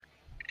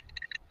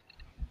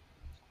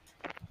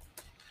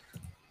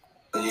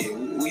Yeah,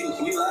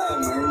 we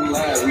live, man. We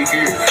live. We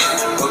here.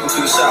 Welcome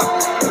to the shop.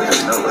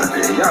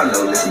 Y'all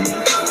know this me.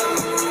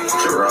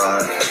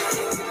 Gerard.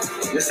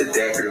 Mr.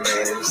 Decker,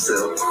 man,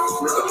 himself.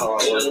 Mr.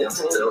 Hardwork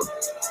himself.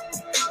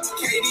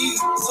 KD,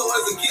 so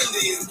as a kid,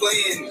 is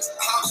playing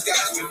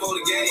hopscotch before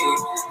the game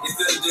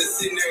instead of just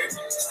sitting there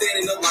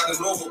standing up like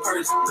a normal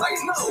person. Like,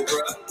 no,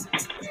 bro.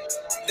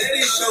 They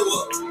didn't show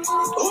up.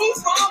 Who's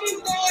always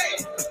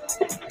there?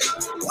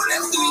 What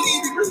else do we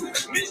need to do?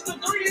 Mr.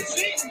 3 and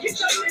 6, get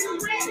your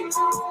niggas ready.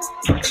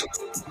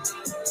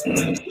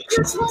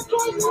 That's my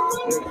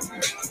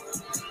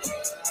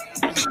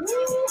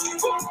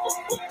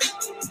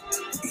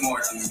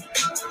Martin.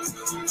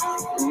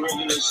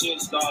 Original shit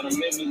starter,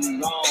 Memphis is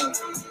gone.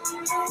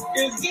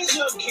 Is this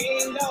your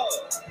king, dog?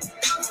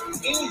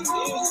 Is this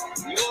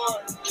your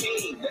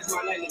king? That's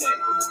my name today.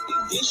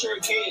 Is this your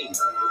king?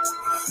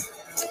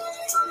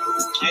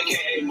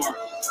 AKA Mark.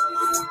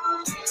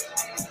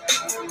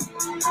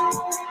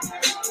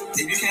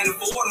 If you can't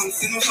afford them,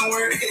 send them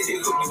somewhere. Dad said,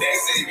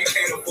 if you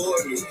can't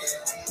afford me,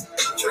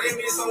 trade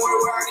me somewhere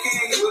where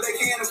they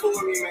can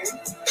afford me, man.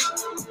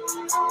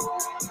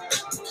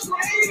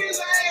 Trade his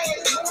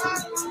ass, bro.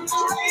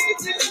 Trade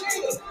this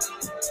nigga.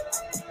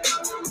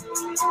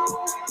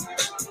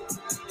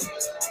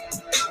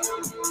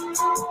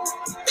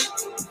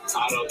 I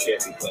don't care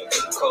if he plays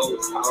for the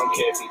Colts. I don't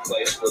care if he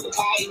plays for the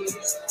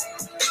Titans.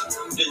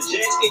 The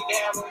Jets can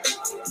have him.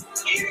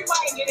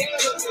 Anybody can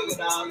have a nigga,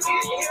 dog.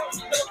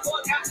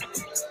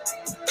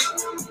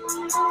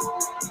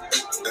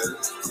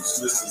 It's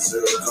Mr.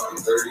 Zero Dark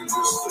 30,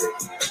 Mr.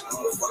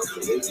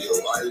 Motherfucking live your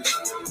life.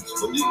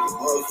 Believe the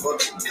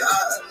motherfucking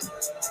God.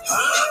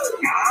 Huh?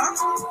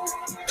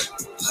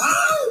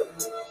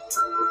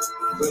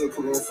 You better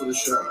put on for the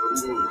shot. We're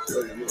going to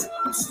tell you, look,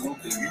 I'm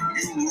smoking.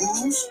 You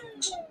lose.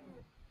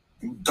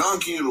 You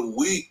donkey in a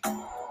week.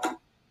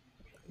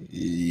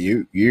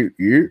 You.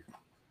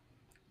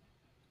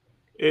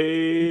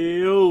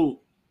 Ayo.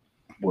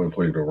 Boy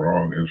played the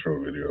wrong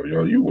intro video.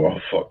 Yo, you all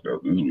fucked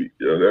up this week.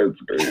 Yo, that's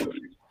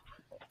crazy.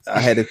 I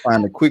had to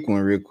find a quick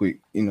one real quick.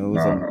 You know, it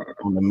was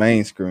on the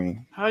main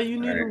screen. How you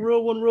need a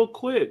real one real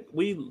quick?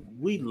 We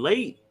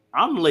late.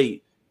 I'm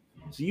late.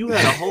 So you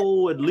had a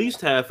whole at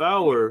least half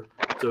hour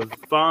to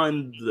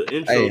find the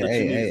intro you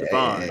needed to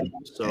find.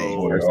 So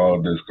we're all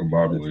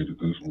discombobulated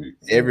this week.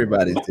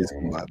 Everybody's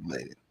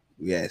discombobulated.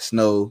 We had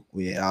snow.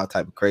 We had all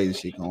type of crazy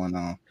shit going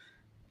on.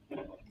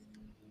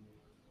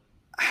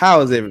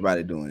 How is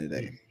everybody doing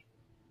today?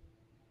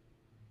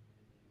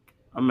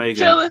 I'm making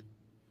chilling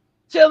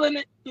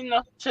it,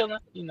 chilling.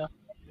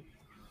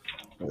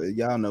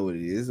 Y'all know what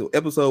it is.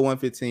 Episode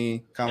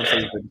 115,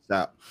 Conversation for the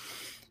Shop.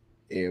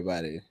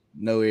 Everybody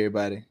know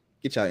everybody.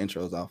 Get y'all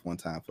intros off one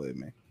time for it,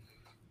 man.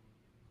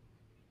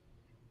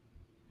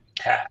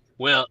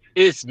 Well,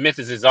 it's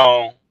Memphis'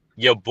 own,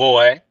 your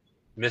boy,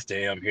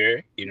 Mr. M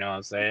here. You know what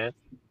I'm saying?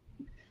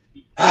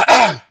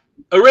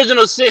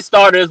 Original shit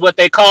starter is what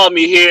they call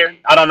me here.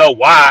 I don't know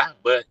why,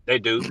 but they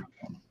do.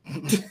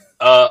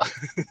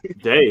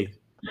 They.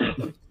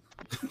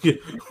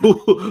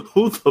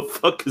 who the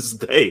fuck is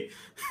they?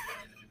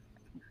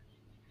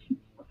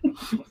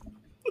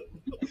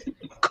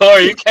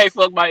 Corey, you can't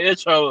fuck my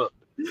intro up.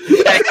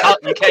 You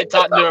can't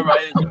talk during my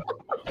intro.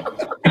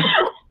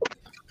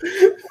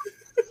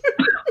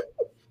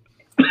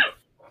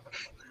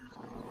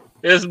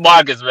 It's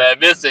Marcus, man.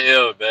 Mr.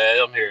 L,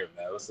 man. I'm here,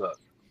 man. What's up?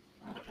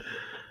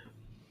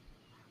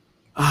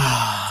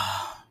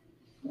 I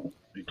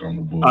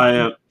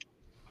am.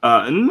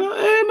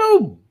 Ain't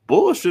no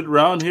bullshit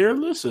around here.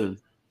 Listen,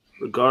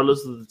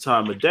 regardless of the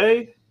time of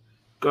day,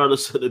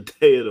 regardless of the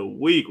day of the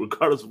week,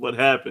 regardless of what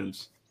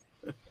happens,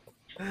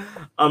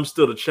 I'm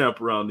still the champ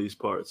around these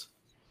parts.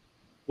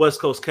 West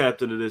Coast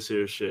captain of this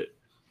here shit,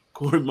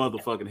 Corey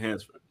motherfucking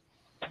Hansford.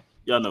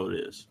 Y'all know what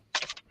it is.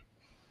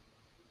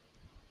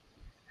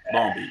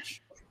 Long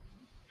Beach.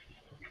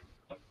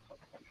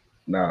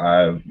 Now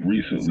I've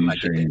recently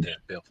changed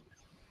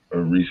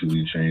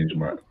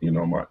my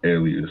my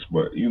alias,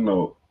 but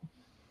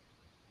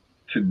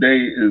today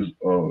is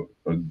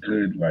a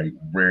good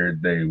rare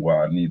day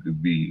where I need to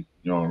be,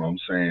 you know what I'm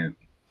saying,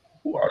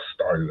 who I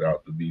started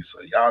out to be. So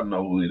y'all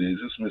know who it is.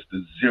 It's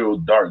Mr. Zero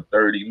Dark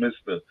 30,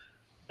 Mr.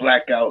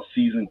 Blackout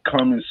season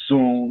coming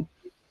soon,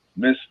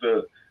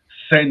 Mr.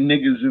 Send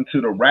niggas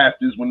into the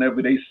rafters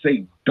whenever they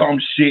say dumb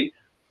shit.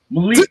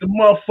 Malik the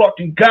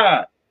motherfucking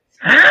God.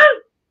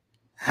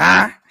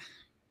 Huh?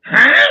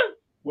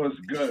 What's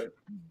good?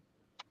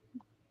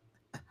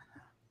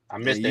 I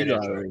missed that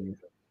intro.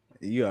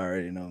 You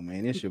already know,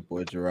 man. It's your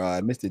boy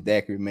Gerard, Mr.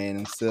 Daiquiri man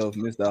himself,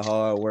 Mr.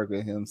 Hard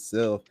Worker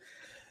himself.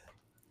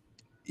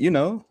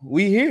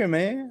 We here,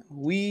 man.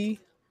 We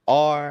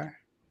are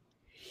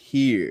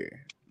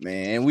here,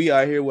 man. We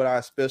are here with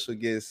our special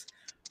guest,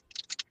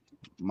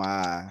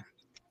 my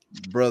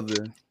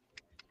brother,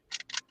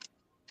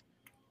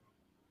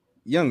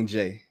 Young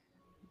Jay.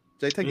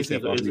 Jay, take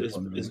yourself off.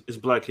 It's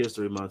Black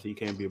History Month. You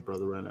can't be a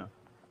brother right now.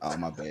 Oh,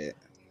 my bad.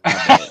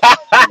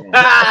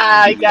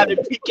 He got the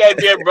PK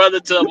being brother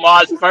to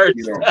March 1st.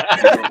 He don't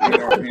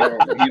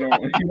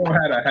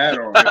have a hat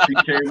on. If he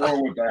came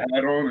on with the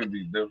hat on, it'd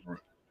be different.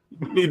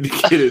 You need to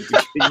get it.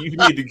 You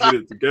need to get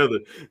it together.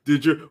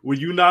 Were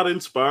you not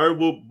inspired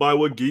by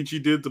what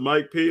Geechee did to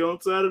Mike P on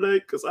Saturday?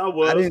 Because I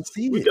was. I didn't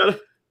see it.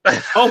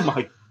 Oh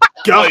my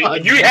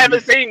God! You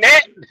haven't seen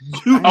that?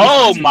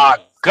 Oh my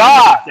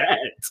God!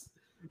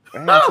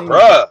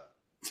 Bruh.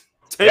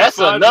 That's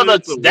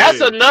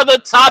another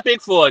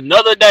topic for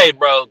another day,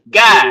 bro.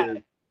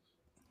 God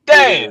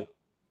damn.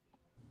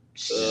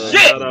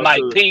 Shit,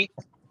 Mike P.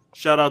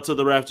 Shout out to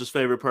the Raptors'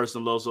 favorite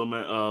person, Loso,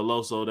 man.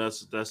 Loso,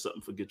 that's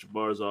something for get your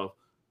bars off.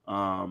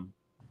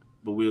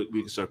 But we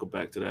can circle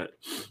back to that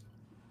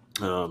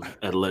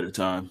at a later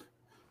time.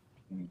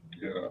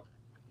 Yeah.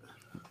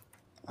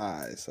 All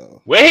right,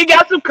 so well, he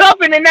got some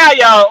company now,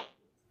 y'all.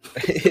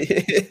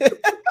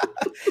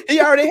 He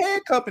already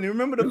had company.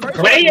 Remember the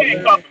first? Well, he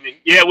had company.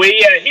 Yeah,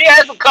 he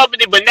had some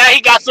company, but now he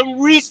got some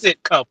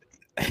recent company.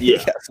 He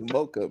got some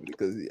more company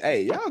because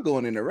hey, y'all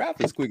going in the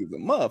Raptors quick as a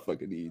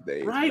motherfucker these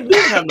days. Right, we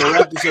didn't have no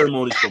Raptor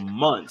ceremonies for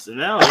months, and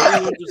now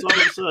everyone just all of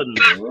a sudden,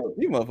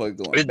 you motherfuckers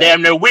going. It's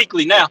damn near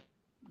weekly now.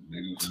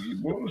 Niggas be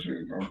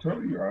bullshit. I'm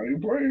telling you, I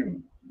ain't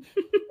playing.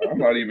 I'm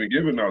not even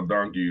giving out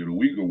Donkey of the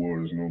Week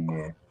awards no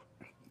more.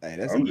 Hey,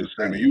 I'm just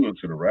sending you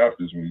into the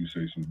Raptors when you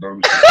say some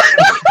dumb shit.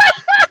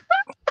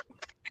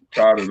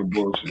 Tired of the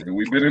bullshit.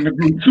 We've been in the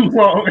group too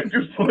long and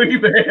just play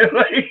there.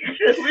 Like,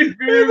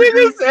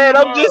 nigga said,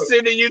 I'm just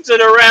sending you to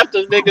the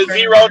Raptors, nigga.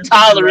 Zero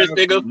tolerance,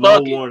 nigga.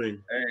 No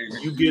warning. Hey,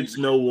 you get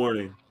no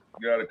warning.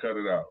 You gotta cut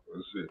it out.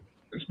 That's it.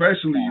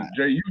 Especially,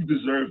 Jay, you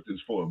deserved this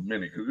for a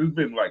minute because it's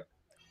been like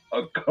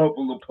a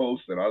couple of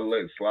posts that I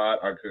let slide.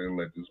 I couldn't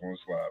let this one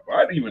slide. But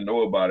I didn't even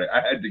know about it.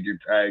 I had to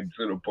get tagged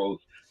to the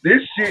post.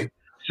 This shit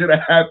should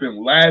have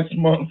happened last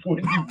month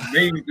when you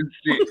made this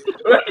shit.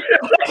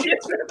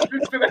 This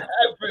should have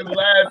happened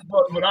last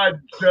month when I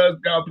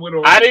just got put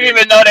on. I didn't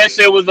even know that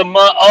shit was a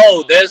month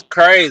old. That's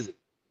crazy.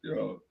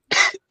 Yo.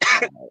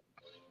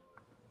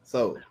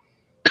 So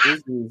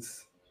this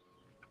is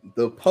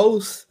the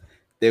post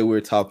that we're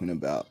talking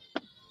about.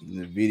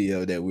 The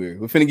video that we're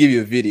finna give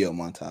you a video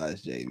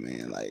montage, Jay,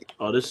 man. Like,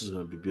 oh, this is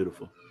gonna be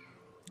beautiful.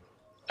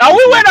 Oh,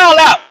 we went all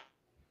out.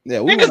 Yeah,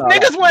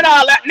 niggas went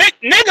all out.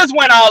 Niggas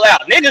went all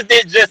out. Niggas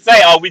didn't just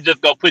say, "Oh, we just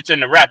go put you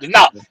in the Raptors."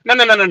 No.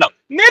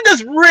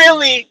 Niggas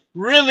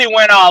really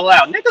went all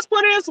out. Niggas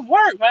put in some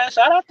work, man.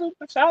 Shout out to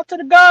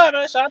the God,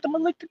 man. Shout out to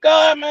Malik the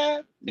God,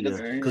 man. Because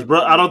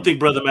I don't think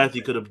Brother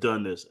Matthew could have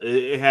done this.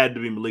 It had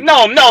to be Malik.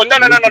 No.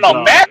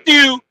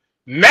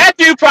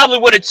 Matthew probably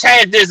would have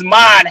changed his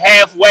mind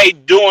halfway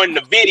during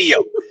the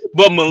video.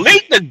 But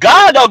Malik the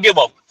God don't give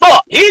a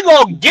fuck. He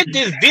gonna get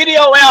this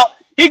video out.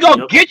 He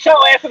gonna get your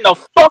ass in the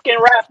fucking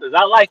Raptors.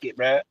 I like it,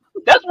 man.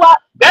 That's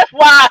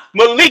why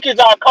Malik is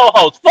our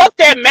co-host. Fuck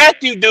that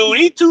Matthew dude.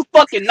 He too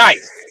fucking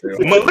nice.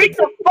 Malik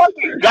the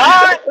fucking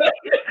God.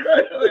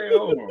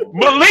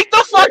 Malik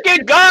the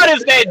fucking God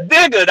is that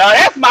nigga, dog.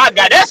 That's my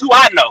guy. That's who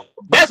I know.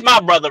 That's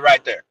my brother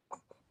right there.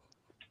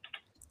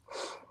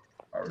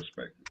 I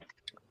respect it.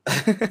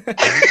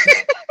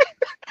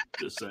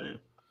 Just saying.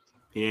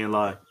 He ain't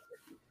lying.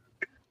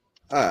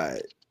 All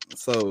right.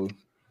 So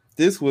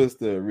this was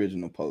the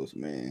original post,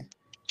 man.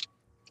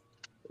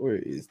 Where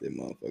is that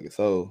motherfucker?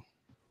 So,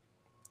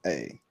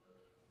 hey,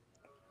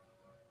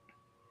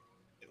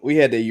 we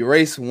had to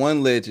erase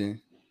one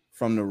legend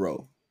from the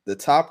row. The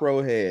top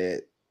row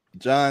had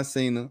John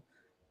Cena,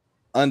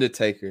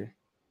 Undertaker,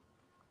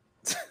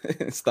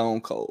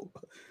 Stone Cold.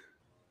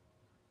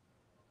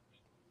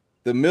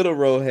 The middle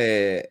row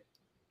had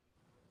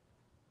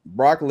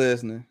Brock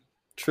Lesnar,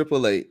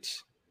 Triple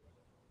H,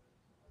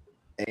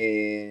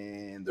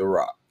 and The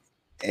Rock.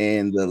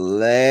 And the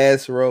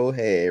last row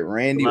had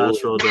Randy. The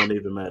last row don't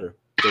even matter.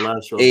 The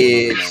last row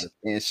Edge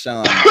and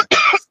Shawn.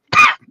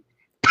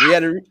 We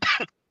had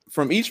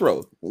from each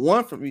row.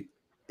 One from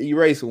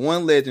erase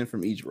one legend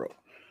from each row.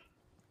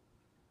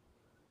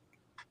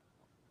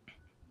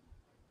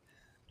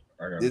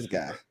 This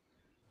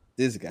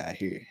guy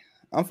here.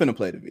 I'm finna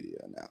play the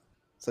video now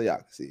so y'all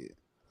can see it.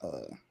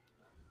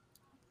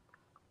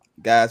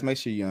 Guys, make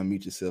sure you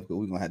unmute yourself because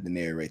we're gonna have to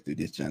narrate through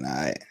this, John. All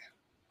right.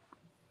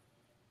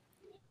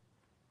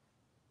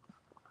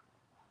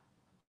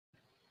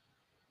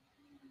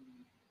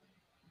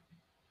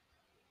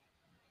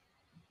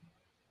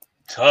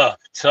 Tough.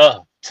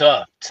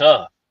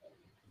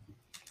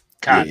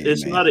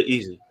 It's not an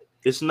easy.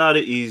 It's not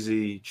an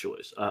easy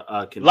choice.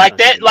 I can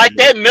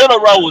that middle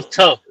row was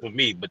tough for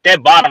me, but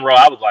that bottom row,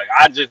 I was like,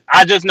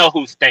 I just know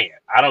who's staying.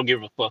 I don't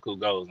give a fuck who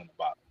goes in the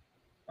bottom.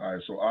 All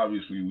right, so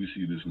obviously we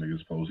see this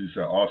nigga's post. He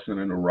said Austin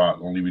and The Rock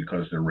only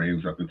because their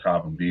reigns at the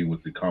top and being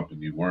with the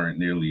company weren't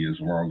nearly as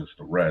long as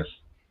the rest.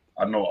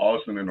 I know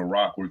Austin and The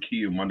Rock were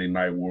key in Monday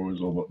Night Wars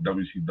over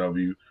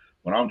WCW,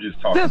 but I'm just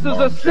talking about this is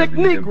a sick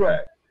Negro.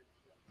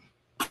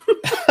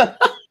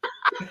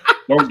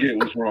 Don't get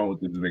what's wrong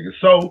with this nigga.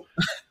 So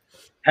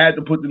had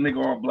to put the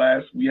nigga on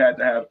blast. We had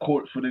to have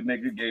court for the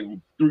nigga. Gave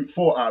him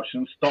 4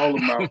 options. Stall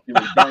him out. Give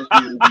him Donkey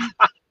of the Week.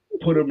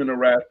 put him in the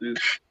rafters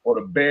or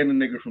to ban the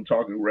nigga from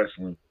talking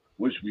wrestling,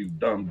 which we've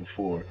done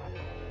before.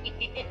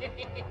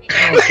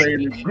 I'm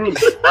saying the group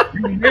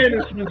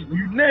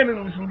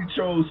unanimously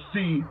chose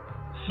C,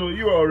 so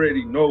you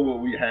already know what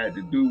we had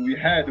to do. We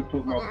had to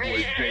put my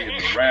boy Jay in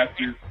the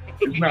rafters.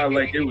 It's not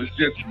like it was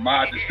just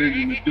my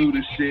decision to do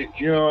this shit.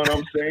 You know what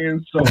I'm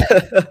saying? So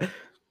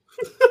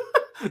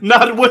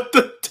not with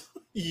the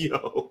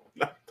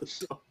not the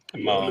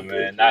come on,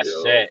 man, not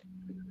Shaq.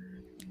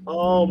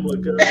 Oh my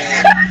god,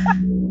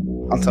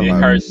 I'm talking It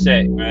about hurt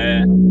Shaq,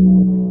 man.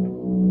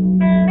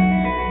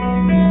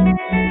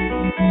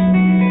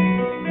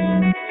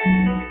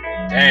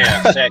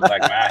 Damn, Shaq,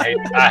 like man,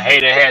 I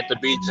hate it had to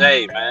be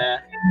Jay, man.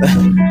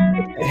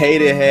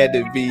 hate it had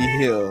to be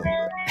him.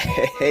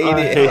 Hate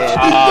it.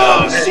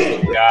 Oh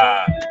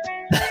God.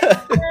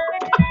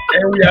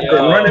 and we have to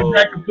run it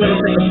back and put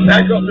him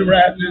back up the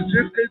rafters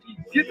just because he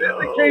gets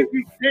it in case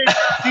he can't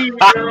see me. You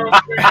know what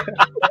I'm saying? We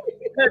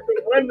had to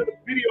run the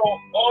video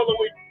all the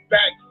way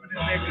back for the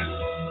niggas.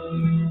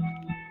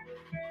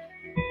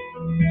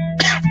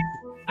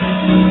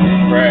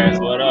 Brad,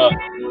 what up?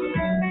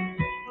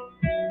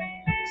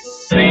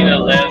 Cena,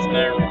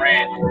 Lesnar,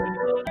 Randy.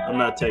 I'm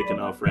not taking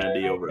off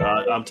Randy over.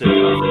 I'm taking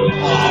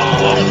off.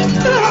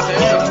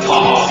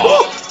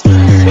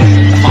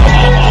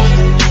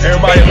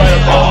 Everybody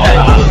light up.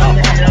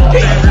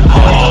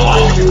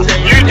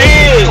 You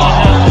did.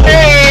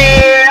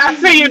 Hey, I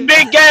see you,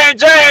 big game,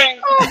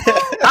 James.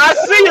 I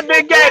see you,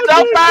 big game.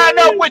 Don't find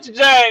up with you,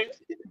 James.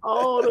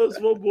 Oh, that's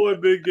my boy,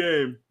 Big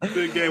Game.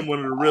 Big Game, one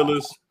of the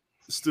realest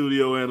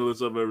studio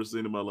analysts I've ever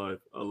seen in my life.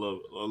 I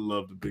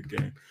love the Big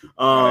Game.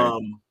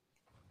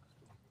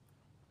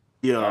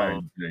 Yeah. All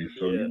right, Jay,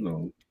 so you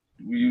know,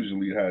 we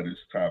usually have this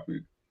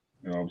topic,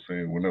 you know what I'm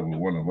saying, whenever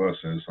one of us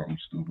says something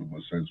stupid,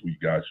 but since we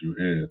got you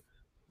here,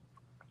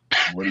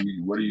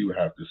 what do you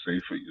have to say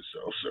for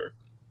yourself, sir?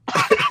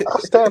 I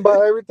stand by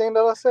everything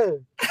that I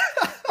said.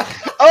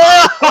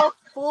 Oh, I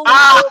fully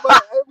stand by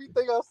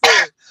everything I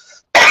said.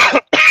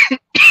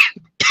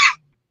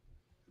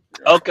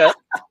 okay.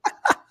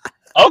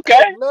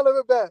 None of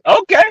it back.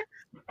 Okay.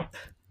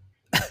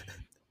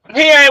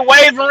 He ain't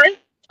wavering.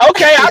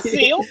 Okay, I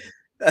see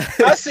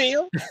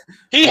him.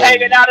 He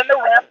hanging out in the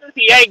rafters.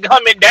 He ain't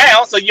coming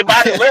down, so you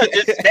might as well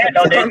just stand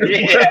on that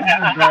shit.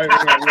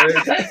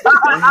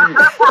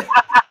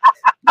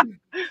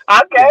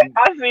 Okay,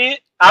 I see it.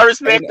 I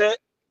respect it.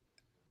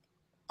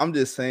 I'm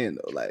just saying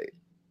though, like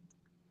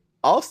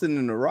Austin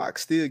and The Rock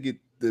still get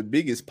the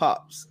biggest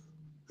pops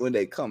when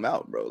they come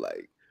out, bro.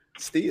 Like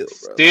still,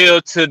 bro. Still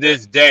to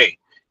this day.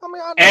 I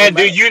mean, I know, And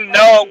do you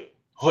know?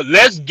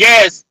 Let's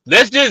just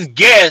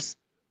guess.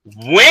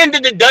 When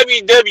did the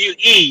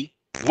WWE,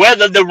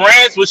 whether the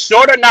reigns was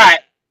short or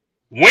not,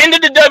 when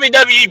did the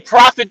WWE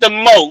profit the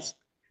most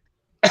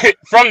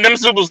from them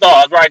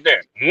superstars right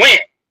there? When?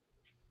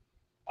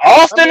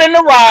 Austin and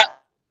The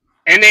Rock,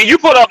 and then you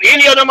put up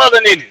any of them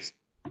other niggas.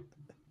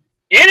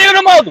 Any of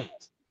them other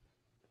ones.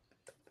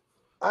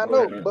 I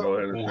know, but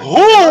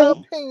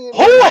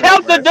who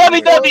helped the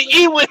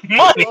WWE with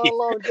money?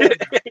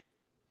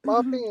 My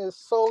opinion is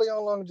solely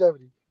on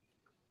longevity.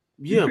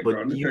 Yeah,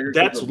 but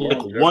that's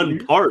like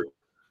one part.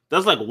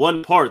 That's like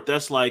one part.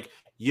 That's like,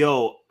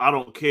 yo, I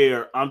don't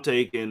care. I'm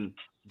taking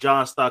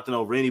John Stockton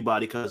over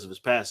anybody because of his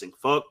passing.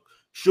 Fuck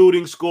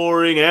shooting,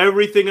 scoring,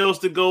 everything else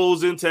that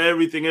goes into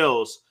everything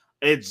else.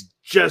 It's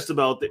just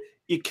about that.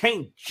 It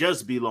can't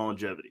just be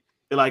longevity.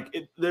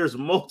 There's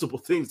multiple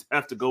things that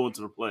have to go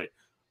into the play.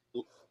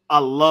 I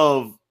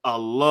love,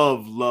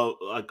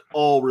 like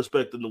all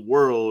respect in the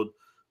world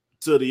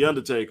to The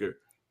Undertaker.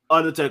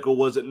 Undertaker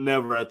wasn't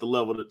never at the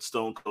level that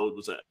Stone Cold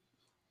was at.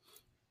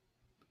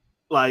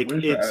 Like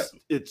it's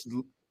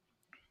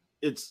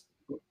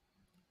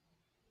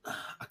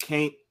I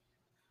can't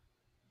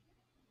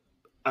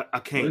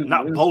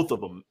not both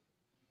of them.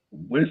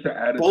 Where's the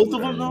attitude both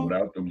of them though?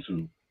 Without them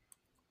two?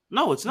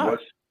 No, it's not.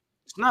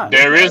 It's not.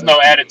 There is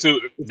no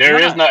attitude.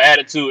 There is no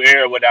attitude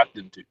era without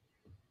them two.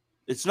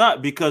 It's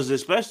not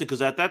especially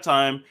because at that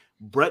time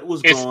Brett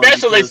was gone.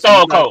 Especially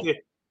Stone Cold.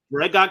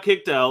 Brett got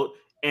kicked out.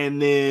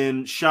 And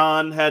then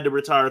Sean had to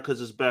retire because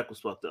his back was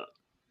fucked up.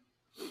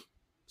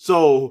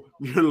 So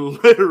you're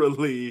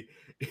literally,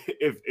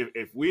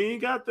 if we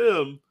ain't got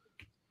them,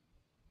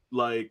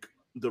 like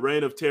the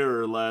reign of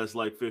terror lasts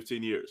like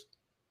 15 years.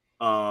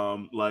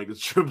 Like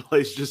Triple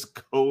H just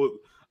go.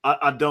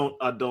 I don't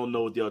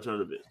know what the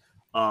alternative is.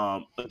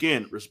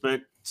 Again,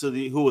 respect to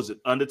who was it?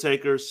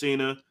 Undertaker,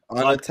 Cena.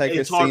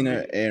 Undertaker,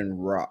 Cena,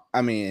 and Rock.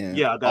 I mean,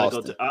 yeah, I gotta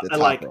Austin, go to. I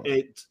like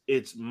it.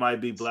 It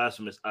might be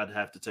blasphemous. I'd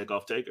have to take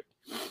off Taker.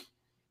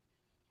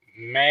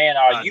 Man,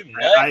 are you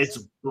nuts? It's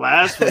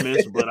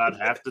blasphemous, but I'd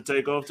have to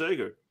take off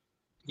Taker.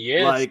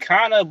 Yeah, it's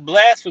kind of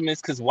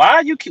blasphemous. Because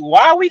why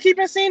are we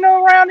keeping Cena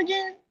around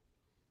again?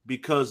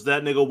 Because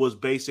that nigga was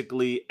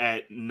basically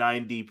at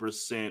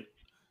 90%,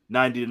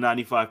 90 to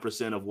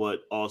 95% of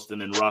what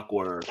Austin and Rock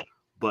were,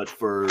 but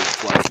for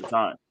twice the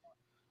time.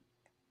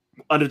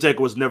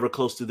 Undertaker was never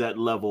close to that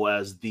level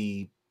as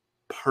the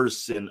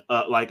person.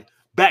 Like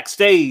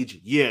backstage,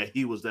 yeah,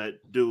 he was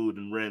that dude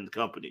and ran the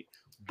company.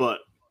 but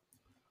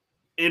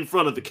in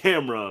front of the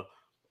camera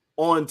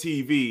on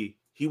TV,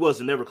 he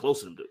wasn't ever close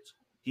to them dudes.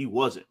 He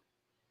wasn't.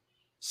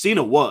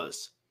 Cena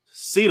was.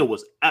 Cena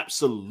was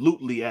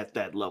absolutely at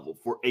that level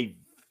for a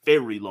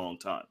very long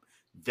time.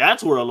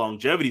 That's where a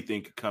longevity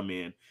thing could come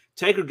in.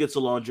 Taker gets a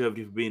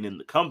longevity for being in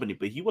the company,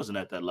 but he wasn't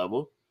at that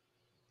level.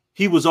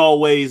 He was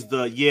always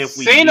the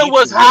Cena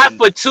was hot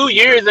for 2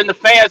 years and the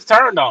fans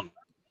turned on him.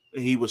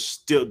 He was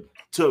still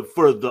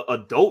for the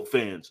adult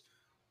fans.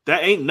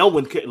 That ain't no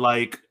one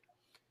like.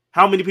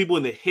 How many people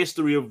in the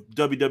history of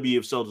WWE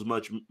have sold as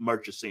much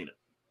merch as Cena?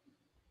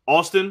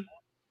 Austin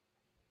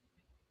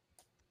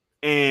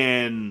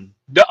and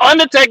The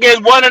Undertaker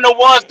is one of the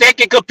ones that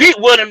can compete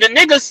with him. The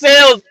nigga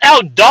sells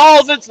out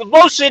dolls and some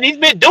bullshit. He's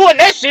been doing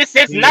that shit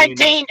since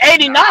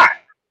 1989.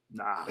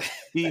 Nah,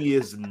 he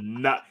is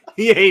not.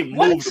 He ain't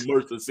moved the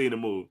merch that Cena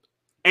moved.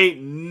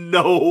 Ain't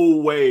no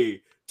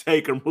way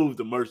Taker moved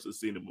the merch that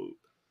Cena moved.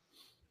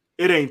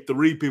 It ain't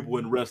 3 people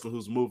in wrestling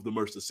who's moved the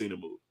merch that Cena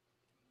moved.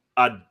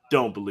 I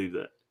don't believe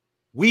that.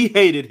 We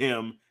hated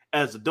him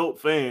as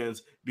adult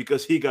fans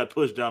because he got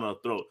pushed down our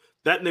throat.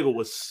 That nigga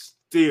was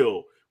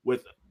still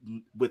with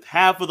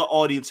half of the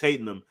audience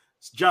hating him.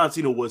 John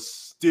Cena was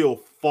still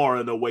far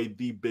and away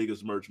the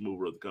biggest merch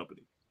mover of the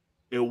company.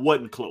 It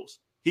wasn't close.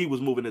 He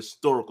was moving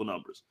historical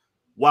numbers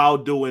while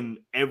doing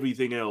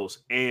everything else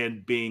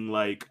and being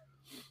like,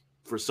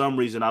 for some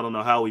reason, I don't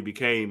know how he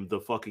became the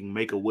fucking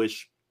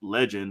Make-A-Wish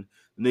legend.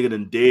 The nigga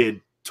done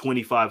did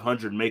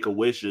 2,500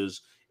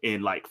 Make-A-Wishes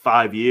in like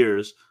 5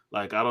 years.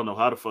 Like, I don't know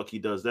how the fuck he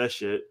does that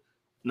shit.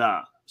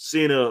 Nah,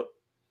 Cena,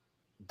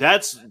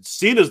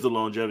 Cena's the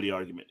longevity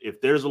argument. If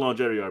there's a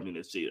longevity argument,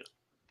 it's Cena.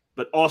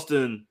 But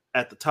Austin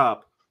at the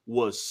top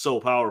was so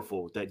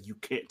powerful that you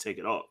can't take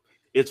it off.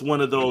 It's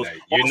one of those.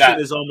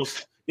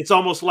 It's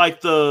almost like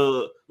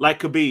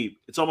Khabib.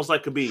 It's almost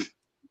like Khabib.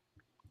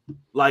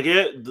 Like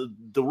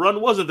the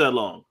run wasn't that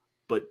long,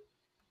 but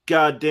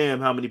goddamn,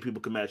 how many people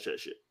can match that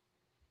shit?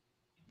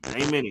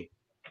 Ain't many.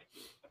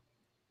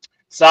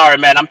 Sorry,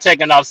 man. I'm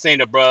taking off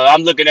Cena, bro.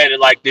 I'm looking at it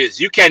like this.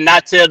 You can't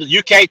tell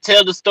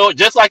the story,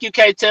 just like you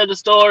can't tell the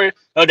story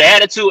of the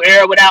Attitude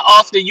Era without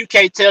Austin. You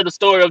can't tell the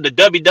story of the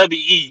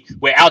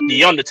WWE without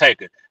the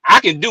Undertaker.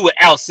 I can do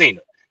without Cena.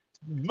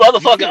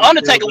 Motherfucking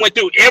Undertaker went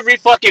through every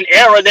fucking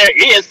era there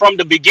is from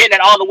the beginning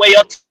all the way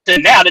up to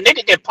now. The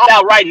nigga can pop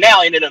out right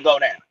now and it'll go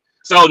down.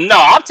 So no,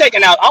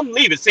 I'm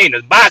leaving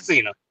Cena. Bye,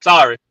 Cena.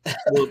 Sorry.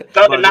 Well,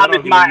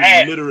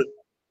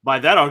 by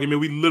that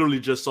argument, we literally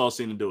just saw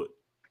Cena do it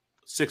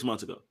 6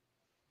 months ago.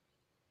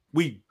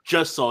 We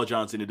just saw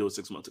John Cena do it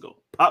 6 months ago.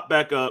 Pop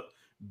back up,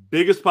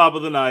 biggest pop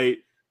of the night,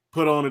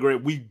 put on a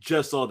great. We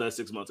just saw that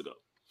 6 months ago.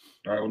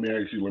 All right, let me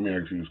ask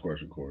you this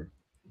question, Corey.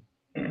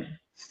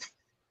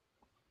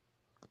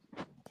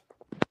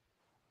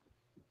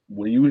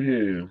 When you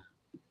hear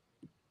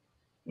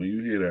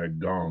that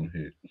gong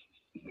hit,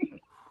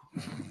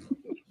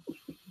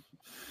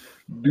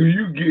 do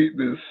you get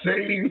the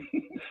same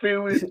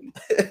feeling?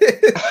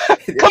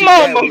 Come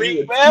on,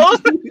 Malik, man.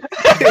 Do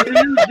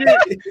you get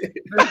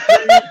the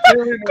same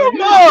feeling?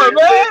 Come on,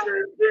 man.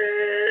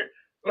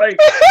 Like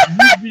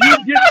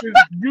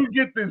you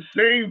get the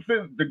same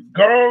feeling. The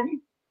gong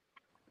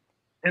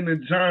and the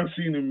John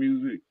Cena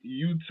music.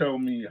 You tell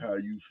me how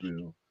you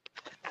feel.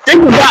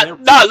 Think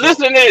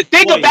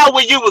about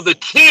when you was a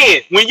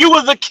kid. When you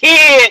was a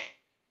kid,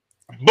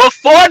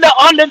 before the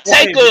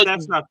Undertaker, okay,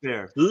 that's not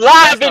fair.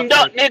 Livened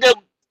up, nigga.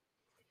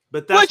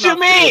 But that's what you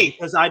mean?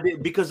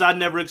 Because I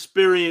never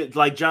experienced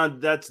like John.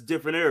 That's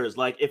different eras.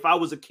 Like if I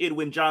was a kid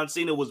when John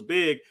Cena was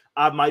big,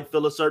 I might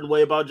feel a certain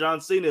way about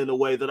John Cena in a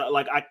way that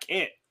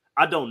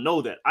I don't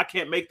know that. I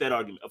can't make that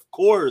argument. Of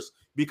course,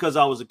 because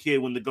I was a kid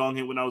when the gong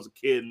hit when I was a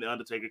kid and the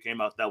Undertaker came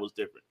out, that was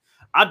different.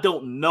 I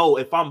don't know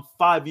if I'm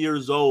 5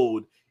 years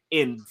old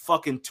in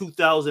fucking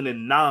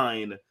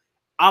 2009.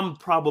 I'm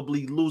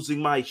probably losing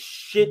my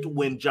shit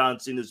when John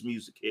Cena's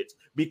music hits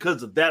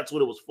because that's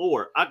what it was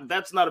for.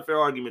 That's not a fair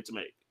argument to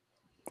make.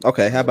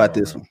 Okay, how about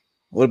this one?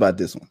 What about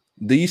this one?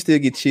 Do you still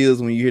get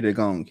chills when you hear the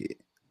gong hit?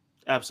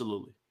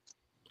 Absolutely.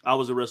 I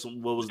was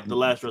what was the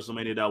last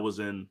WrestleMania that was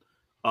in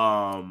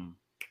that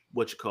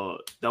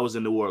was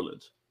in New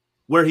Orleans,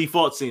 where he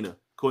fought Cena,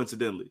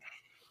 coincidentally.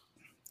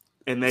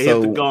 And they hit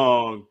the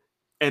gong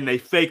and they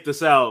faked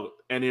us out,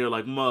 and they're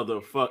like,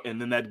 motherfucker,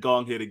 and then that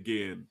gong hit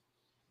again.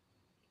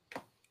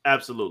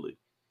 Absolutely.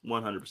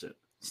 100%.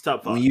 It's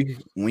top 5.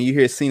 When you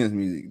hear Cena's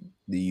music,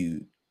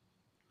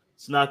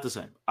 it's not the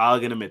same.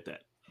 I'll admit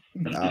that.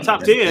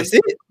 Top 10. That's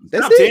it.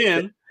 That's top it.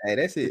 10. Hey,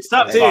 that's it. It's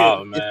top 10.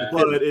 Oh, man.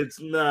 But it's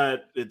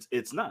not.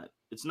 It's not.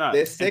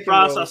 And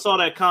Frost, I saw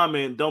that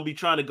comment. Don't be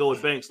trying to go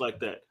with Banks like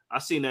that. I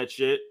seen that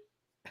shit.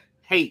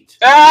 Hate.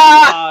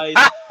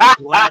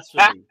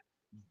 Blasphemy.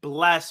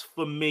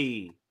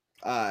 Blasphemy.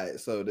 All right.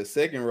 So the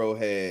second row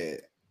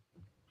had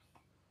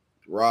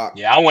Rock.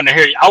 Yeah, I want to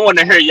hear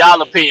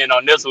y'all opinion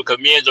on this one because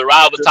me and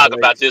Gerard was talking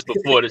about this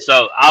before the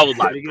show. I was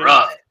like,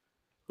 bro.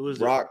 Who is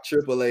Rock, it?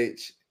 Triple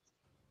H,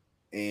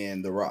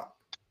 and The Rock.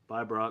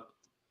 Bye, Brock.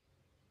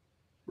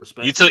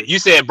 Respectfully. You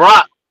said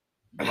Brock.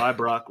 Bye,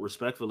 Brock.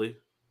 Respectfully.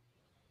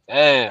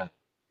 Damn.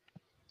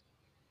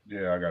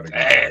 Yeah, I gotta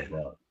get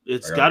Brock.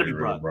 It's I got gotta to be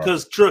get rid of Brock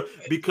Brock.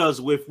 because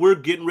if we're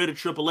getting rid of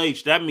Triple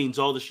H, that means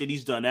all the shit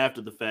he's done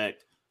after the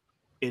fact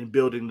in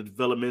building the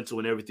developmental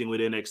and everything with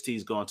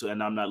NXT's gone to,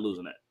 and I'm not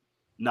losing that.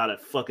 Not a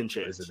fucking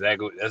chance. That's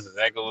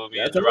exactly what me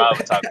and That's Gerard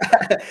were talking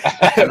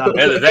about. Not a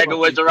That's exactly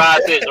what fucking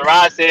Gerard said.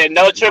 Gerard said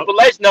no Triple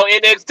H, no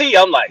NXT.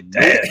 I'm like,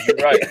 damn, you're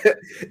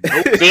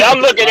right. See, I'm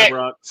looking at.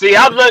 Brock. See,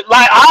 I'm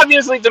like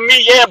obviously to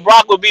me, yeah,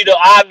 Brock would be the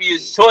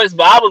obvious choice,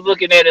 but I was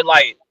looking at it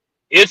like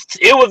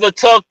it was a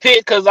tough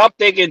pick because I'm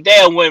thinking,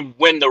 damn,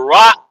 when The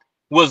Rock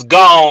was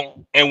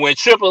gone and when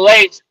Triple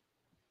H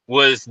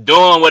was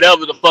doing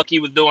whatever the fuck he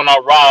was doing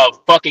on Raw,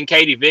 fucking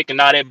Katie Vick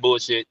and all that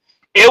bullshit.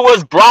 It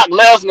was Brock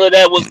Lesnar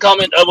that was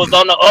coming, was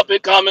on the up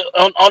and coming,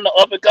 on the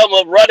up and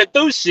coming, running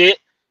through shit.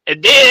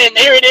 And then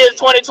here it is,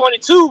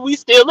 2022. We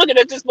still looking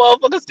at this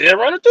motherfucker still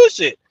running through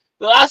shit.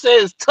 So I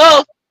said it's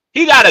tough.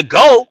 He gotta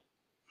go.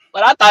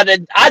 But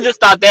I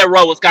just thought that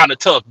road was kind of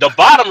tough. The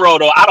bottom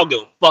road though, I don't give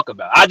a fuck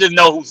about. I just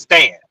know who's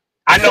staying.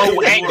 I know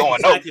who ain't going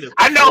nowhere.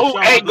 I know who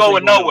ain't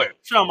going nowhere.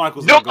 Shawn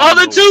Michaels. Them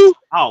other two,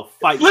 I'll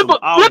fight. flip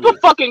a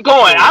fucking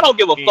coin. I don't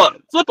give a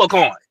fuck. Flip a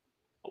coin.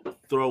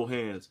 Throw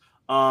hands.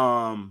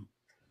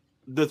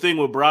 The thing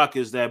with Brock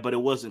is that, but it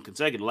wasn't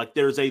consecutive. Like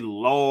there's a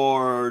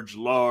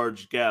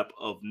large gap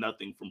of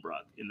nothing from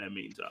Brock in that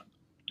meantime.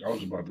 I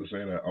was about to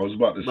say that. I was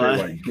about to say,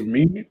 like, for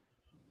me,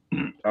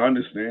 I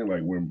understand,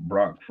 like, when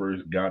Brock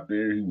first got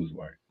there, he was,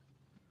 like,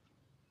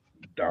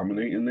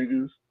 dominating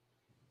niggas.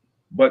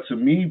 But to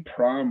me,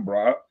 prime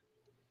Brock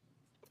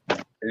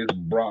is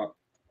Brock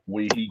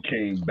when he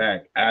came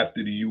back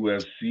after the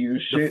UFC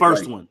and shit. The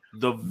first like, one.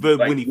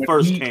 When he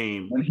first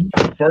came. When he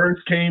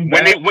first came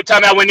back. We're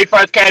talking about when he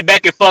first came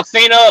back and fucked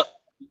Cena up.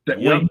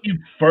 When he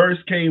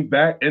first came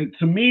back, and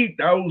to me,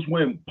 that was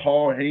when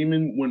Paul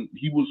Heyman, when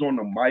he was on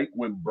the mic,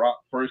 when Brock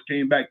first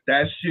came back,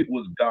 that shit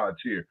was God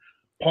tier.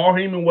 Paul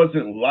Heyman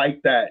wasn't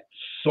like that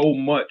so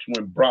much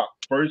when Brock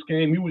first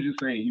came. He was just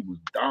saying he was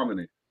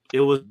dominant.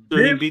 It was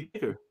he beat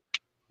Taker.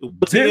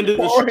 Once he ended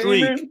the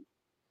streak.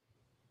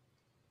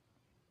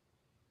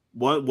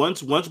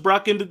 Once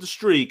Brock ended the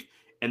streak,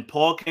 and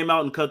Paul came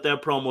out and cut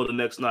that promo the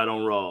next night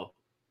on Raw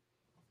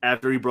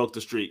after he broke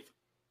the streak,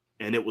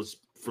 and it was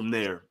from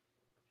there.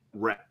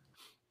 Rap.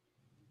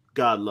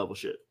 God level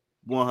shit.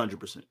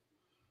 100%.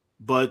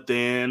 But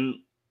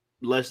then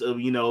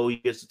he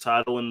gets the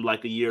title, and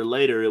like a year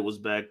later, it was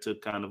back to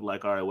kind of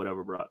like, all right,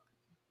 whatever, Brock.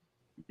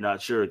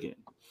 Not sure again.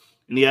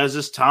 And he has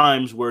his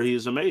times where he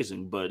is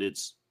amazing, but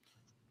it's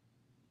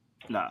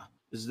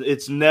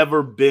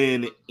never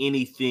been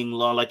anything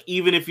long. Like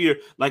even if you're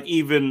like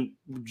even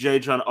Jay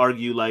trying to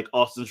argue like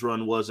Austin's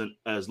run wasn't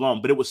as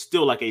long, but it was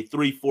still like a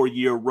 3-4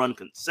 year run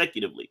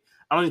consecutively.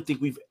 I don't even think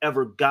we've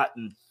ever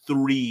gotten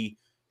 3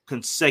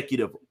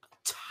 consecutive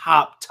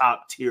top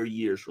tier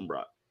years from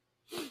Brock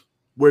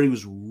where he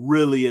was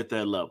really at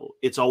that level.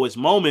 It's always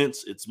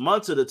moments, it's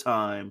months at a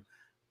time,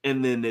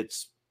 and then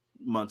it's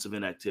months of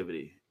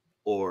inactivity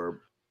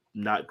or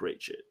not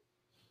great shit.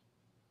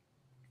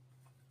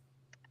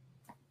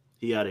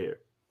 He out of here.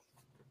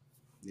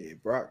 Yeah,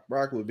 Brock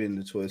would have been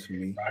the choice for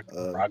me.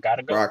 Brock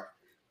gotta go.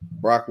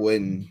 Brock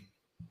wouldn't.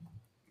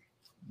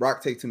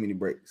 Brock take too many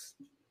breaks.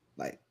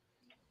 Like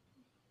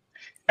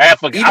I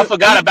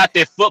forgot about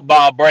that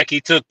football break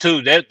he took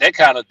too. That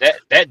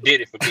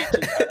did it for me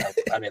too.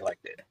 I didn't like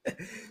that.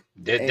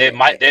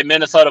 That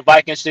Minnesota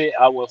Viking shit,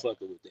 I wasn't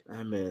fucking with it.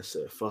 That man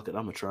said, "Fuck it,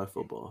 I'm gonna try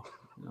football."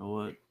 You know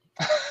what?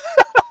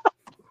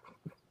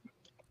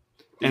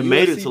 And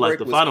made it to like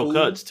the final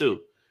cuts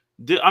too.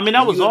 I mean,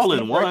 that was all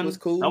in one.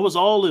 That was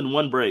all in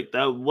one break.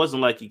 That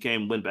wasn't like he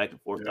went back and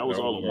forth. That was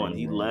all in one.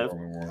 He left.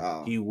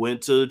 He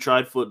went to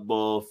tried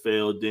football,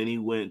 failed. Then he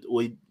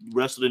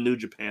wrestled in New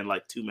Japan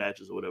like 2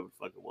 matches or whatever the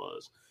fuck it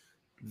was.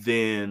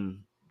 Then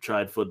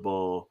tried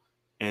football,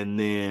 and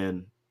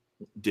then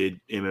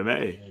did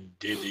MMA. And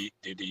did the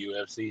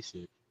UFC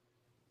shit.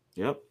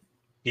 Yep.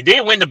 He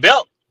did win the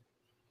belt.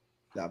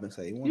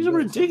 He's a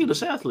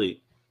ridiculous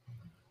athlete.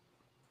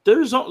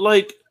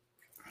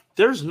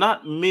 There's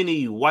not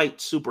many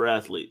white super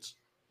athletes.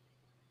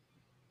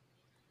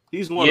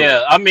 He's one.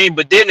 Yeah, I mean,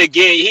 but then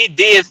again, he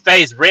did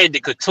face Randy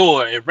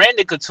Couture, and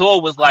Randy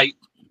Couture was like,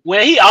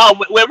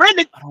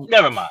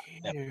 never mind.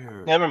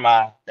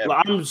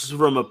 I'm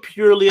from a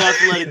purely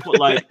athletic.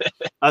 Like,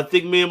 I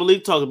think me and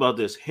Malik talked about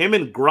this. Him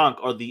and Gronk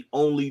are the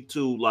only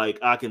two like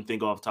I can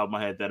think off the top of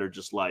my head that are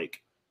just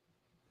like,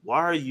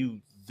 why are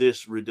you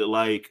this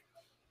ridiculous?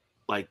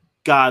 Like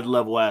God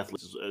level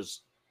athletes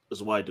as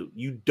white dude.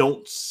 You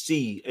don't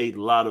see a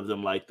lot of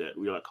them like that.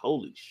 We're like,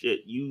 holy shit,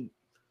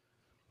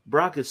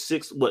 Brock is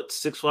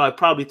 6'5",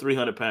 probably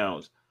 300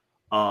 pounds,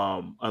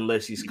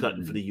 unless he's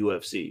cutting for the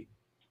UFC,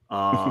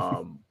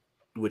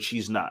 which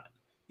he's not.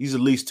 He's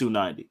at least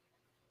 290.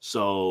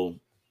 So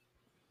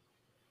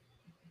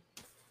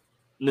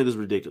nigga's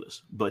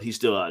ridiculous, but he's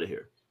still out of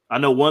here. I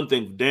know one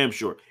thing for damn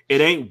sure. It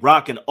ain't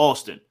Brock and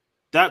Austin.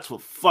 That's for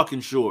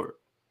fucking sure.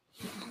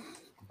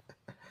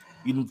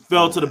 You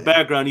fell to the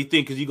background. You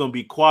think because you're gonna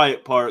be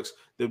quiet, Parks,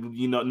 that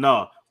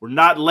no, we're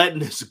not letting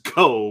this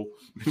go.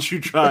 But you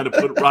trying to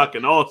put Rock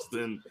and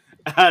Austin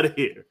Out of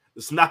here.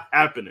 It's not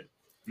happening.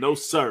 No,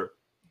 sir.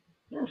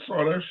 I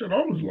saw that shit. I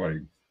was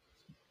like,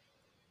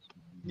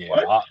 Yeah,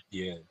 what?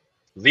 yeah.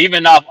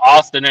 Leaving off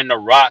Austin and The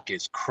Rock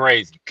is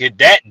crazy. 'Cause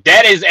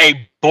that is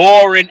a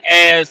boring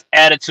ass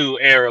attitude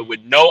era with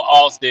no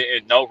Austin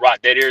and no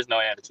Rock. There is no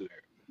attitude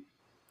era.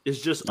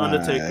 It's just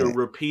Undertaker Alright.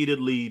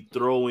 repeatedly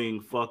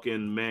throwing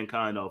fucking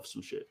Mankind off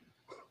some shit.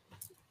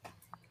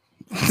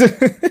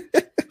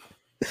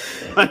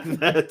 Like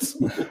that's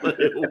what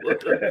it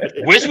was.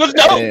 Which was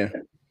dope. Damn.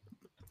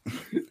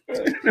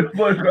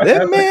 That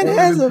That man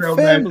has a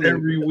family.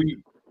 every week.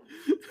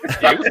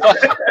 Yeah, we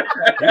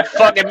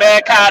fucking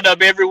Mankind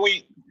up every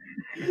week.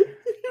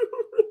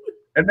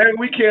 And then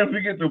we can't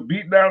forget to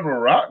beat down the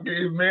Rock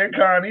gave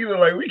Mankind either.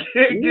 Like we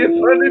can't give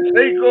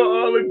Undertaker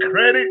all the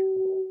credit.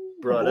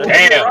 Bro, that's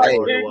Damn.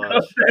 hard to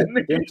watch.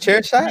 Them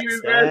chair shots?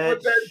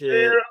 That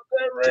shit.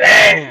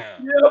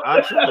 Damn.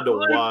 I tried to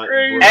watch,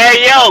 bro.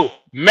 Hey, yo,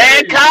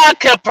 Mankind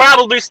could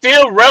probably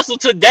still wrestle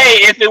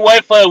today if it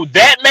weren't for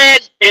that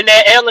match and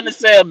that Hell in a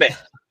Cell match.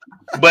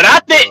 But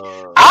I think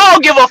I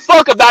don't give a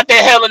fuck about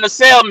that Hell in a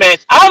Cell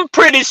match. I'm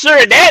pretty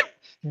sure that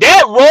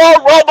Royal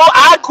Rumble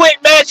I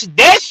Quit match,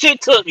 that shit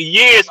took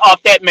years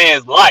off that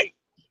man's life.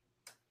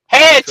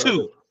 Had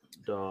to.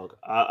 Dog,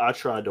 I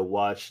tried to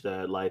watch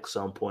that like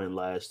some point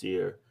last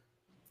year.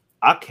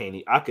 I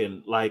can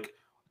barely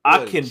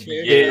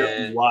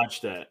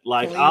watch that.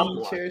 Like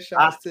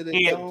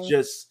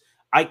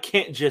I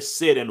can't just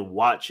sit and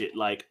watch it.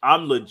 Like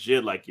I'm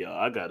legit like, yo,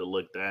 I gotta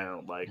look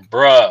down. Like,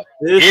 bruh,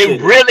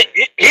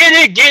 it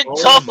didn't get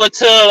tough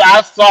until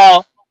I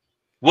saw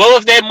what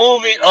was that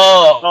movie?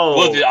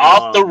 Was it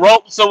Off the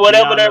Ropes or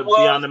whatever that was?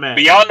 Beyond the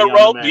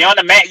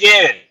Mat,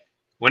 yeah.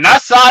 When I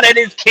saw that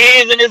his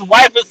kids and his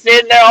wife are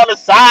sitting there on the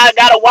side,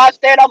 gotta watch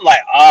that, I'm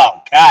like,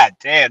 oh god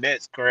damn,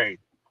 that's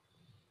crazy.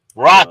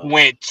 Rock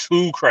went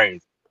too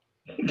crazy.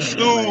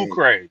 Too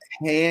crazy.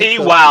 He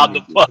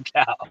wilded the fuck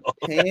out.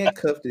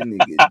 Handcuffed the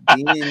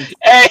nigga.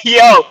 Hey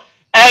yo,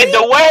 hey,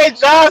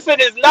 Dwayne Johnson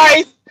is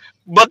nice,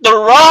 but The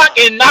Rock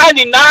in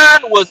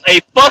 '99 was a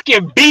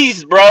fucking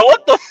beast, bro.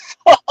 What the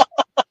fuck?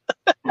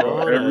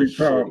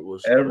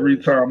 Every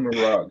time The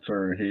Rock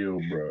turned heel,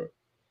 bro,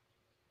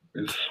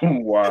 it's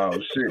some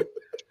wild shit.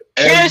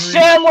 Ken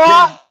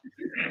Shamrock.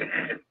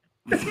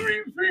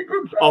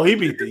 Oh,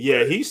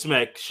 he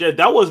smacked shit.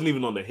 That wasn't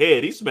even on the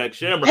head. He smacked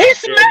Shamrock. He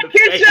smacked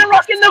Ken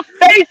Shamrock in the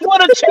face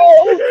with a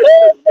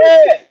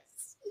chair.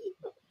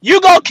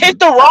 You gonna kick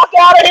The Rock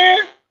out of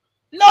here?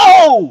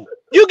 No.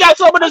 You got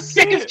some of the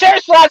sickest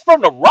chair shots from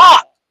The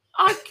Rock.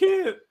 I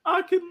can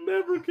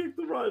never kick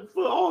The Rock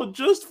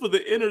just for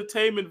the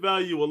entertainment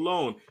value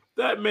alone.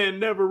 That man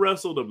never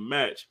wrestled a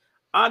match.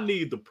 I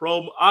need the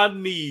promo. I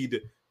need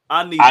the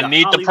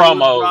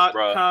promos, Rock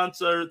bro.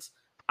 Concerts.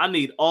 I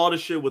need all the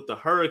shit with the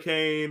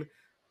Hurricane.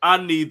 I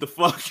need the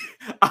fucking.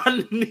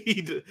 I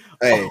need.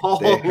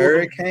 That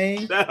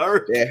hurricane. That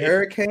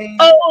hurricane.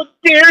 Oh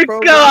dear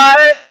promo.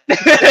 God!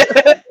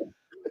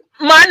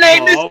 My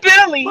name is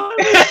Billy.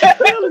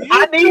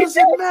 I need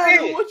that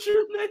shit. What's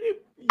your name?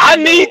 I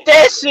need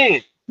that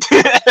shit.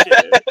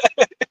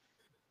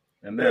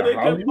 And then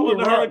Hollywood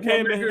the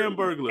Hurricane to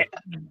Hamburglar.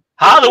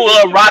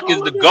 Hollywood Rock is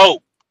the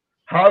GOAT.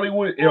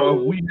 Hollywood,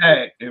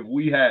 if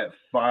we had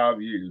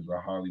 5 years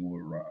of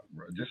Hollywood Rock,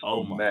 bro, just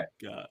my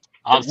god.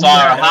 I'm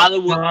sorry,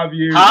 Hollywood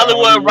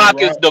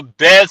Rock is the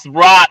best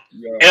Rock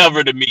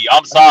ever to me.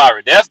 I'm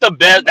sorry, that's the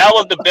best. That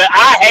was the best.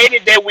 I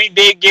hated that we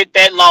didn't get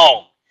that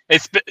long.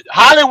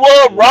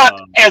 Hollywood Rock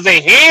as a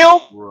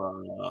heel.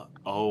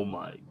 Oh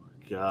my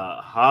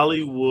god,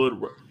 Hollywood.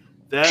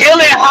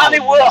 Killing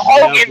Hollywood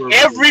Hogan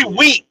every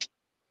week.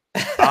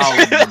 He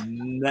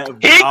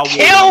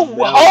killed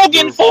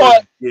Hogan for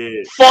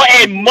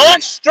a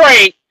month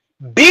straight,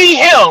 beat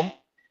him,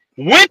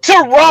 went to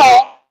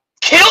Raw,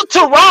 killed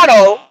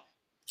Toronto,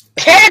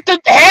 had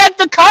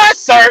the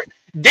concert,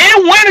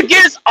 then went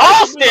against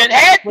Austin. Then he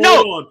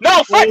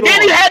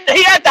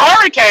had the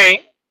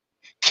Hurricane,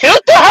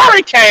 killed the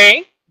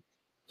Hurricane,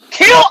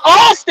 killed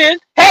Austin,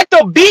 had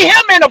to beat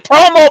him in a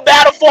promo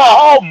battle for a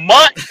whole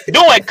month,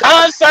 doing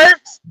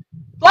concerts.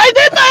 Like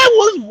that man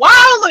was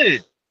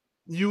wilding.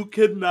 You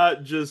could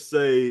not just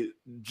say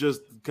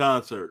just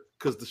concert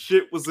because the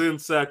shit was in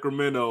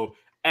Sacramento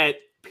at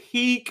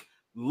peak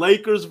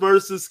Lakers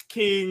versus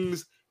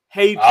Kings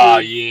hatred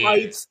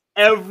fights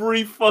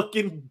every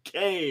fucking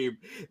game.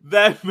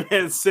 That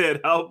man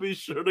said, "I'll be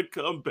sure to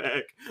come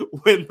back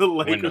when the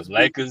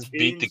Lakers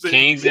beat the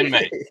Kings in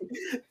May."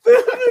 The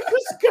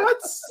niggas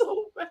got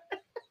so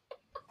mad.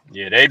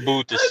 Yeah, they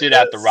booed the shit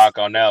out the Rock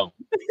on that one.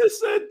 He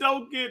said,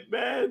 "Don't get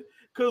mad."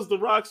 Because The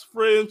Rock's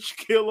friend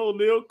Shaquille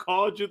O'Neal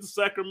called you the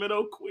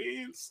Sacramento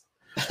Queens.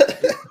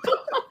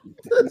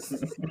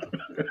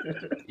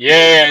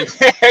 Yeah,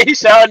 he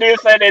sure did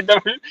say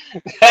that.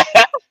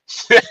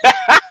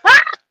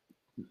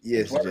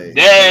 Yes, Jay.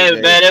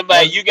 Damn,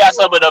 man, you got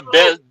some of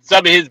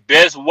his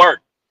best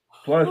work.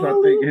 Plus, I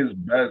think his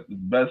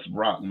best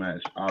Rock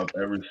match I've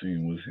ever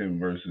seen was him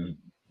versus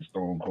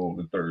Stone Cold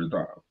the third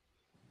time.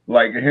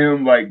 like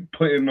him like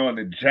putting on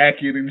the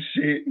jacket and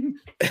shit.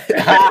 like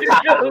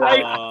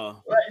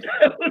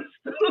that was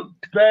the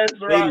best.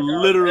 They rock I've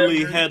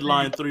literally ever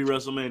headlined seen. 3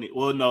 WrestleMania.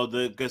 Well, no,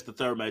 I guess the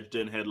third match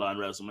didn't headline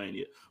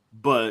WrestleMania,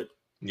 but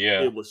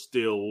Yeah, it was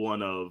still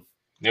one of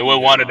it was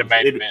one of the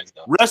main It- events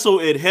though.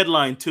 It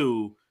headlined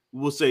 2.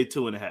 We'll say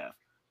 2.5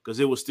 because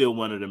it was still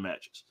one of the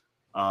matches.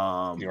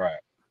 You're right.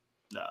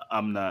 Nah,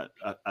 I'm not.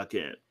 I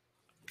can't.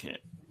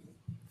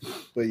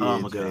 But yeah, Oh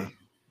my Jay, God.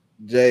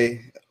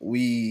 Jay,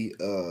 we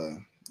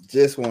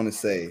just want to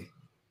say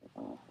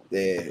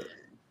that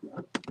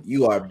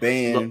you are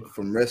banned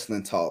from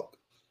wrestling talk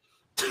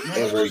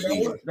ever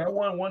again. That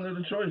wasn't one of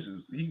the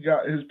choices. He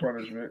got his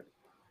punishment.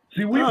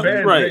 See, we Oh,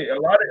 banned right. Jay. A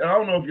lot of, I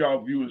don't know if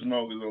y'all viewers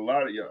know, because a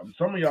lot of y'all,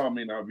 some of y'all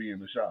may not be in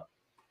the shop.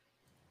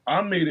 I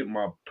made it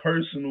my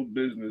personal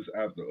business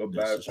after a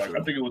This is I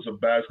true. think it was a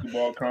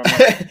basketball comment.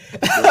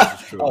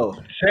 This is true. Oh,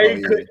 Shay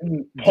yeah.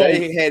 couldn't post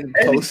Jay hadn't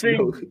posted.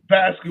 anything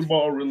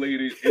basketball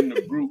related in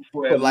the group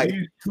for For at like-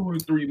 least 2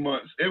 to 3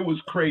 months. It was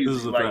This crazy.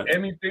 is a Like fact.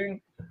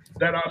 anything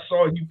that I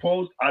saw he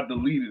post, I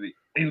deleted it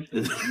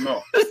instantly.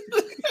 No,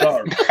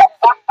 sorry.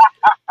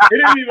 It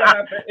didn't even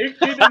have to. It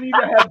didn't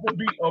even have to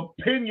be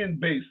opinion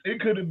based. It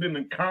could have been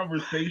a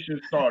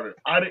conversation starter.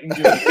 I didn't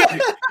give a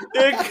shit.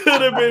 It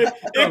could have been.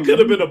 It could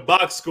have been a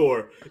box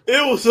score.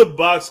 It was a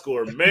box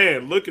score.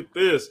 Man, look at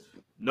this.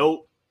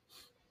 Nope.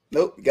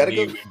 Nope, gotta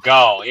go. You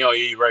gone. You know,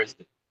 you erased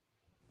it.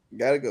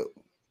 Gotta go.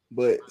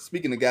 But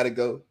speaking of gotta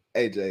go,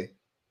 AJ,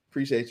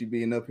 appreciate you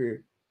being up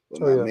here.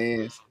 But Oh, my yeah.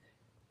 man's,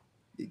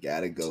 you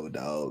gotta go,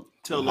 dog.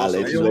 Tell I'll Loso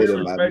let Hey, you yo, later,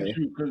 we my respect man.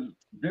 you because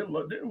didn't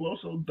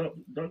Loso duck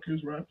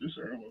his Raptor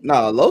ceremony? No,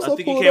 I Loso think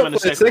he pulled came up in the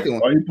for the second second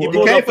one. one. Oh, he He pulled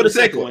pulled came up for the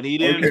second second one. He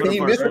didn't Okay. for the He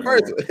first missed the one.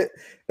 first one.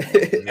 Yeah,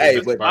 Hey, missed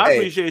the but first I hey,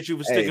 appreciate you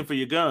for sticking hey. for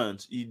your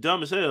guns. You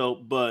dumb as hell,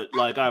 but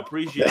like I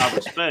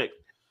respect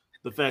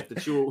the fact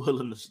that you were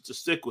willing to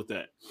stick with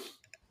that.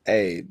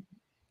 Hey,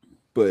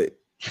 but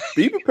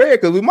be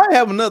prepared because we might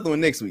have another one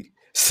next week.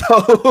 So,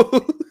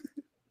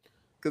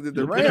 because if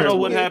the You Rams don't know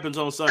what win, happens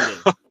on Sunday.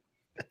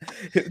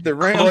 if the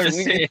Corey Rams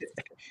win, said,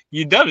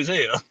 you dumb as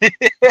hell.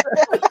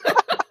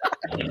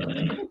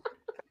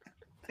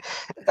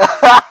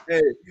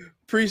 hey,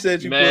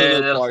 appreciate you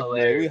Man, pulling that's up, Park, man. We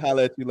hilarious.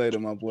 holler at you later,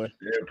 my boy.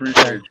 Yeah,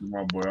 appreciate you,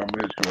 my boy. I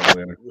miss you all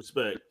there.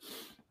 Respect.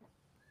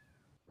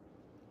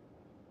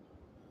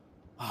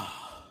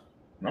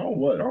 I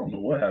don't know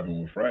what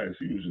happened with Frags.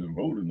 He was just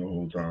voting the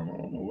whole time. I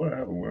don't know what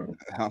happened with him.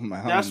 I don't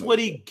That's know. what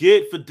he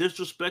get for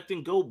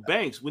disrespecting Go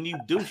Banks. When you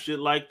do shit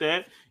like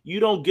that, you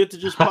don't get to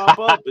just pop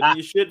up and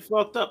your shit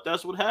fucked up.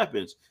 That's what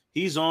happens.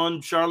 He's on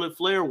Charlotte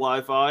Flair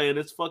Wi-Fi and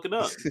it's fucking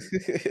up.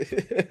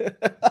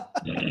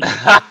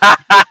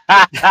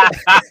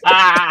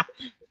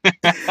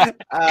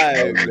 All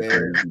right, That was a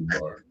man. crazy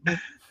bar.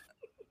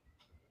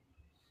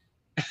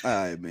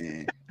 All right,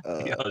 man.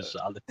 Yo,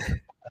 Charlotte.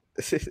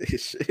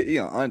 He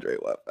on Andre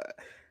Wi-Fi.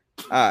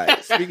 All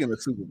right. Speaking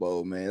of Super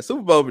Bowl, man.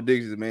 Super Bowl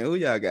predictions, man. Who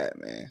y'all got,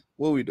 man?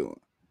 What we doing?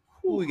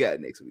 Who we got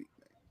next week?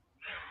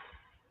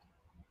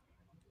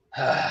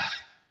 I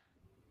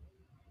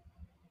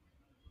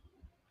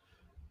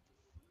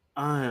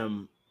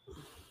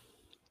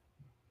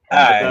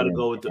Alright. gotta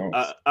go with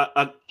the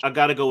I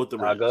gotta go with the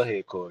Rams. Go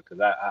ahead, Corey, because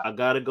I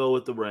gotta go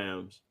with the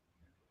Rams.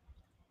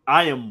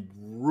 I am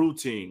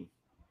rooting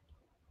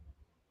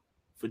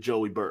for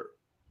Joey Burke.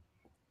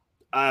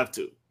 I have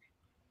to.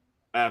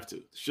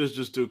 It's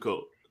just too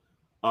cold.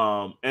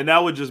 And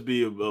that would just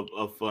be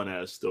a fun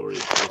ass story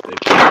if they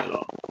pull that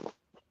off.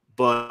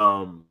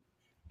 But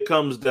it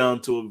comes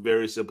down to a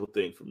very simple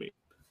thing for me.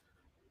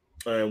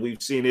 And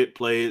we've seen it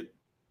play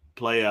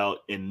out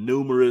in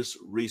numerous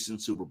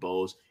recent Super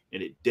Bowls,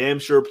 and it damn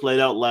sure played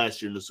out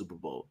last year in the Super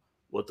Bowl.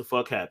 What the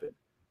fuck happened?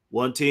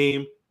 One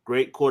team,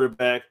 great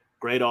quarterback,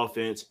 great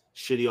offense,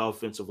 shitty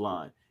offensive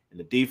line. And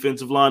the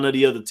defensive line of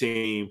the other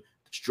team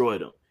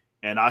destroyed them.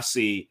 And I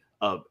see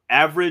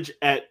average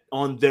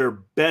on their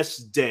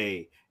best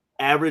day,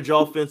 average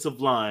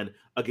offensive line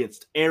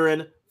against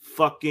Aaron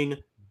fucking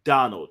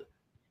Donald.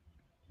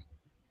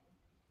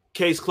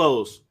 Case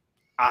closed.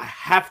 I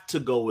have to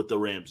go with the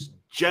Rams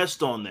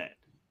just on that.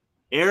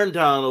 Aaron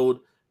Donald,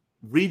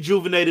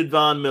 rejuvenated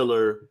Von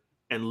Miller,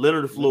 and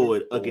Leonard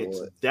Floyd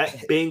against that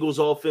Bengals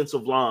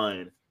offensive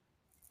line.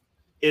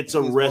 It's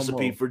a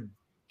recipe for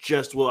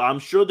just, well, I'm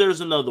sure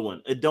there's another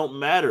one. It don't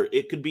matter.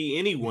 It could be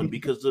anyone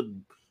because the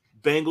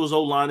Bengals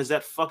O-line is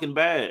that fucking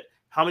bad.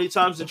 How many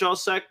times did y'all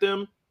sack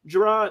them,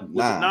 Gerard?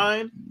 Was it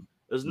 9?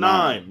 It was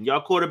 9. Y'all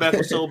quarterback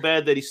was so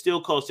bad that he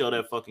still cost y'all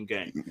that fucking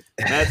game.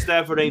 Matt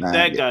Stafford ain't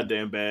that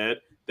goddamn bad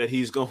that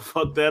he's going to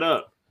fuck that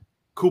up.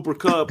 Cooper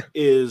Kupp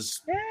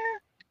is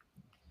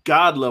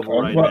God level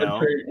right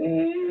now.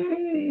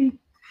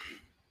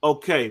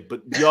 Okay,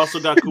 but you also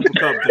got Cooper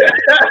Kupp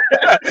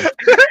there.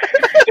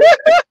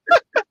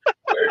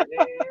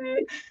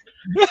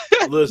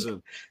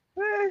 Listen,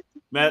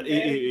 Matt.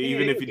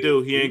 Even if you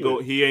do, he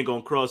ain't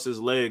gonna cross his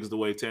legs the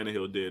way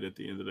Tannehill did at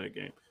the end of that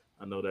game.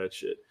 I know that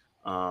shit.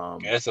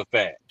 That's a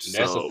fact.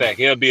 That's a fact.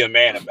 He'll be a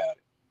man about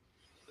it.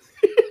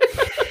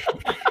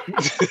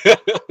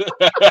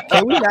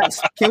 Can we not?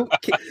 Can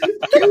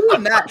we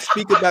not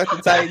speak about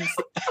the Titans?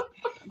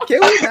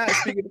 Can we not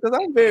speak it? Because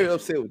I'm very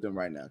upset with them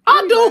right now.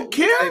 I don't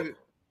care.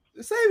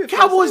 Save it.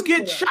 Cowboys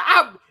get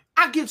shot.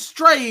 I get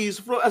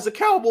strays as a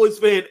Cowboys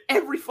fan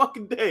every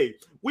fucking day.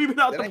 We've been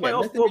out the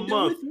playoffs for a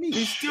month.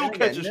 We still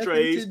catching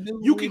strays.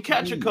 You can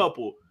catch a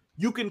couple.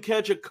 You can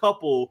catch a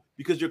couple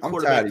because your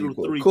quarterback threw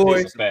 3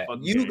 picks.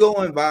 You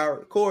going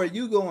viral. Corey,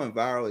 you going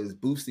viral is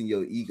boosting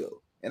your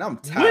ego. And I'm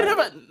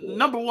tired.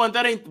 Number one,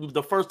 that ain't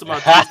the first of my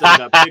tweets that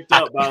got picked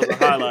up by the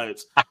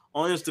highlights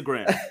on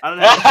Instagram. I don't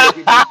have to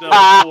get picked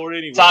up before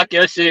anyway. Talk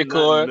your shit,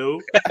 Corey.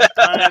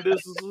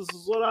 This is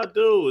what I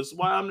do. It's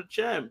why I'm the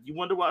champ. You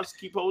wonder why I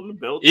keep holding the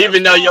belt?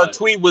 Even though your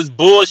tweet was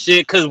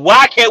bullshit, because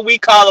why can't we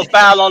call a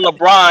foul on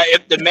LeBron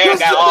if the man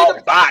got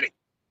all body?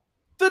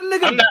 The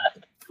nigga,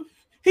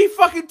 he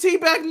fucking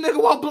teabagged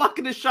nigga while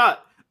blocking the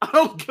shot. I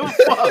don't give a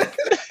fuck.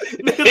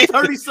 Nigga's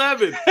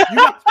 37. You're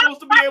not supposed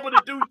to be able to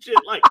do shit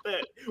like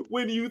that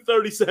when you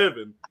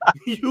 37.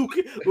 You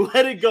can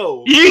let it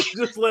go.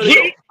 Just let it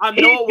go. I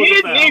know it was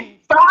a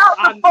foul.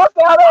 I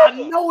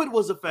know it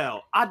was a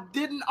foul. I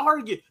didn't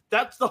argue.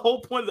 That's the whole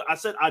point. I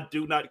said I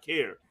do not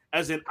care.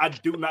 As in, I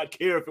do not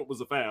care if it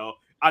was a foul.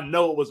 I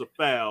know it was a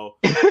foul.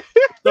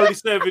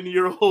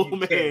 37-year-old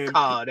man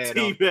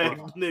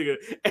teabagged nigga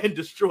and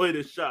destroyed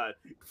his shot.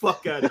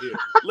 Fuck out of here.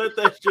 Let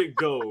that shit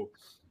go.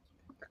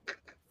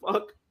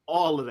 Fuck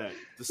all of that.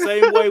 The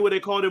same way when they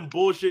called him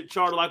bullshit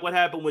charge, like what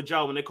happened with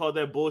Ja when they called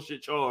that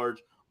bullshit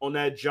charge on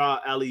that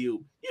Ja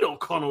alley-oop. You don't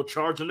call no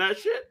charge on that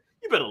shit.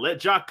 You better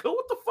let Ja go.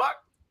 What the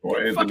fuck?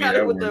 Get the fuck out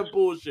of here with that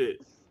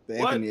bullshit. The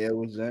Anthony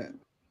Edwards dunk.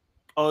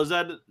 Oh, is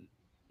that?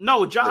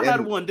 No, Ja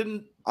had one.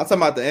 Didn't I'm talking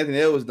about the Anthony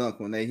Edwards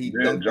dunk when he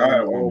dunked Ja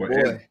on the old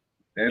boy.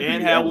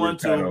 And had one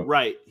too,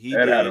 right? He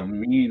had a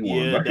mean one.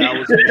 Yeah, that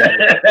was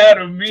had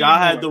a mean Ja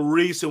had the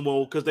recent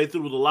one because they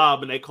threw the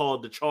lob and they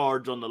called the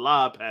charge on the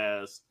lob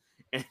pass,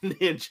 and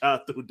then Ja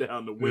threw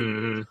down the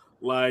windmill.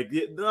 Like,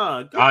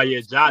 Ja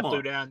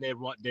threw down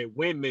that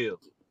windmill.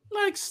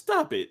 Like,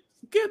 stop it!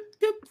 Get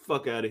the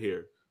fuck out of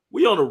here.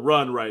 We on a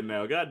run right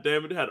now. God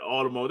damn it! It had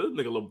Audemo. This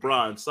nigga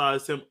LeBron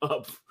sized him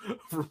up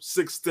from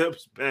 6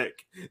 steps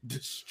back,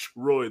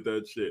 destroyed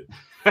that shit.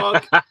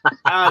 Fuck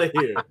out of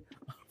here.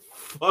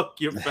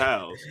 Fuck your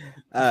fouls.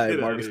 All right,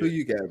 Marcus, who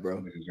you got, bro?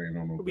 We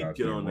got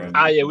to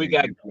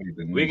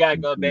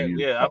go back.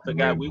 Yeah, I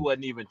forgot we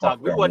wasn't even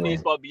talking. We wasn't even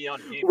supposed to be on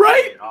the NBA.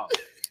 Right?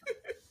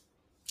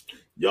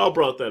 Y'all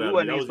brought that out. We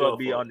wasn't even supposed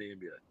to be on the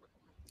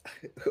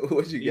NBA.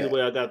 What you got? Either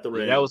way, I got the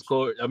Rams. That was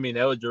Corey. I mean,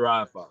 that was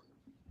Gerard's fault.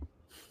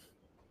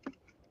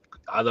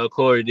 Although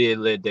Corey did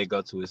let that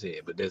go to his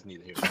head, but that's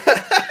neither here.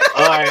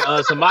 All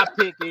right, so my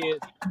pick is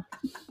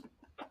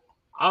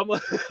I'm gonna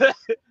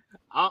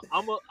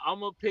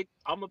pick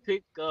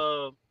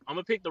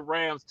the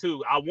Rams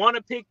too. I want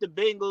to pick the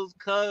Bengals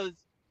because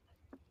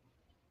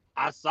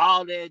I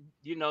saw that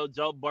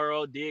Joe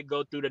Burrow did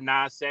go through the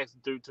 9 sacks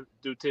through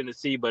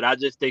Tennessee, but I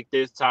just think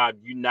this time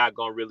you're not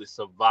gonna really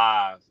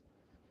survive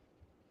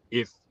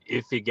if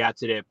it got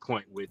to that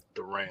point with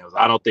the Rams.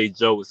 I don't think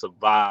Joe would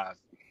survive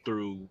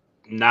through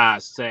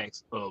 9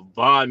 sacks of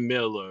Von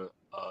Miller,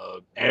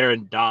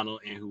 Aaron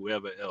Donald, and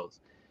whoever else.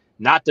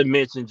 Not to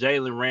mention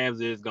Jalen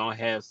Ramsey is going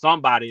to have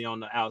somebody on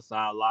the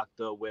outside locked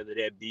up, whether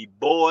that be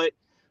Boyd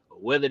or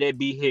whether that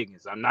be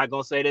Higgins. I'm not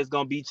going to say that's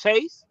going to be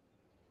Chase.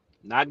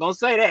 Not going to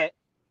say that.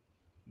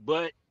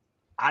 But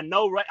I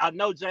know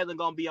Jalen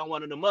going to be on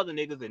one of them other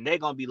niggas, and they're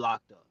going to be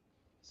locked up.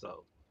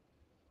 So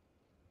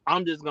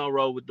I'm just going to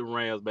roll with the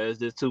Rams, but it's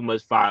just too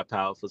much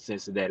firepower for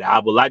Cincinnati. I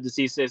would like to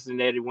see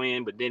Cincinnati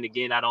win, but then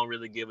again, I don't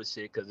really give a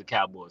shit because the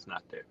Cowboys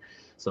not there.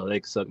 So they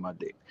can suck my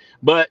dick.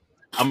 But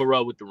I'm going to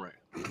roll with the Rams.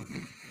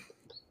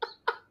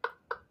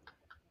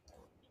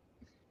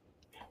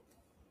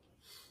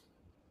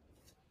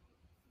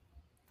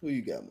 Who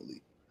you got,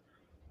 Malik?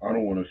 I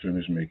don't want to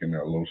finish making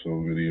that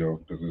Loso video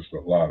because it's a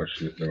lot of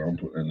shit that I'm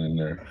putting in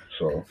there.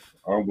 So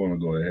I'm going to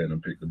go ahead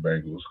and pick the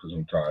Bengals because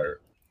I'm tired.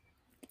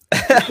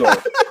 So,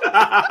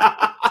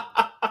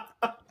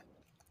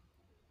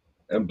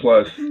 and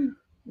plus,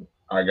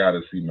 I got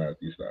to see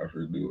Matthew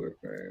Stafford do it,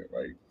 man.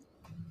 Like,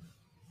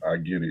 I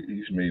get it.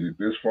 He's made it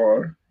this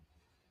far.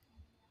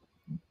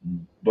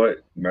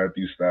 But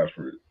Matthew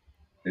Stafford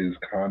is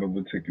kind of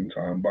a ticking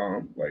time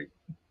bomb. Like,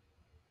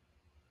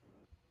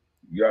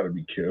 you got to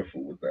be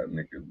careful with that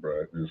nigga,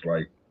 bro. It's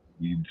like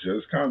we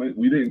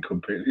didn't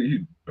compare.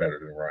 He's better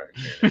than Ryan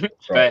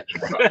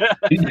Tannehill.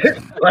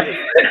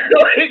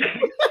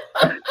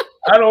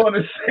 I don't want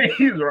to say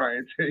he's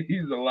Ryan Tannehill.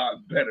 He's a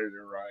lot better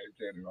than Ryan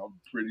Tannehill. I'm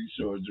pretty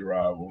sure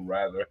Gerard would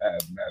rather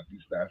have Matthew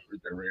Stafford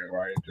than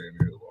Ryan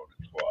Tannehill on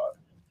the squad.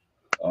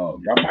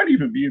 Y'all might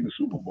even be in the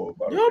Super Bowl.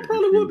 Y'all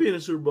probably would be in the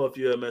Super Bowl if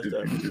you had Matt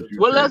Stafford.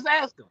 Well, let's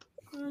ask him.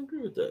 I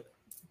agree with that.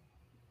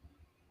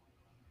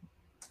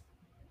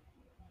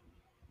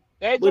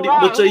 Hey,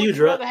 what say you,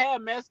 Gerard? Rather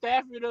have Matt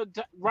Stafford or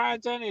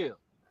Ryan Tannehill?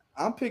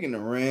 I'm picking the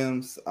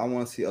Rams. I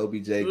want to see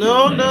OBJ.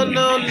 No. I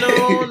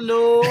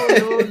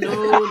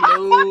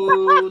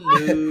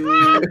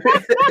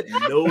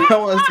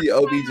want to see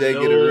OBJ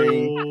get a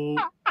ring.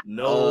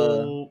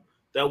 No.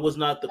 That was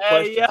not the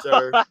Hey, question, yo.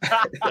 sir.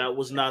 That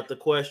was not the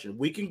question.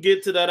 We can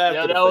get to that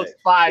after Yo, the that was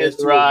fact. fire, As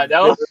to a Rod.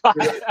 That was very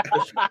fire. direct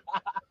question.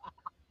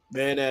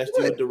 Man asked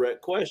you a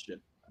direct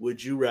question.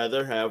 Would you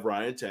rather have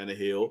Ryan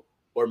Tannehill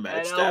or Matt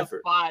Man, that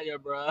Stafford? was fire,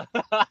 bro.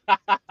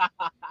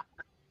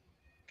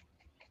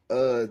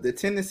 The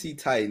Tennessee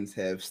Titans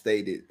have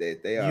stated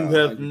that they are You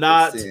have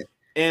not 100%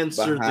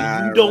 answered the. You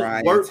behind don't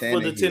Ryan work for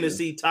the Tannehill.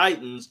 Tennessee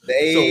Titans,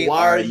 They so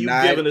why are you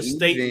not giving a even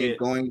statement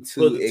going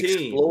for to the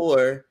team?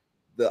 explore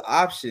the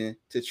option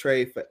to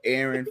trade for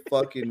Aaron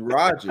fucking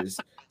Rodgers?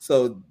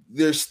 So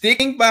they're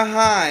sticking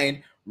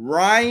behind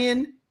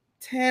Ryan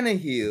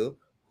Tannehill,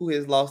 who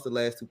has lost the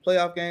last 2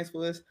 playoff games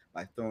for us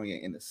by throwing an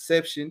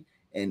interception,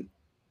 and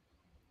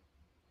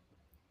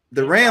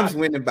the Rams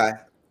winning by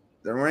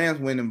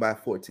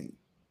 14.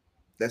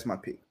 That's my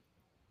pick.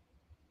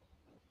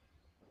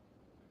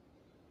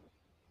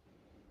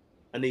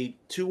 I need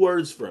 2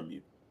 words from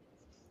you.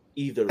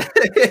 Either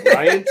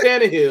Ryan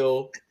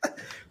Tannehill.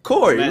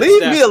 Corey, Matt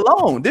leave Stafford. me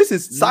alone. This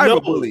is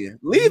cyberbullying.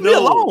 Leave me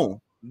alone.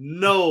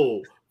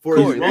 No. For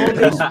Corey, as long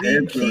as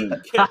we keep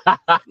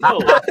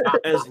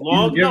as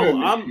long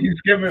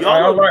he's giving.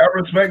 y'all I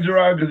respect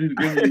Gerard because he's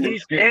giving you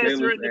He's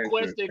answering the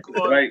question,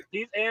 Corey. Like,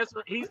 He's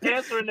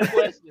answering the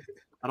question.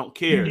 I don't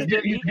care. He's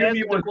giving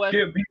you a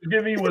skip. He's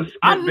giving you a skip.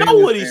 I know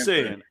what he's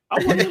saying.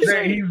 I want him He's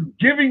saying. He's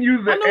giving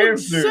you the I know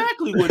answer.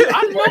 exactly what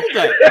I know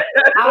that.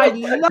 I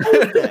know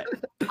that.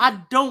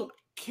 I don't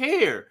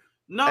care.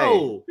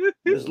 No.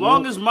 Hey. As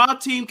long as my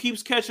team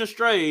keeps catching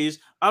strays,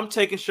 I'm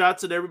taking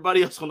shots at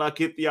everybody else when I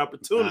get the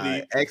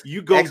opportunity.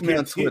 You go ask me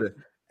on Twitter.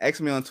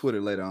 Ask me on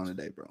Twitter later on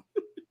today, bro.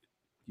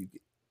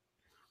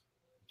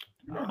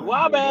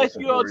 Well, I'm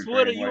asking you on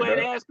Twitter. You ain't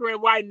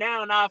answering right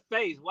now in our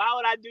face. Why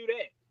would I do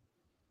that?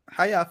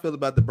 How y'all feel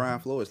about the Brian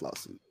Flores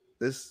lawsuit?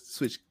 Let's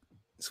switch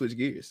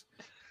gears.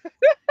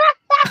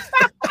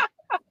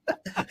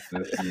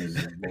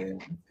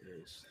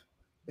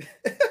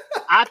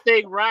 I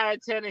think Ryan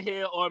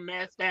Tannehill or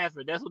Matt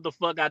Stafford. That's what the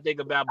fuck I think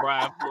about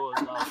Brian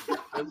Flores lawsuit.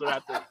 That's what I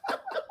think.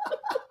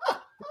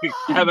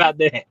 How about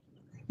that?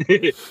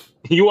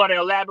 You want to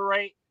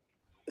elaborate?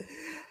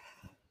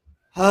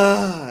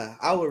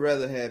 I would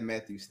rather have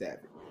Matthew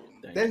Stafford.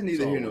 That's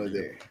neither here nor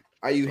there.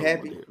 Are you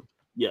happy?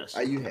 Yes.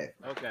 Are you happy?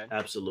 Okay.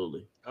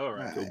 Absolutely. All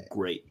right. Feel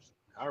great.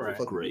 All right.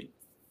 Great.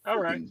 All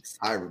right.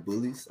 Cyber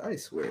bullies. I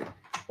swear.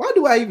 Why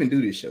do I even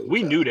do this show?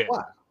 We knew that.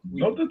 Why?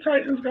 Don't the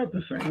Titans got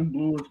the same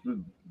blue as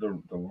the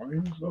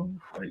Lions though?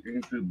 Like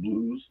ain't the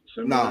Blues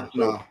similar?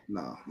 No.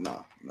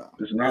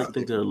 It's I not.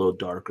 think they're a little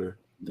darker.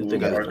 I think they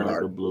got kind of like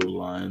the blue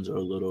lines or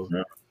a little.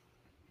 Yeah.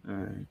 All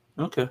right.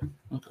 Okay.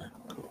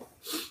 Cool.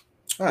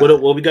 Right.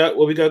 What we got?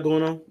 What we got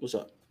going on? What's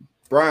up?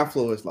 Brian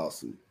Flores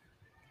lawsuit.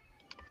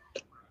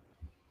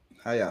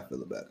 How y'all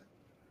feel about it?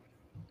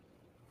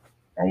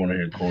 I want to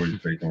hear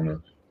Corey's take on it.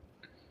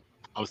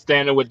 I'm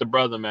standing with the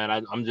brother, man.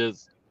 I'm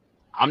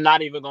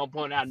not even gonna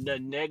point out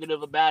nothing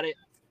negative about it.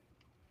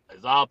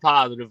 It's all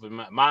positive in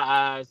my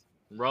eyes.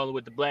 I'm rolling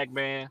with the black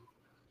man.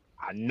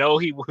 I know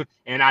he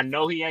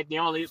ain't the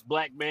only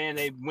black man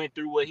that went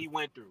through what he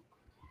went through.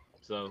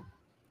 So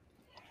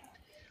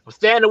I'm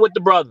standing with the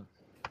brother.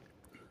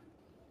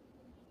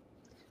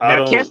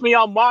 Now catch me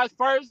on March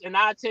 1st, and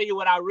I'll tell you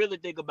what I really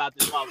think about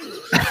this lawsuit.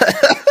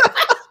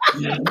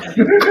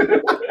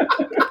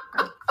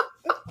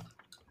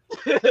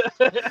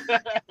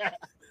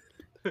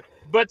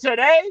 But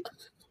today,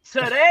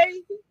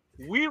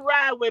 we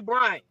ride with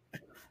Brian.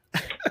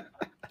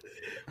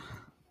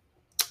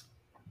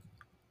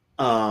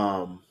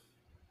 I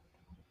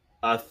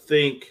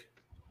think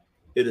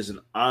it is an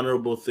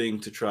honorable thing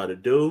to try to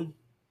do.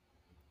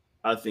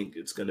 I think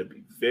it's going to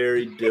be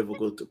very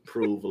difficult to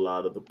prove a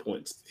lot of the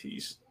points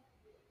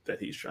that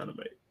he's trying to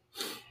make.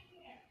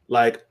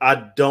 Like,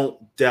 I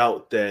don't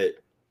doubt that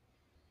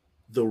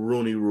the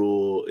Rooney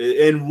Rule,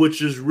 and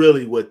which is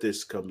really what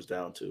this comes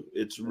down to.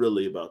 It's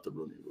really about the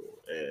Rooney Rule.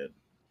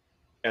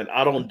 And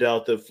I don't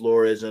doubt that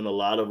Flores and a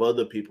lot of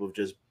other people have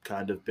just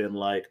kind of been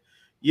like,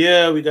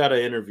 yeah, we got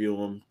to interview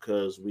him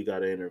because we got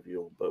to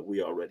interview him, but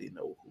we already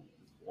know who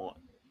we want.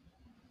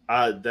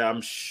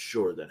 I'm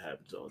sure that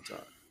happens all the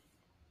time.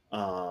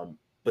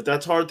 But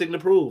that's a hard thing to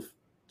prove.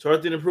 It's a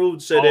hard thing to prove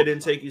to say they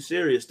didn't take you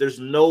serious. There's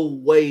no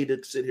way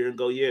to sit here and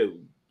go, yeah,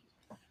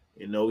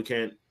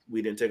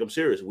 we didn't take them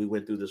serious. We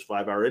went through this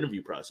 5-hour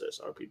interview process.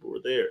 Our people were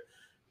there.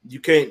 You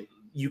can't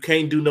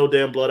do no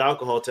damn blood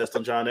alcohol test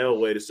on John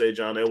Elway to say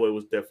John Elway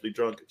was definitely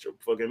drunk at your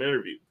fucking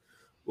interview.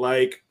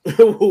 Like,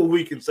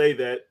 we can say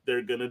that.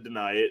 They're going to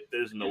deny it.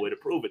 There's no way to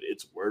prove it.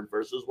 It's word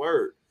versus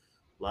word.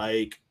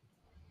 Like,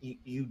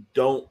 you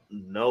don't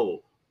know.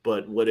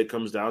 But what it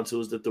comes down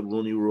to is that the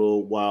Rooney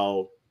Rule,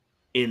 while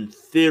in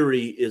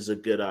theory is a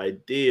good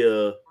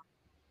idea,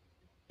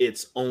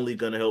 it's only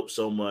going to help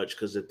so much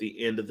because at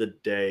the end of the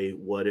day,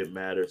 what it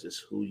matters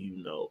is who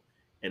you know.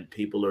 And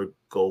people are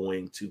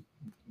going to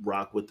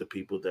rock with the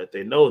people that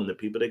they know and the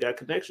people they got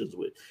connections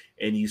with.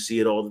 And you see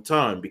it all the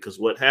time because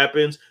what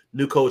happens?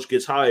 New coach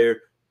gets hired.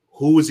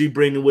 Who is he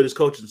bringing with his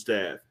coaching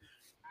staff?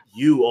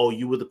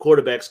 you were the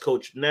quarterback's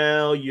coach.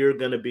 Now you're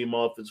gonna be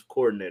my offensive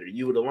coordinator.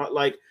 You would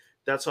like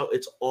that's how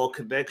it's all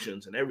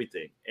connections and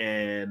everything.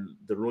 And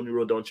the Rooney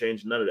Rule don't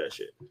change none of that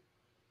shit.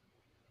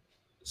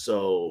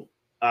 So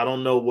I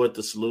don't know what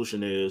the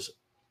solution is.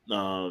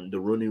 The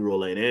Rooney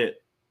Rule ain't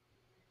it,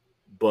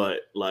 but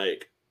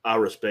like I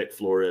respect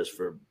Flores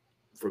for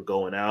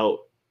going out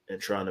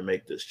and trying to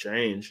make this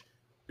change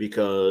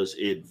because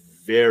it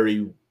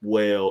very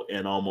well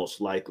and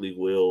almost likely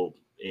will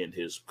end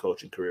his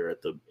coaching career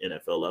at the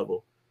NFL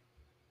level.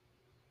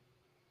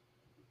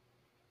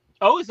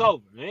 Oh, it's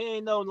over. It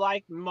ain't no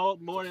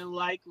more than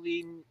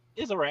likely.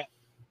 It's a wrap.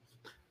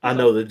 I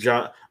know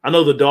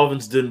the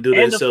Dolphins didn't do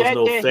themselves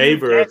no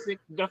favor.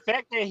 The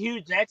fact that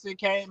Hugh Jackson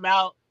came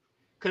out,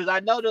 because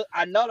I know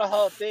the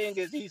whole thing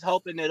is he's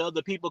hoping that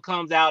other people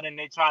comes out and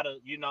they try to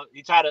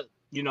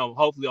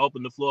hopefully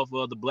open the floor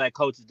for other black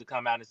coaches to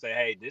come out and say,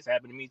 hey, this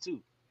happened to me too.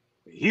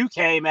 Hugh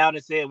came out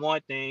and said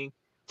one thing,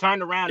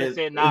 turned around and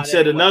said, "Nah."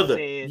 Said another.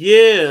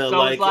 Yeah, so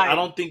like I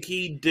don't think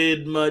he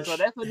did much. So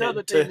that's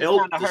another thing to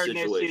help the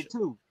situation. That shit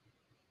too.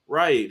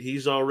 Right,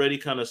 he's already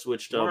kind of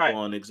switched up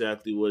on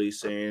exactly what he's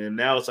saying, and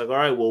now it's like, all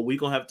right, well, we're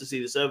gonna have to see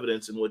this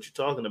evidence and what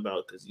you're talking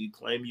about because you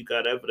claim you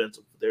got evidence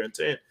of their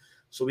intent,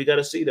 so we got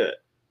to see that.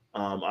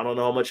 I don't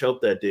know how much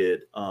help that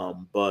did,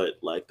 but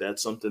like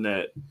that's something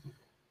that,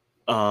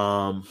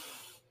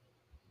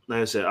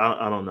 like I said,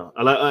 I don't know.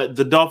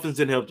 The Dolphins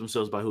didn't help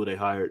themselves by who they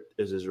hired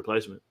as his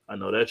replacement. I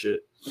know that shit.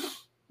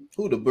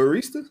 Who, the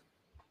barista?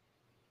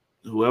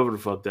 Whoever the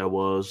fuck that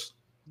was.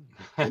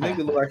 The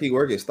nigga look like he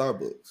work at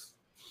Starbucks.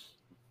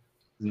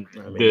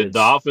 The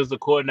offensive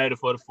coordinator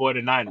for the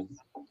 49ers.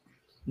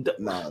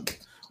 Nah.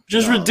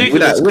 Just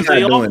ridiculous because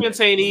the offense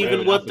ain't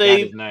even what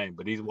they his name,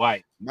 but he's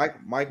white.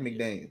 Mike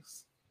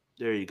McDaniels.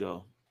 There you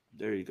go.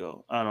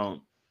 I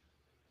don't.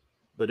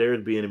 But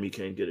Eric Bieniemy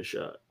can't get a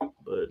shot.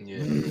 But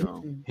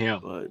him.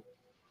 But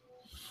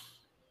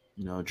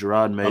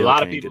Gerard Mayo. A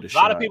lot of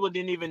people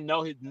didn't even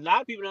know his. A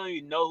lot of people don't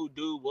even know who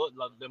dude was.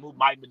 Like who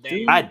Mike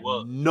McDaniels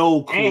was.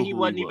 No clue. And he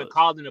wasn't even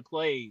calling the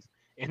plays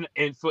in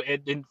San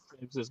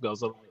Francisco.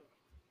 So.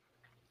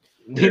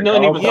 He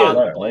don't even call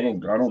the plays.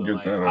 I don't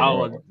get that at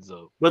all.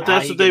 But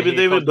that's what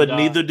David. But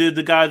neither did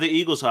the guy the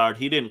Eagles hired.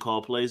 He didn't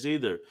call plays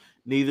either.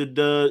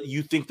 Neither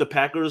you think the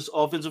Packers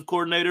offensive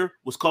coordinator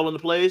was calling the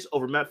plays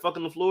over Matt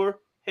fucking LaFleur?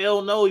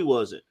 Hell no, he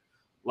wasn't.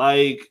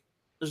 Like,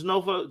 there's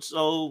no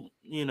so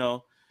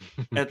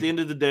at the end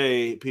of the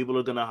day, people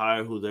are gonna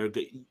hire who they're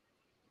good.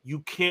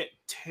 You can't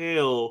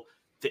tell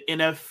the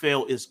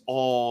NFL is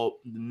all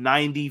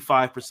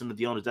 95% of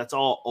the owners. That's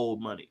all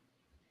old money.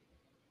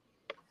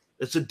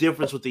 It's the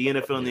difference with the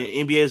NFL and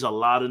the NBA is a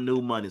lot of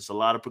new money. It's a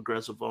lot of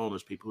progressive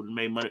owners, people who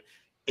made money.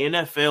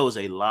 NFL is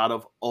a lot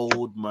of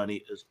old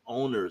money as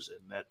owners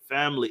and that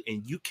family.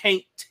 And you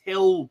can't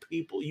tell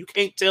people, you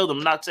can't tell them,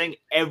 I'm not saying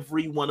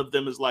every one of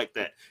them is like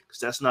that because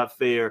that's not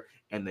fair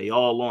and they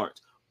all aren't.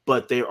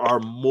 But there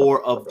are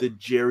more of the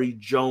Jerry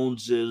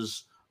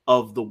Joneses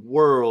of the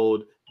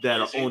world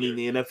that are owning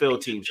the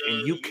NFL teams.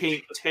 And you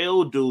can't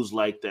tell dudes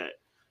like that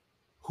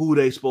who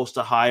they supposed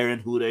to hire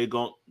and who they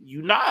going.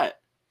 You're not.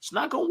 It's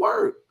not going to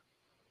work.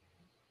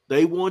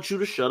 They want you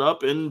to shut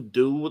up and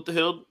do what the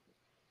hell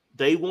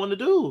they want to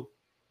do.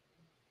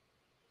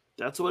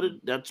 That's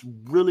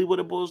really what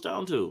it boils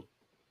down to.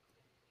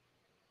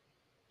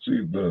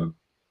 See, the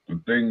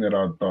thing that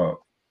I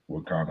thought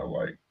would kind of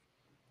like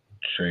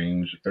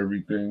change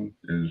everything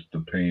is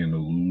the pay and the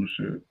lose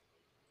shit.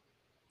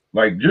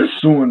 Like just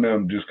suing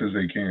them just because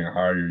they can't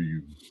hire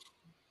you.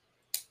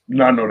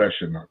 I know that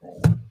shit not gonna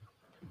work.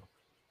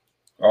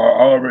 I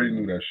already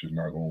knew that shit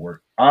not gonna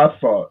work. I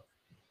thought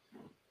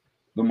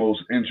the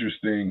most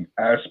interesting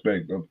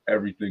aspect of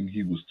everything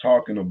he was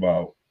talking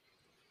about,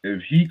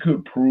 if he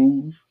could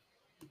prove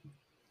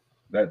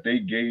that they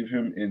gave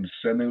him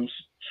incentives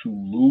to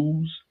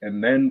lose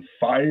and then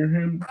fire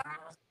him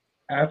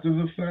after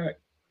the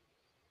fact,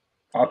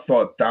 I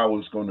thought that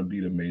was going to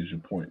be the major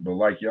point. But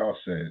like y'all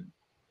said,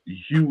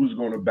 Hugh was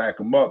going to back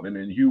him up, and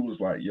then Hugh was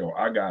like, yo,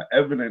 I got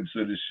evidence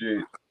of this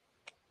shit.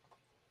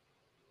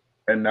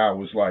 And that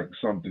was like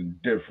something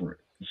different.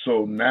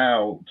 So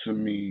now, to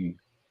me,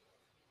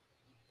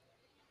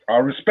 I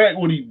respect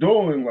what he's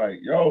doing. Like,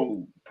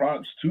 yo,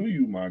 props to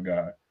you, my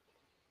guy.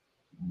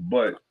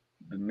 But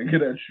the nigga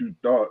that you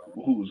thought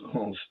who was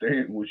going to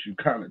stand with you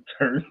kind of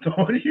turned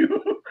on you.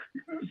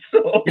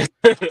 So,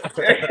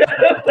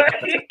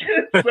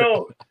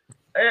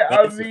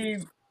 I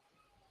mean,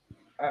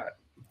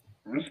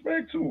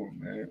 respect to him,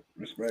 man.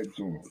 Respect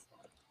to him.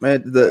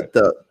 Man,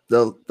 the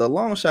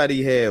long shot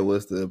he had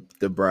was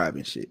the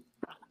bribing shit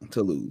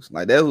to lose.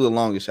 Like that was the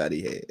longest shot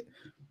he had.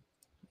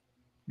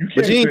 You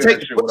can't say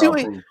that shit without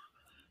proof.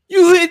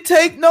 You didn't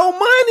take no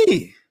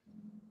money.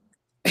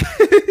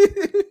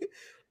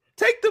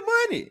 Take the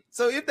money.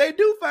 So if they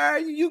do fire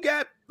you, you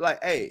got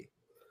like, hey,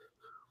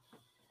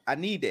 I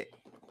need that.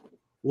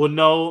 Well,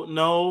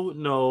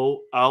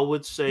 no. I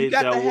would say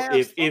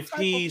that if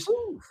he's,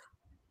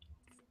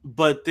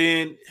 but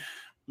then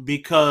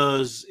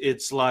because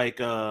it's like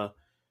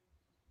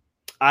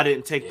I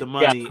didn't take the You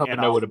gotta money come and in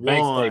there I with a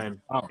bank won.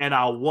 statement. Oh. And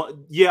I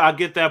won. Yeah, I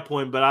get that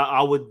point, but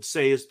I would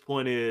say his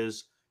point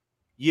is,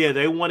 yeah,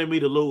 they wanted me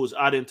to lose.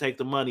 I didn't take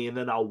the money, and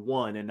then I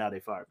won, and now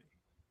they fired me.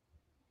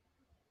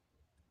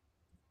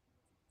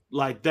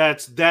 Like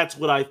that's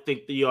what I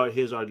think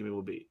his argument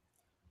would be.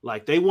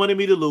 Like they wanted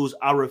me to lose.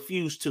 I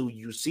refused to.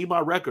 You see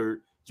my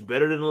record. It's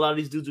better than a lot of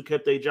these dudes who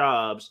kept their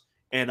jobs,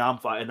 and I'm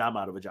fine, and I'm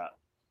out of a job.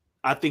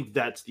 I think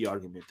that's the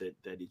argument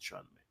that he's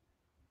trying to make.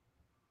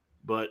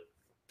 But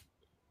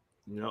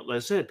like I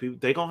said, people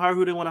they gonna hire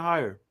who they want to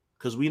hire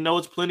because we know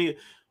it's plenty.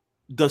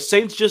 The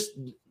Saints just,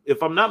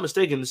 if I'm not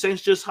mistaken, the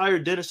Saints just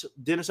hired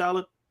Dennis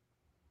Allen.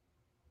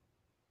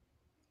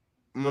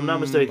 If I'm not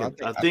mistaken,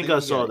 I think I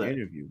saw that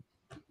interview.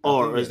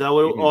 Or is that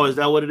what? Oh, is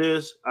that what it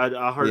is?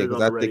 I heard it on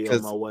the radio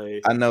on my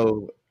way. I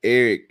know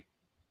Eric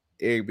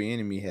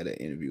Bieniemy had an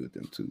interview with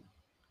them too.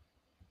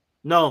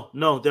 No,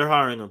 they're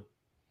hiring him.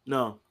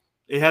 No,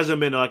 it hasn't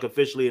been like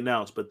officially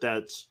announced, but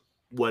that's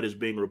what is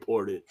being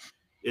reported.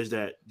 Is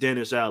that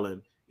Dennis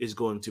Allen is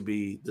going to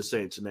be the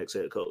Saints' next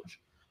head coach?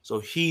 So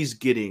he's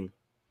getting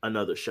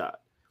another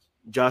shot.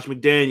 Josh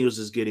McDaniels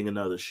is getting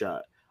another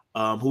shot.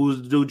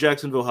 Who's the dude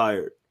Jacksonville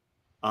hired?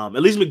 At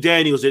least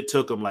McDaniels, it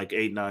took him like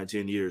 8, 9,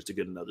 10 years to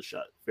get another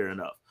shot. Fair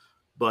enough.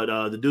 But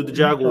the dude the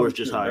Jaguars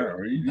just hired.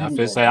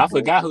 I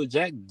forgot who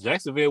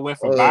Jacksonville went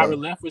from Byron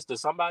Leftwich to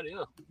somebody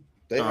else.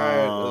 They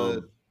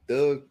hired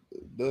Doug.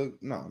 No,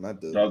 not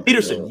Doug.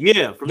 Peterson.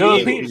 From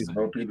Doug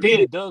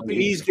Peterson.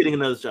 He's getting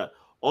another shot.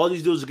 All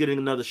these dudes are getting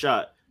another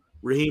shot.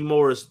 Raheem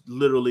Morris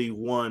literally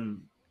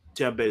won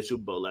Tampa Bay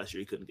Super Bowl last year.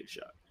 He couldn't get a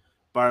shot.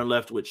 Byron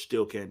Leftwich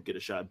still can't get a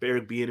shot.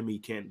 Eric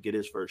Bieniemy can't get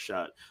his first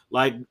shot.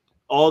 Like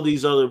all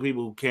these other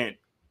people who can't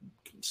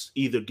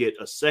either get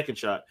a second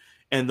shot.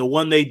 And the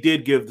one they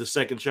did give the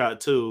second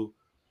shot to,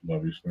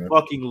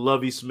 fucking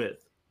Lovie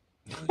Smith.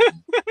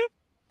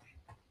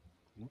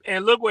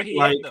 And look where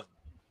he ended up.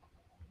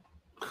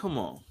 Come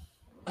on.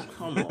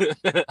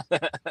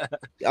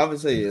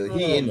 Obviously,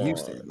 he in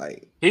Houston.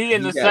 Like he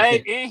in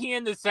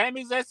the same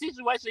exact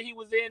situation he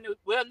was in.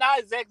 Well, not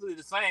exactly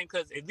the same,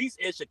 because at least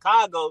in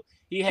Chicago,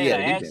 he had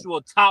an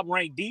actual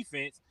top-ranked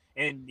defense.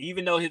 And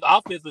even though his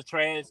offense was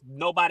trash,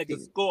 nobody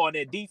could score on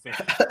that defense.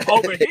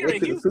 Over here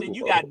in Houston,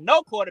 you got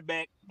no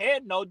quarterback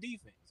and no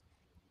defense.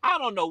 I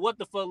don't know what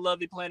the fuck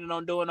Lovey planning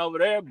on doing over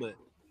there, but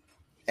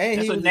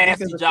it's a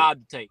nasty job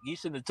to take. He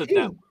shouldn't have took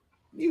that one.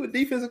 He was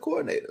defensive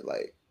coordinator.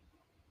 Like,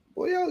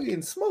 boy, y'all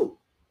getting smoked.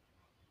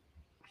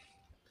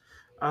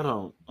 I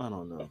don't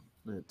know.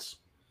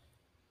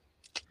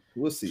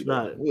 We'll see.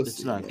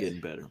 It's not getting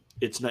better.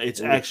 It's not. It's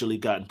actually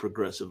gotten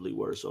progressively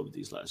worse over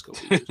these last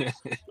couple of years.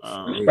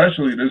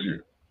 Especially this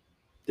year.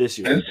 This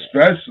year.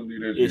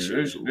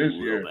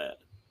 Bad.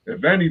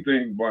 If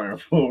anything, Brian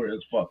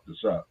Flores fucked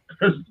us up.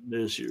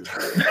 This year.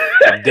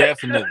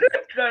 Definitely.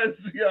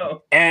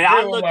 And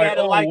I look at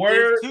it like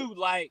this too.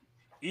 Like,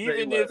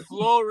 even if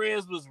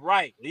Flores was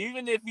right,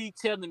 even if he's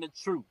telling the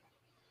truth,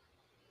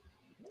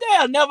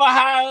 they'll never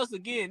hire us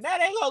again. Now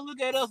they gonna look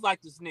at us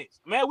like the snitch.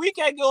 Man, we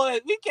can't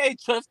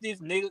trust these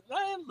niggas.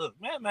 Man, look,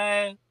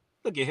 man.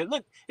 Look at him.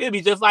 Look, he'll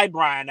be just like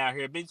Brian out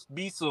here, bitch,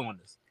 be suing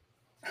us.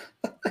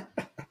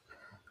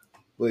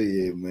 But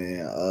yeah,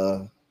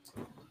 man.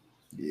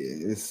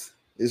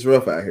 It's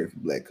rough out here for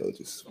black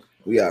coaches.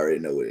 We already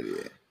know what it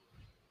is.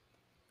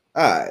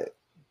 All right.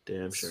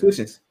 Damn sure.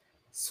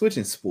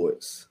 Switching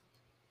sports.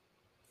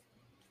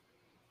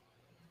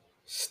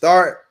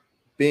 Start,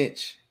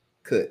 bench,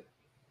 cut.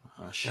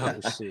 Oh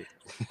shit.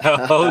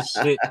 Oh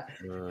shit. I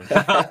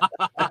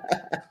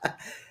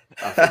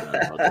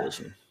forgot about this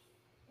one.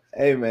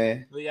 Hey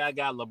man. I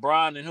got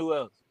LeBron and who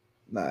else?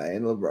 Nah,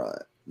 ain't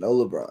LeBron. No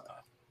LeBron.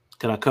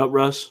 Can I cut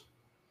Russ?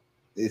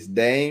 It's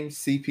Dame,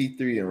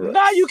 CP3, and Russ.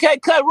 Nah, you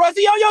can't cut Russ.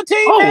 He on your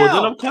team now. Well,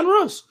 then I'm cutting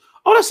Russ.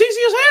 Oh, that's easy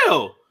as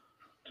hell.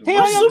 He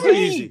on your super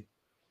team. Easy.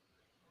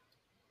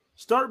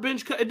 Start,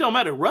 bench, cut. It don't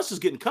matter. Russ is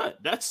getting cut.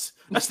 That's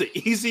the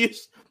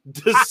easiest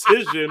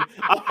decision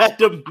I had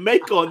to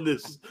make on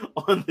this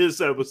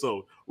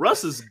episode.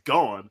 Russ is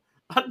gone.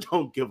 I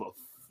don't give a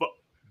fuck.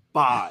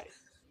 Bye.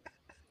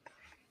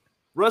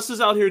 Russ is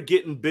out here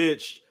getting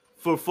bitched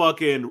for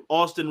fucking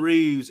Austin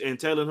Reeves and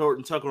Taylor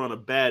Horton Tucker on a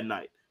bad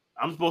night.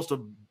 I'm supposed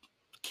to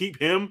keep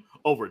him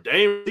over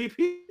Dame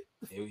CP?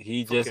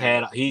 He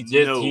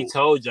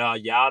told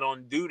y'all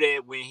don't do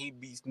that when he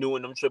be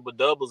doing them triple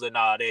doubles and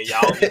all that.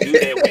 Y'all only do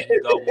that when he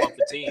go 1 for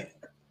 10.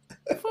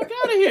 Fuck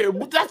out of here.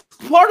 That's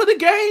part of the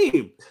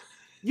game.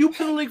 You've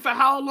been in the league for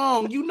how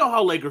long? You know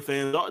how Laker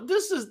fans are.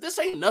 This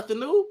ain't nothing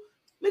new.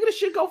 Nigga, this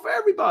shit go for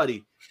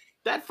everybody.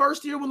 That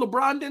first year when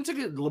LeBron didn't take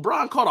it,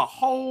 LeBron caught a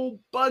whole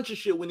bunch of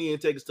shit when he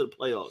didn't take us to the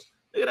playoffs.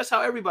 Nigga, that's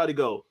how everybody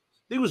go.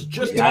 He was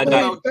just y'all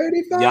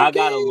got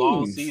games. a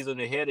long season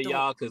ahead of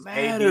y'all because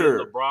AD and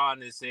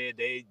LeBron has said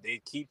they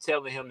keep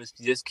telling him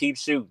to just keep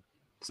shooting.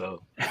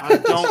 So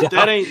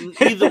that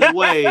ain't either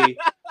way.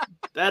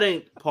 That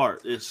ain't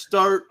part. It's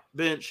start,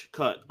 bench,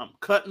 cut. I'm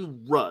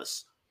cutting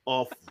Russ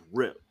off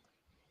rip.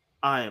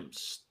 I am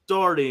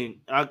starting.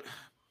 God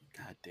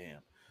damn.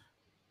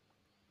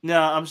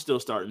 Nah, I'm still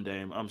starting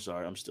Dame. I'm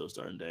sorry, I'm still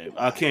starting Dame.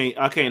 I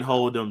can't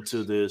hold them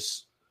to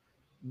this.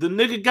 The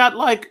nigga got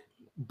like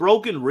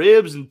broken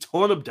ribs and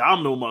torn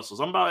abdominal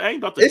muscles. I ain't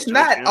about to. It's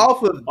not him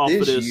off of of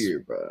this year,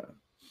 bro.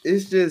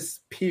 It's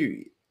just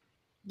period.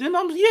 Then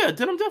I'm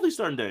definitely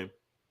starting Dame.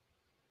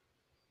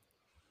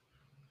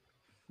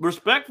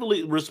 Respect to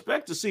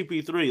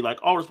CP3, like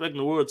all respect in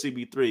the world,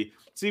 CP3.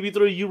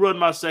 CP3, you run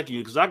my second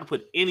unit because I can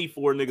put any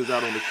 4 niggas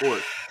out on the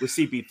court with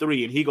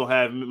CP3 and he gonna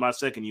have my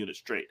second unit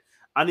straight.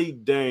 I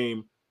need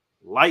Dame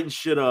lighting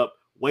shit up,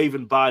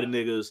 waving by the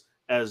niggas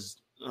as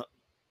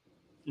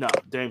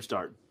Dame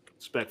starting.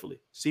 Respectfully.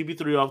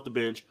 CP3 off the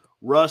bench.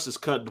 Russ is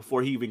cut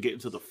before he even get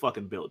into the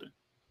fucking building.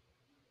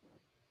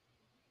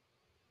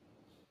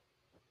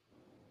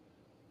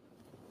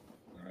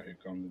 Here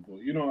comes the boy.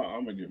 You know,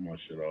 I'm gonna get my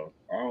shit off.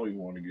 I don't even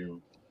want to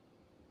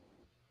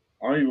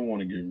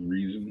give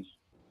reasons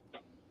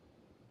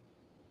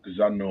because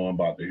I know I'm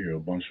about to hear a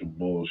bunch of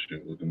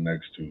bullshit with the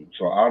next two.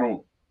 So I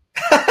don't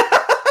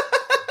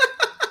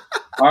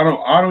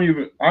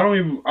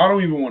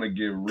even want to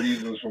give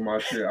reasons for my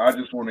shit. I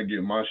just want to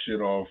get my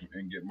shit off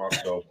and get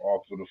myself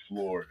off of the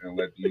floor and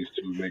let these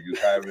two niggas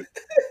have it.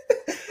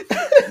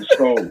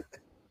 So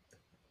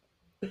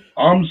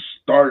I'm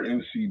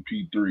starting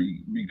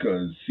CP3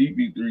 because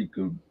CP3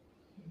 could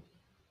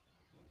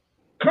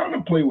kind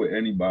of play with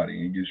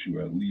anybody and get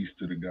you at least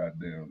to the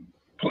goddamn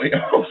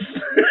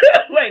playoffs.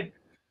 Like,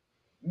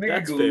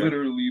 nigga could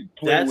literally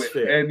play with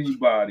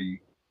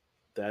anybody.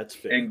 That's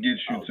fair. And get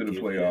you to the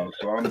playoffs.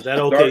 So I'm that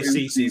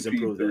OKC season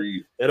proved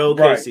that. That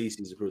OKC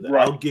season proved that.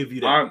 Right. I'll give you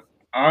that.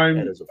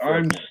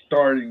 I'm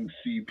starting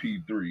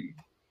CP3.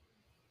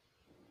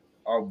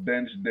 I'll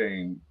bench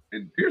Dame.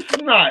 It's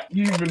not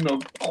even a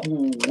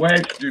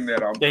question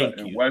that I'm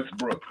cutting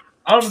Westbrook.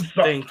 I'm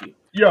sorry. Thank you.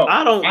 Yo,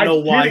 I don't know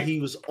why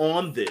he was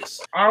on this.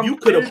 You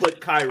could have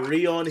put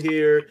Kyrie on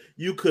here.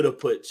 You could have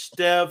put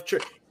Steph.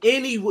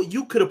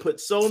 You could have put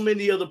so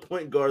many other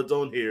point guards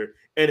on here,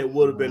 and it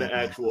would have been an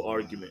actual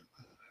argument.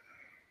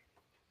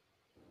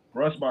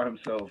 Russ by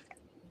himself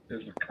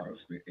is a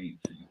constant 8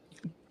 seed.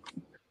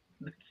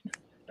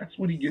 That's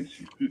what he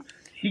gets you.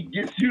 He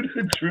gets you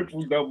the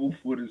triple-double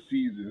for the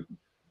season,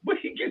 but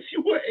he gets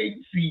you an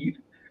 8 seed,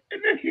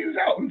 and then he's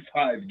out in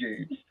 5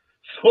 games.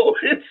 So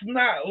it's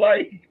not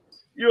like,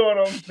 you know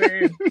what I'm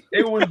saying?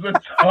 It was a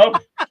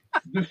tough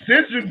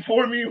decision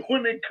for me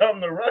when it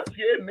come to Russ.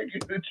 Yeah, nigga,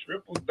 the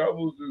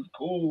triple-doubles is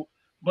cool,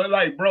 but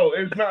like, bro,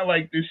 it's not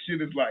like this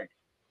shit is like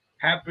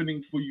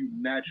happening for you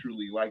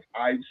naturally. Like,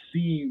 I've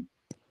seen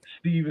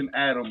Steven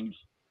Adams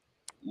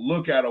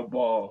look at a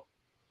ball,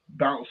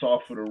 bounce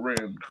off of the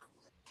rim,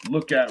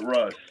 look at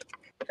Russ,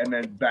 and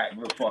then back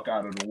the fuck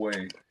out of the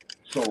way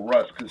so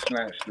Russ could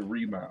snatch the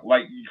rebound.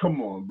 Like,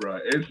 come on, bro.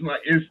 It's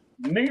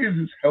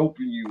niggas is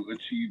helping you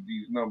achieve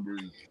these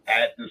numbers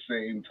at the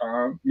same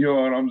time. You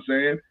know what I'm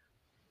saying?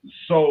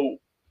 So,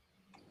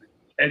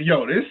 and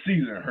yo, this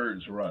season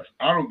hurts Russ.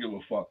 I don't give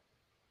a fuck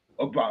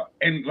about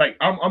any. Like,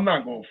 I'm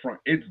not going front.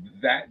 It's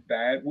that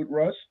bad with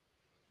Russ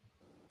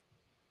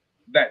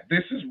that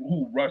this is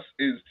who Russ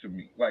is to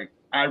me. Like,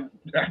 I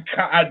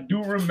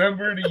do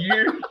remember the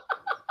years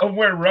of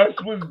when Russ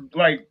was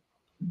like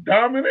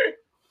dominant,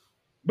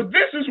 but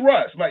this is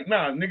Russ. Like,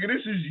 nah, nigga,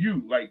 this is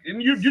you. Like,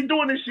 and you're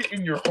doing this shit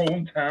in your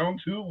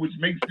hometown too, which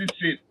makes this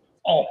shit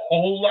a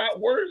whole lot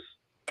worse.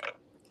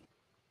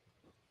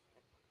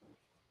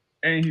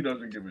 And he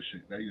doesn't give a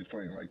shit that he's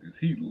playing like this.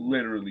 He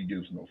literally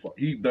gives no fuck.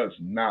 He does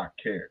not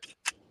care.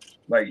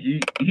 Like,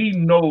 he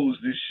knows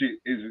this shit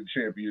isn't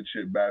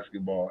championship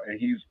basketball, and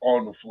he's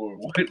on the floor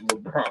with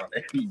LeBron,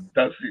 and he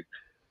doesn't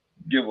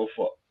give a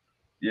fuck.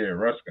 Yeah,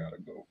 Russ gotta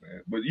go,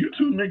 man. But you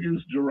two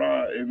niggas,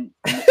 Gerard and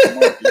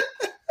Marcus,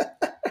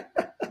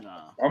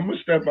 I'm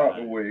gonna step out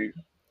the way.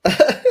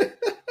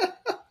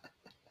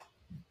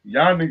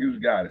 Y'all niggas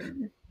got it.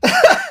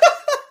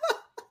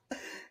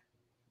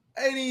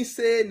 I ain't even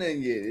said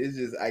nothing yet. It's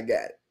just I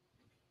got it.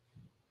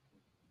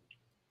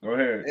 Go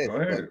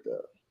ahead.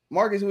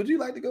 Marcus, would you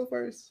like to go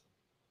first?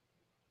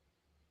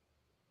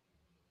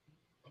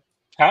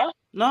 Huh?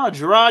 No,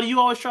 Gerard, you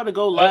always try to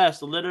go last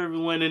to let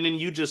everyone, and then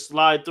you just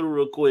slide through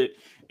real quick,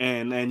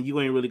 and you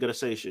ain't really gonna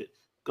say shit.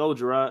 Go,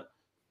 Gerard.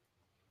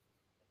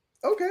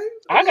 Okay.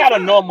 I got a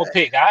normal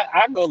pick.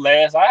 I go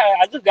last.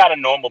 I just got a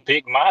normal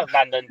pick. Mine's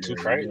not nothing too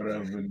crazy.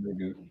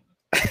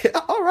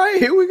 All right,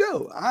 here we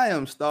go. I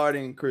am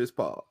starting Chris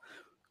Paul.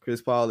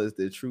 Chris Paul is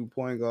the true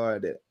point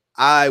guard that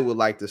I would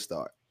like to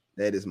start.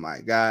 That is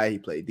my guy. He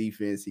plays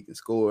defense. He can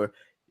score.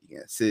 He can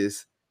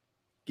assist.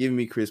 Give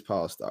me Chris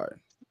Paul starting.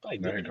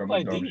 Yeah.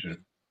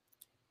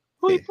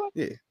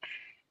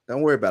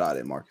 Don't worry about all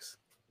that, Marcus.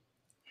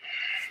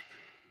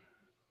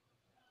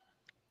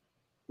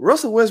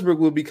 Russell Westbrook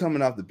will be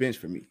coming off the bench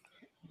for me.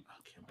 I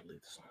can't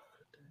believe this.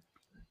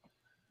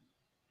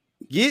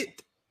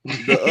 Get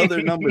the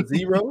other number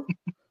 0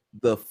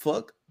 the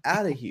fuck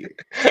out of here.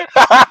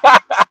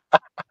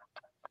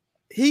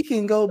 He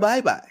can go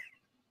bye-bye.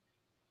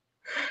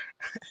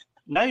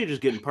 Now you're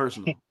just getting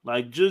personal.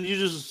 Like, you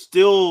just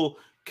still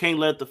can't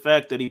let the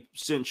fact that he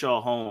sent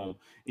y'all home,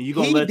 and you're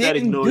gonna let that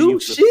ignore you.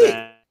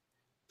 Shit.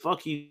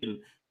 Fuck he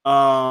didn't.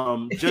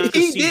 Just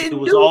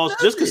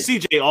because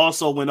CJ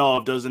also went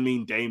off doesn't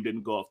mean Dame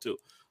didn't go off too.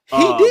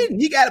 He didn't.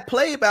 He got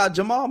played by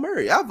Jamal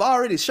Murray. I've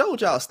already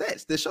showed y'all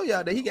stats to show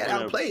y'all that he got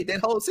outplayed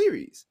that whole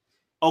series.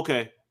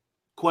 Okay.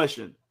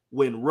 Question.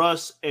 When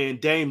Russ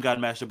and Dame got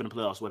matched up in the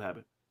playoffs, what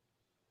happened?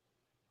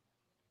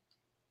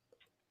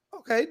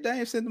 Okay,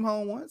 Dame sent them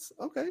home once.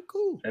 Okay,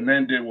 cool. And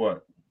then did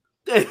what?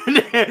 He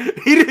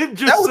didn't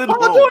just send them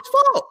Paul home. George's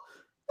fault.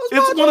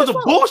 It's one of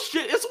the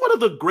bullshit. It's one of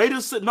the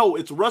greatest. No,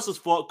 it's Russ's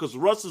fault because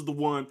Russ is the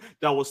one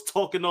that was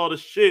talking all the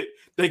shit.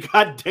 They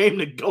got Dame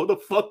to go the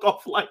fuck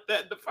off like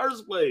that in the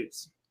first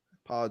place.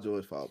 Paul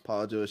George's fault.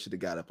 Paul George should have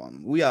got up on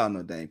him. We all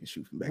know Dame can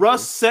shoot from back.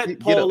 Russ set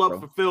Paul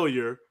up for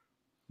failure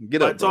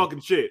by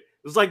talking shit.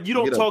 It's like you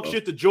don't talk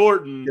shit to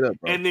Jordan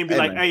and then be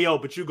like, "Hey yo,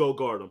 but you go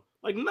guard him."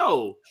 Like,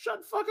 no,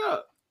 shut the fuck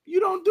up. You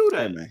don't do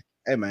that.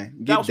 Hey man,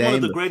 get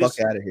Dame the fuck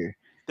out of here.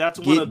 That's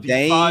one of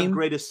the 5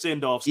 greatest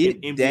send-offs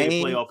in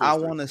NBA playoff history. I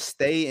want to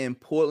stay in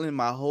Portland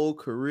my whole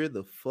career.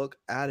 The fuck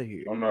out of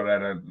here. I know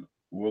that.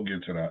 We'll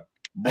get to that.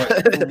 But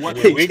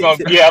we gonna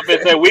get into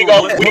that.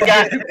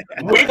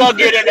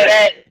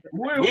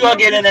 We're gonna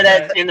get into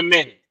that in a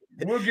minute.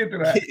 We'll get to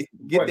that.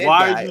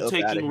 Why are you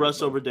taking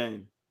Russ over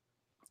Dame?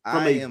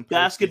 From a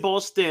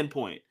basketball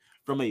standpoint,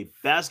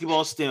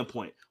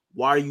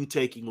 why are you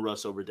taking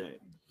Russ over Dame?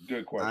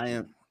 Good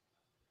question.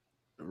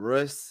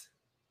 Russ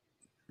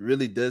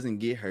really doesn't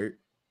get hurt.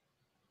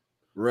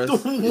 Russ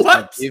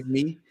what? Give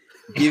me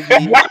a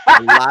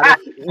lot of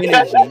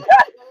energy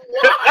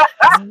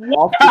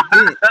off the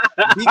bench.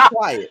 Be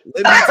quiet.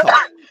 Let me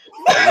talk.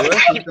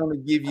 Russ is going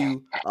to give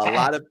you a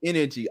lot of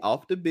energy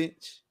off the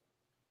bench.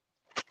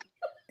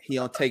 He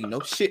don't take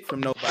no shit from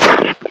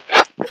nobody.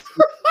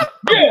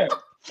 Yeah.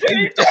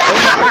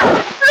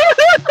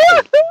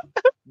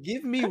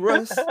 Give me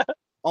Russ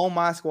on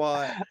my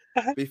squad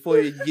before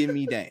you give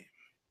me Dame.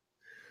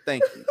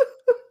 Thank you.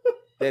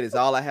 That is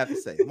all I have to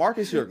say.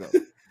 Marcus, your go.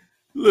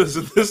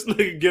 Listen, this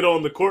nigga get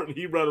on the court and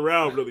he run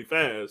around really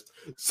fast.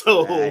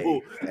 So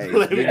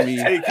let me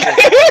take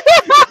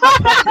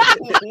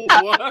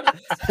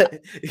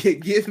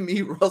it. Give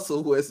me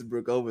Russell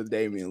Westbrook over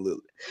Damian Lillard.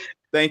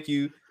 Thank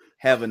you.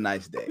 Have a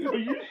nice day.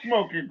 You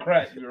smoking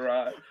crack,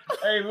 Gerard.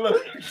 Hey,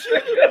 look.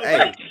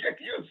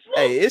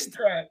 It's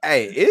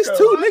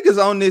two niggas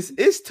on this.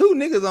 It's 2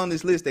 niggas on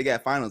this list that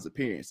got finals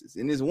appearances,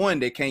 and there's one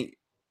that can't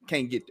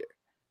get there.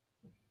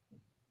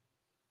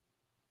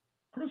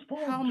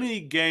 How many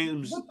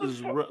games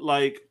is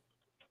like?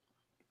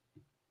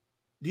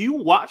 Do you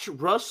watch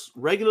Russ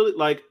regularly?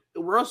 Like,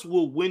 Russ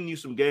will win you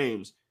some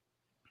games.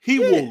 He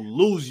will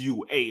lose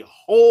you a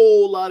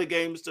whole lot of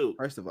games too.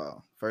 First of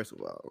all,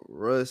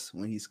 Russ,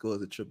 when he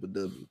scores a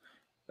triple-double,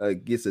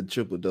 gets a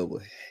triple-double,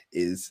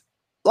 is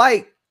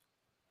like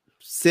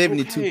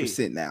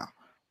 72% now.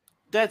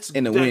 That's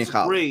in the win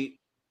column. Great.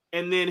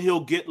 And then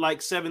he'll get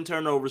like 7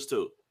 turnovers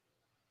too.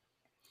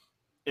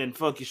 And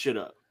fuck your shit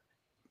up.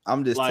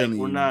 I'm just telling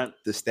you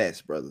the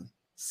stats, brother.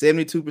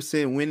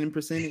 72% winning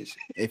percentage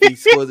if he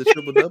scores a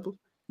triple-double.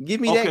 Give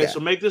me that guy.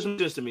 So make this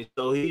sense to me.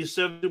 So he's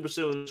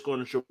 72% when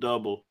scoring a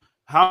triple-double.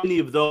 How many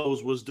of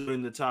those was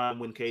during the time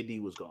when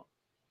KD was gone?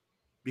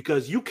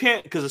 Because you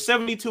can't, because a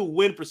 72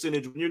 win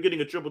percentage when you're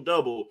getting a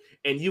triple-double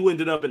and you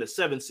ended up in a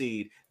 7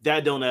 seed,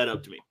 that don't add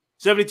up to me.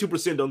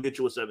 72% don't get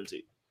you a 7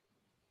 seed.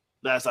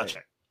 That's not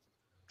check.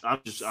 I'm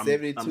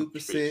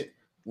 72%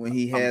 when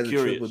he has a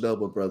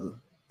triple-double, brother.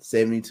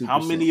 72%. How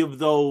many of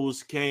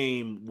those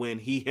came when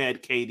he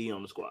had KD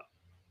on the squad?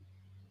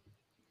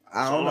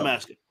 I don't know. I'm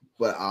asking.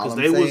 But all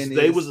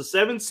they was a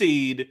 7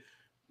 seed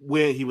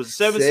when he was a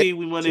 7 seed.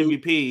 We won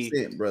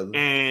MVP, brother.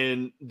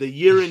 And the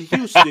year in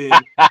Houston,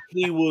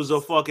 he was a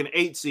fucking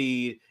 8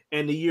 seed.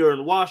 And the year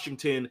in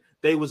Washington,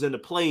 they was in the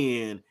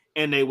play-in,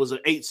 and they was an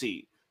 8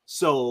 seed.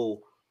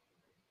 So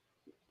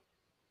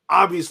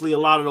obviously, a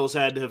lot of those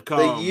had to have come.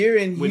 The year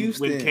in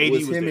Houston when KD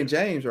was him and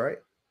James, right?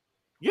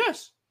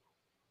 Yes,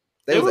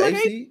 they were like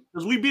 8 seed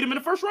because we beat them in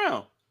the first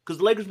round. Because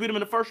the Lakers beat them in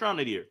the first round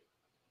that year.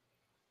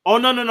 Oh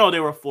no!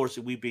 They were a 4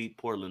 seed. We beat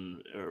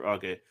Portland. They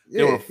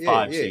were a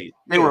 5 seed.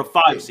 They were a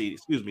 5 seed.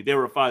 Excuse me. They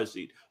were a 5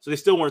 seed. So they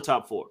still weren't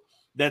top 4.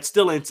 That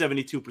still ain't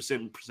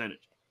 72%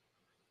 percentage.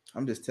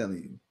 I'm just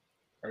telling you.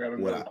 I got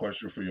another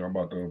question for you. I'm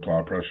about to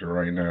apply pressure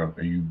right now,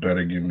 and you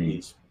better give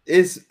me.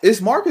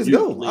 It's Marcus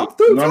go. I'm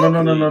through. No.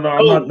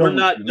 I'm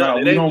not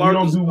done. We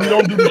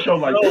don't do the show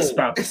like this.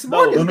 Stop. It's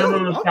Marcus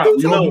no. Stop.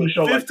 We don't do the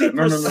show like that.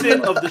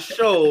 50% of the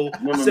show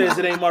says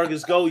it ain't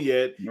Marcus go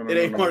yet. It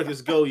ain't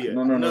Marcus go yet.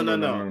 No.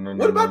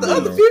 What about the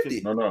other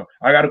 50? No.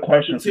 I got a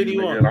question for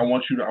you, and I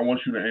want you to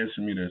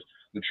answer me this.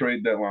 The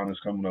trade deadline is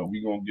coming up.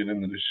 We gonna get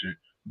into this shit,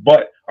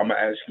 but I'm gonna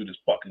ask you this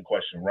fucking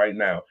question right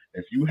now.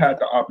 If you had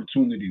the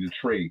opportunity to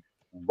trade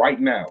right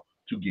now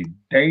to get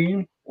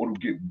Dame or to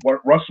get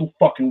Russell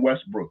fucking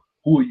Westbrook,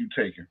 who are you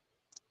taking?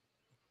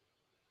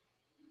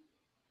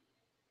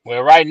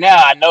 Well, right now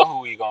I know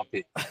who you're gonna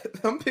pick.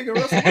 I'm picking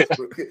Russell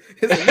Westbrook.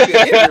 It's a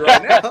nigga injury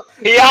right now.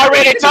 He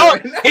already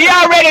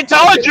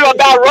told you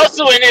about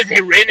Russell and his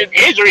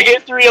injury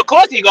history. Of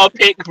course, he gonna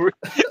pick.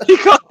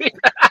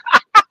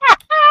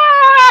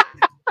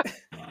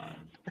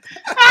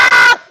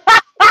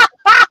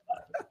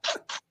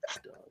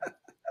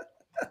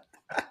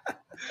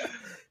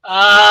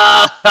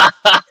 All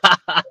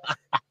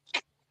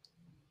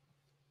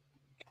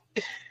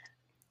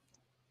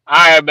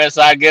right, man.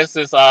 So I guess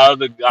since our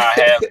other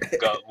guy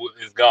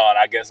is gone,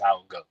 I guess I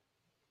will go.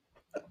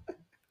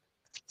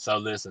 So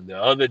listen, the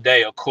other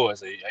day, of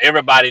course,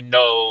 everybody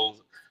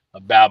knows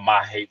about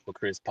my hate for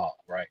Chris Paul,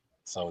 right?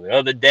 So the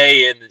other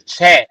day in the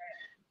chat,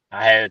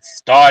 I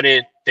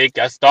started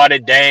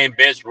Dame,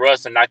 bench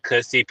Russ, and I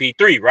cut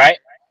CP3, right?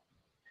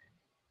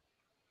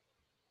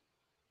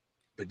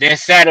 But then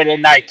Saturday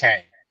night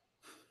came.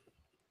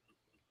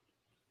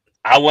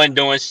 I wasn't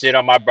doing shit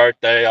on my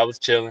birthday. I was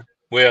chilling.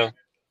 Well,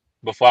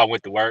 before I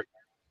went to work,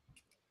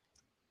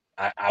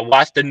 I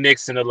watched the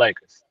Knicks and the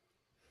Lakers.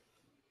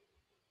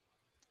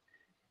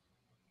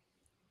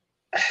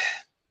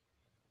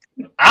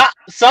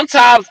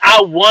 Sometimes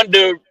I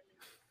wonder,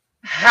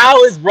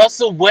 how is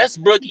Russell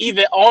Westbrook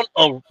even on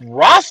a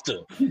roster?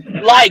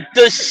 Like,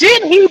 the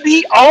shit he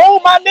be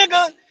on, my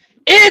nigga,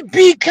 it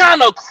be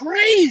kind of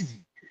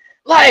crazy.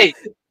 Like,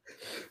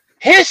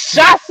 his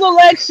shot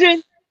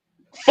selection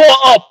for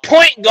a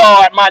point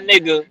guard, my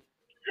nigga,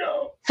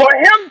 for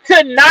him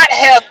to not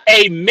have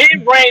a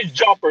mid-range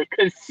jumper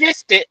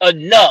consistent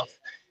enough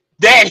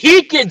that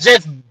he can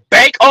just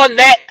bank on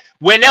that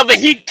whenever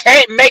he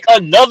can't make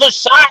another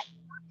shot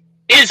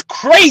is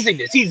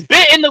craziness. He's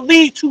been in the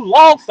league too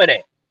long for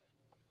that.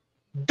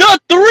 The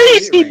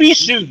threes he be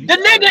shooting, the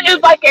nigga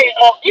is like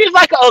he's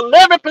like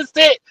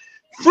 11%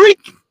 free.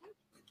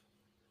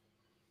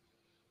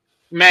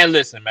 Man,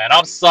 listen, man,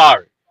 I'm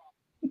sorry.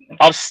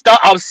 I'm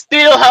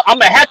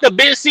gonna have to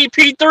bench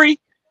CP3,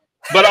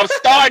 but I'm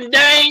starting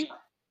Dame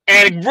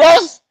and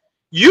Russ.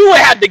 You would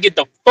have to get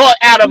the fuck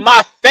out of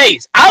my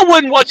face. I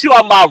wouldn't want you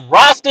on my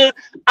roster.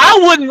 I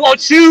wouldn't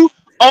want you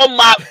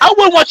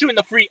in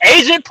the free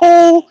agent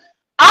pool.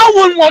 I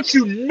wouldn't want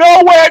you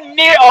nowhere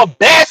near a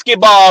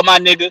basketball, my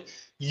nigga.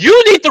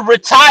 You need to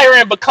retire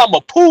and become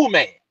a pool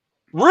man.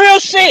 Real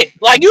shit.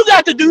 Like, you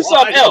got to do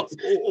something else.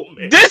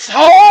 This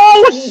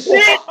whole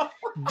shit,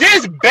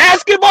 this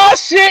basketball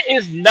shit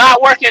is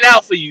not working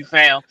out for you,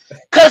 fam.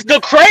 Because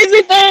the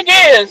crazy thing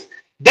is,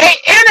 they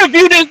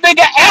interview this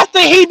nigga after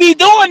he be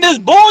doing this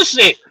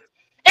bullshit.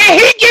 And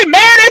he get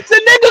mad at the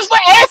niggas for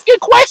asking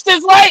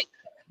questions like,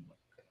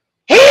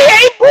 he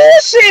ain't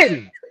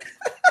bullshitting.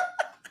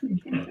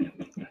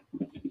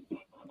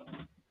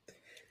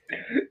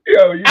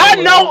 Yo, I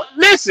know,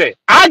 listen,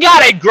 I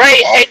got a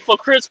great hate for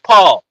Chris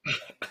Paul.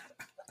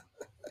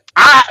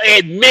 I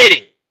admit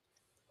it.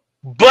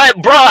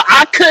 But, bro,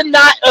 I could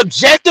not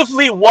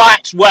objectively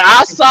watch what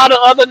I saw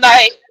the other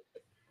night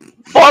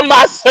for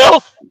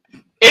myself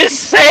and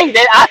say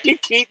that I can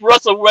keep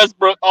Russell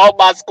Westbrook on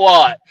my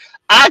squad.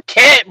 I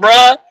can't,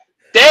 bro.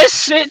 That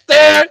shit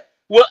there,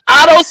 well,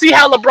 I don't see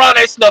how LeBron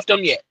ain't snuffed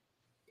him yet.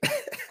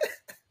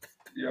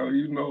 Yo,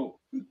 you know,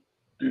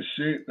 the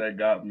shit that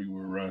got me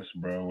with Russ,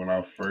 bro, when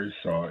I first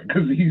saw it,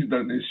 because he's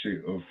done this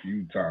shit a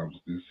few times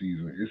this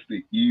season. It's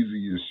the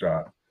easiest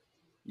shot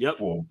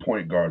for a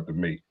point guard to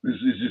make. This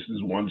is just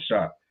this one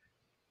shot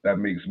that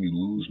makes me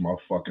lose my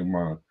fucking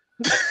mind.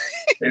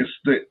 It's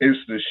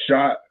the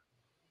shot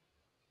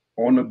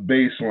on the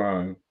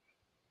baseline,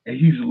 and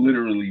he's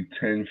literally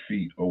 10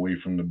 feet away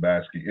from the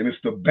basket. And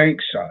it's the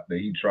bank shot that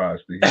he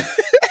tries to hit.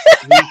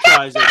 He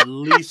tries at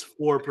least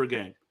 4 per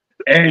game.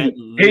 And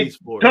it's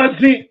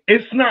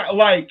not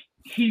like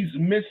he's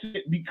missing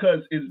it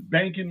because it's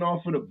banking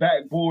off of the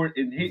backboard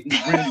and hitting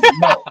rim.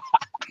 No.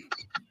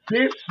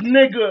 This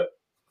nigga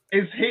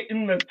is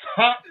hitting the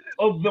top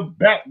of the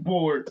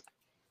backboard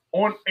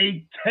on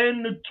a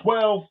 10 to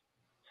 12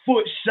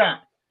 foot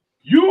shot.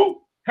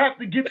 You have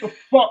to get the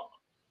fuck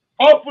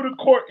off of the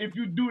court if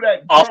you do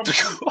that.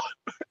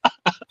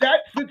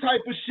 That's the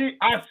type of shit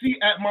I see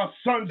at my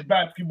son's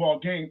basketball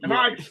game. And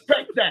I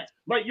expect that.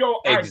 Like, yo,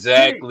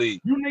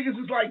 exactly. You niggas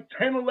is like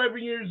 10,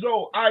 11 years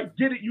old. I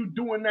get it, you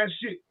doing that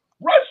shit.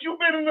 Russ, you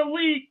been in the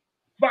league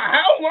for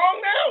how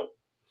long now?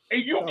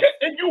 And you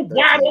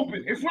wide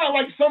open. It's not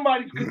like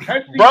somebody's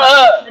contesting.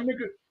 Bruh.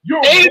 Nigga.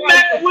 You're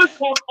wide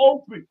fuck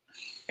open.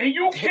 And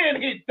you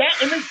can't hit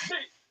that. And it's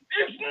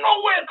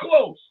nowhere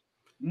close.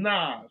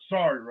 Nah,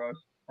 sorry, Russ.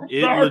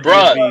 His 1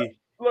 for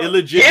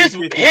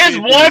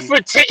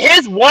 10.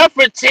 His 1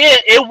 for 10.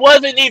 It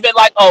wasn't even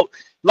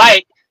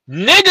like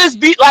niggas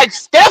be like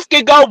Steph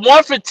can go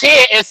 1 for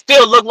 10 and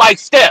still look like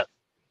Steph.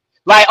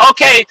 Like,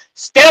 okay,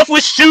 Steph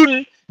was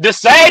shooting the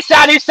same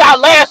shot he shot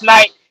last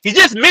night. He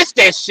just missed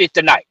that shit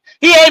tonight.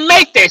 He ain't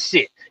make that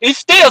shit. He's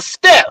still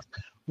Steph.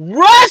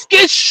 Russ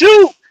can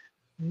shoot.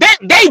 They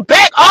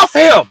back off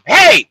him.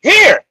 Hey,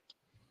 here.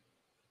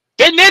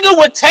 That nigga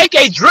would take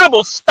a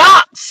dribble,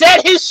 stop,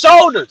 set his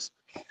shoulders,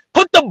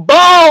 put the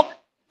ball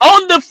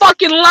on the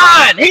fucking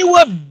line. He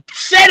would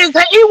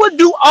he would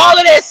do all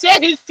of that,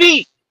 set his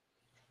feet,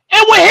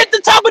 and would hit the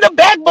top of the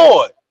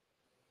backboard.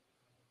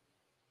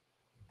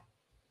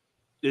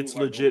 It's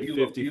legit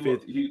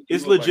 50-50.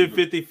 It's legit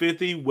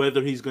 50-50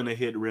 whether he's going to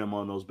hit rim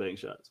on those bank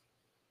shots.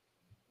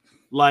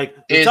 Like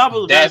the top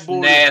of the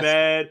backboard is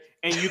bad,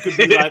 and you could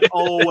be like,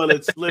 "Oh, well,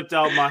 it slipped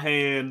out my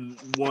hand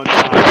one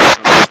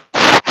time."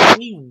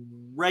 He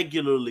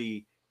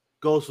regularly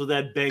goes for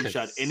that bank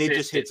shot, and it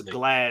just hits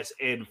glass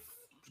and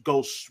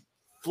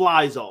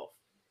flies off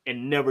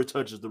and never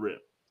touches the rim.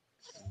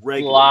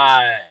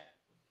 Fly.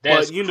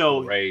 That's but you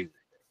know, crazy.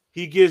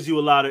 He gives you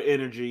a lot of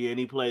energy, and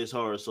he plays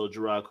hard. So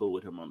Gerard cool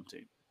with him on the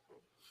team.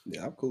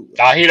 Yeah, I'm cool.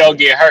 Oh, he don't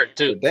get hurt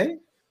too.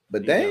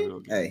 But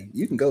dang, hey,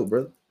 you can go,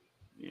 brother.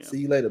 Yeah. See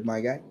you later,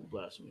 my guy.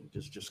 Blasphemy.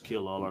 Just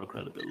kill all our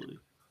credibility.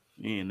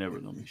 He ain't never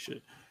gonna be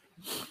shit.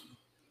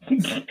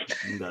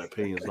 You got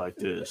opinions like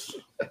this.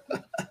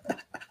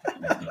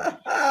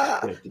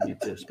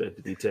 Expect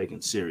to be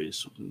taken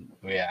serious.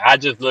 Yeah, I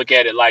just look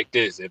at it like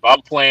this. If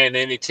I'm playing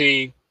any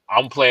team,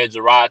 I'm playing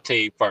Gerard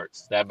team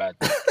first. That about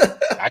that.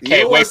 I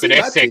can't wait for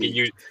that second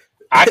unit.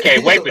 I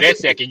can't wait for that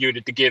second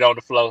unit to get on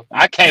the floor.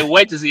 I can't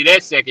wait to see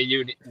that second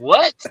unit.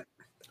 What?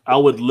 I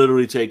would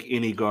literally take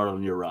any guard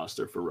on your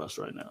roster for Russ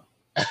right now.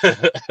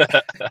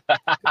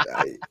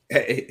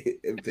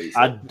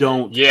 I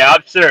don't. Yeah,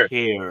 I'm sure.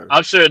 Care.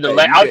 I'm sure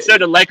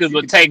the Lakers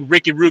would take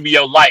Ricky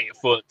Rubio light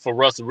for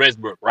Russell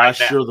Westbrook right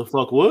now. I sure the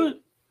fuck would.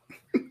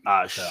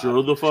 I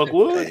sure the fuck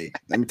would. Hey,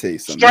 let me tell you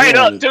something. Straight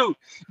up, too.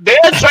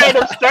 They'll trade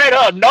him straight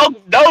up. No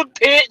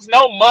picks,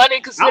 no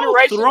money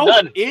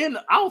consideration.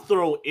 I'll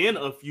throw in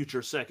a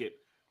future second.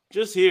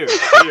 Just here.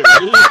 Corey,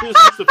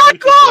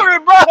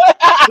 bro.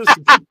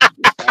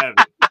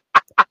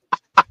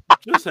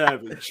 Just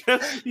have it.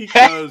 Just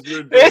because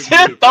you're it's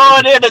just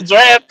throwing in a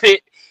draft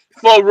pick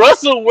for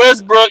Russell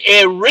Westbrook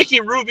and Ricky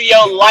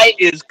Rubio light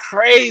is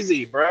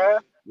crazy, bro.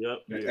 Yep.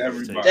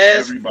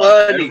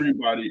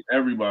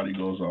 Everybody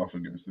goes off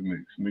against the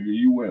Knicks. Nigga,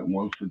 you went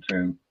 1 for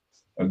 10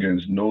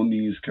 against no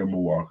knees Kemba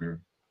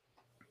Walker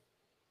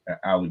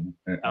and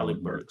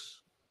Alec Burks.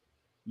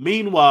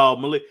 Meanwhile,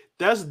 Malik,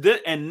 that's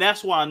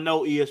why I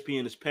know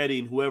ESPN is petty,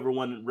 and whoever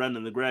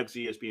running the Grabs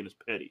ESPN is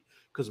petty.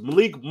 Because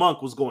Malik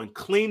Monk was going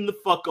clean the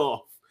fuck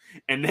off,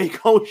 and they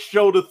gonna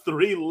show the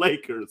 3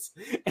 Lakers,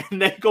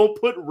 and they gonna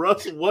put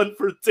Russ 1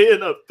 for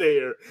 10 up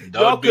there.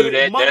 Don't do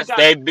that.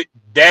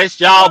 That's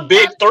y'all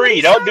big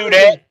 3. Don't do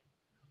that.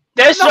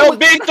 That's your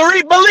big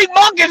 3. Malik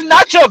Monk is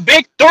not your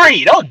big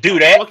 3. Don't do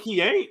that. Fuck,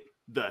 he ain't.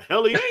 The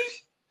hell he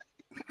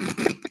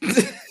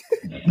ain't.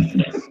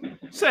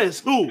 Says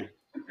who?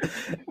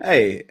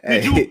 Hey,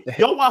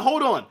 y'all watch?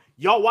 Hold on,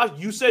 y'all watch.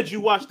 You said you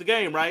watched the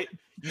game, right?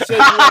 You said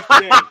you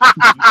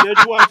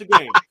watched the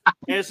game.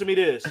 Answer me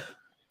this: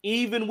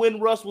 even when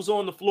Russ was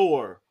on the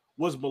floor,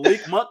 was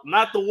Malik Monk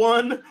not the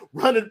one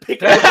running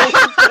pick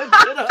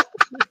up?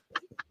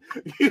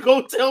 You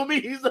gonna tell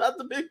me he's not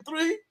the big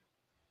 3?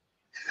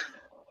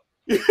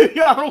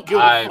 I don't give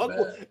a fuck.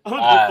 I don't give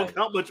a fuck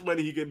how much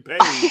money he getting paid.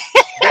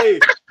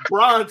 Hey,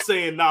 Bron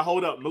saying, "Nah,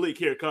 hold up, Malik.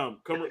 Here, come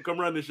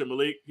run this shit,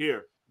 Malik.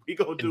 Here."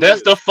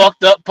 That's the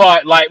fucked up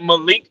part. Like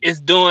Malik is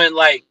doing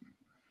like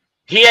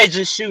he ain't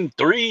just shooting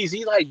threes.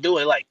 He like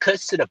doing like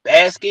cuts to the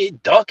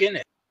basket, dunking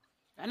it.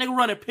 That nigga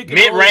running pick and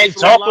mid-range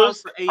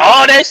jumpers.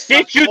 All that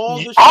shit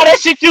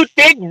you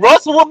think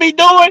Russell will be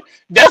doing.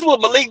 That's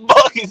what Malik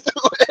Monk is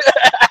doing.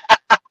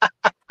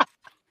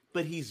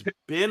 But he's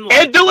been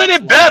and doing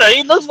it better.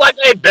 He looks like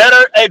a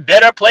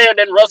better player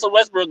than Russell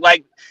Westbrook.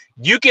 Like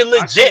you can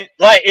legit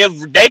like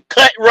if they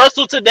cut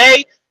Russell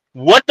today,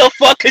 what the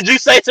fuck could you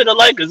say to the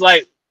Lakers?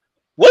 Like.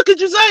 What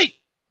could you say?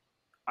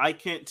 I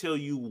can't tell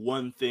you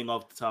one thing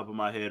off the top of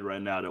my head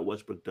right now that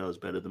Westbrook does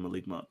better than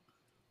Malik Monk.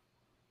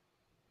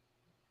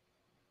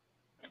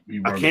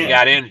 I can't.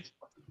 Got in.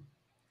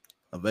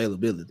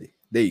 Availability.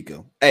 There you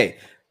go. Hey,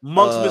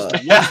 Monk's missed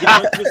one game.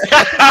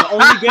 The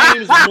only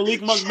games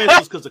Malik Monk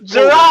misses because of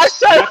Gerard,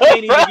 I can't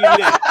even give you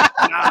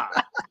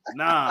that.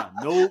 Nah,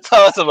 nope.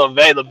 Tell some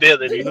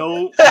availability.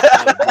 Nope.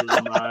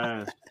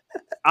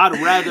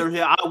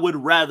 I would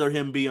rather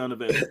him be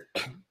unavailable.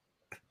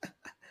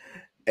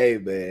 Hey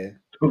man,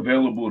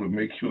 available to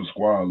make your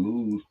squad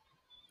lose.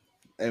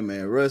 Hey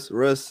man, Russ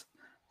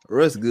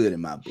good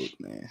in my book,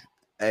 man.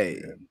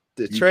 Hey,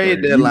 the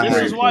trade deadline.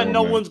 This is why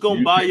no one's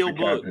gonna buy your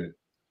book.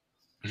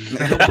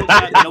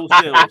 No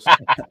sales.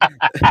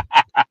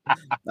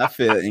 I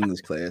failed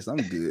English class. I'm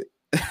good.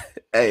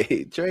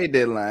 Hey, trade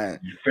deadline.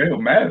 You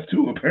failed math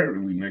too,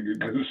 apparently,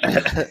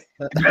 nigga.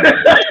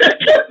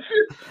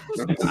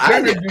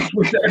 I didn't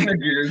put that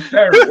nigga in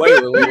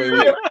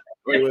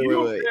Wait.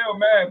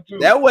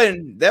 That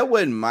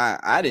wasn't my.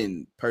 I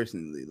didn't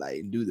personally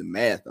like do the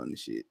math on the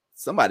shit.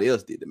 Somebody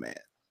else did the math.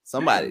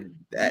 Somebody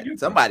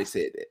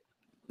said that,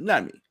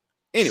 not me.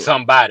 Anyway,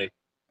 somebody.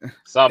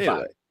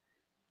 Anyway,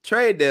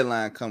 trade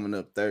deadline coming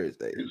up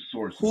Thursday.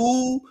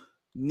 Who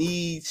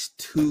needs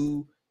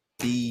to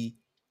be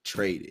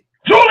traded?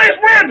 Julius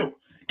Randle,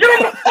 get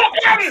him the fuck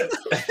out of here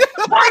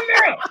right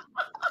now.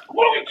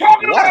 What are we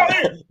talking about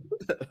here?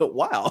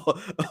 Wow.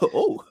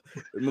 Oh,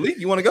 Malik,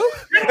 you want to go?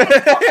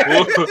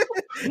 I'm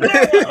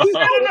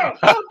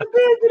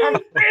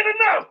saying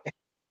enough.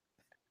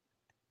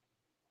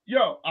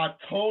 Yo, I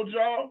told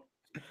y'all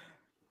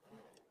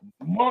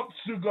months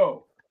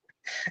ago.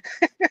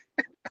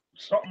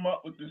 something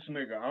up with this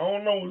nigga. I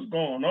don't know what's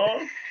going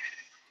on,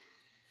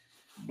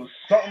 but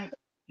something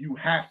you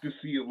have to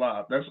see it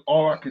live. That's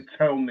all I could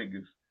tell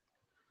niggas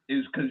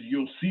is because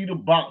you'll see the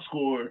box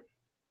score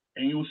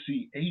and you'll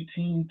see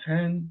 18,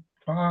 10,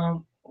 5.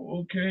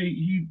 Okay,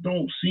 he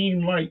don't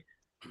seem like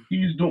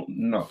he's doing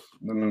no.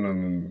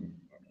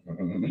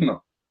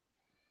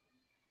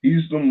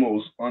 He's the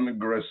most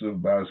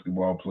unaggressive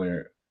basketball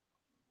player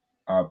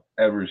I've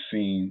ever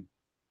seen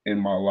in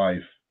my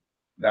life.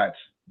 That's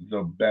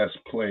the best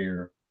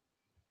player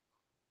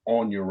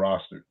on your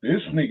roster.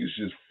 This nigga's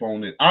just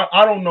phoned it.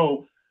 I don't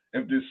know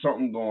if there's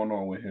something going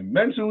on with him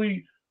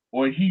mentally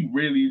or he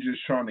really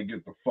just trying to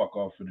get the fuck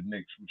off of the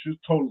Knicks, which is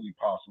totally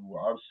possible.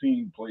 I've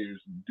seen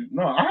players do.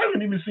 No, I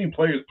haven't even seen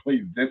players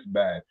play this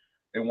bad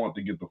and want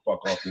to get the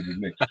fuck off of the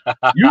Knicks.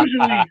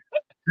 Usually,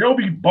 they'll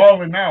be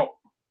balling out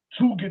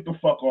to get the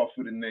fuck off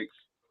of the Knicks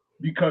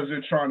because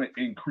they're trying to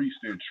increase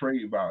their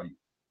trade value.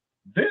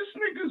 This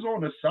nigga's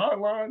on the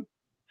sideline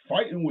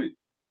fighting with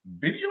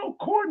video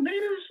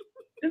coordinators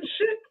and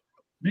shit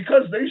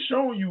because they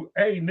showing you,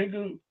 hey,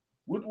 nigga,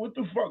 what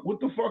the fuck? What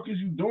the fuck is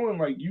you doing?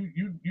 Like you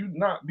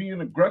not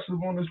being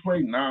aggressive on this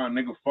play? Nah,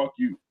 nigga, fuck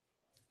you.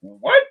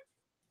 What?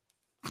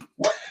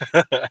 What?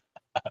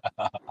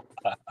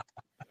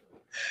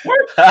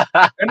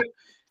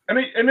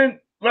 And then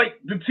like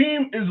the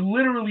team is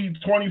literally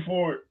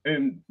 24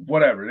 and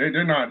whatever.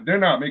 They're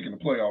not making the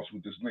playoffs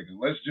with this nigga.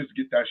 Let's just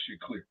get that shit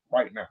clear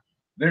right now.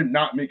 They're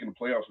not making the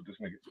playoffs with this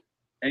nigga.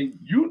 And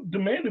you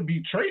demand to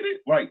be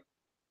traded? Like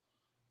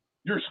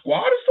your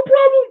squad is the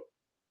problem?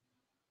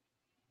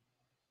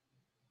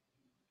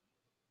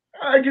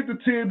 I get the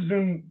Tibbs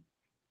and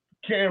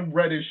Cam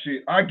Reddish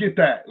shit. I get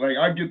that. Like,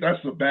 I get that's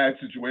a bad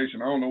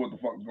situation. I don't know what the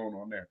fuck is going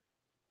on there.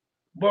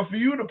 But for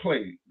you to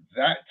play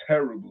that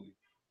terribly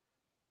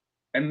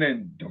and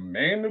then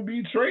demand to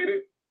be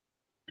traded?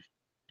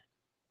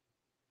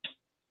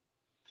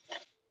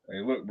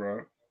 Hey, look,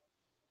 bro.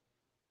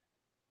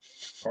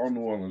 Call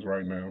New Orleans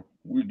right now.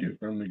 We give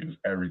them niggas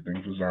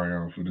everything for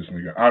Zion for this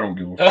nigga. I don't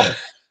give a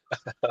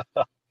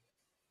fuck.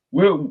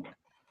 Well,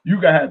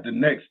 you gotta have the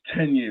next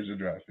 10 years of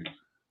draft picks.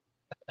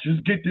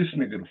 Just get this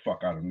nigga the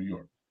fuck out of New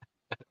York.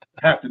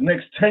 Have the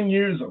next 10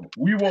 years of it.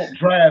 We won't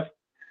draft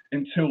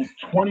until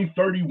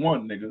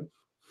 2031, nigga.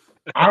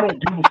 I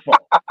don't give a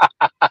fuck.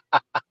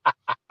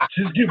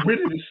 Just get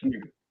rid of this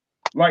nigga.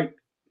 Like,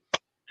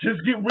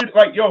 just get rid.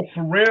 Like, yo,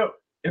 for real.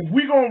 If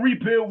we gonna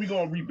rebuild, we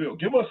gonna rebuild.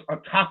 Give us a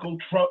taco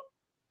truck,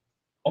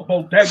 a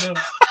bodega.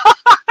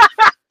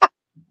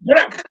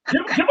 Whatever.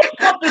 Give us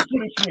something for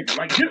this nigga.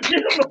 Like, just get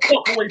him the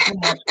fuck away from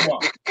my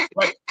squad.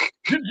 Like,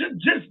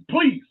 just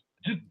please.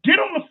 Just get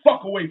him the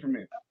fuck away from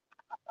it.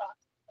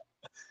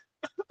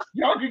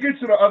 Y'all can get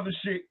to the other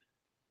shit,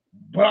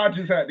 but I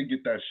just had to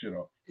get that shit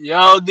up.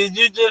 Yo, did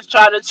you just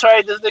try to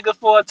trade this nigga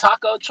for a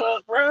taco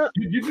truck, bro?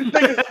 You just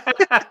take this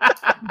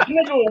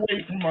nigga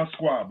away from my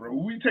squad, bro.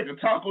 We take a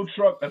taco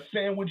truck, a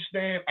sandwich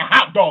stand, a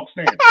hot dog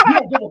stand. We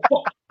don't give a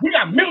fuck. We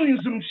got millions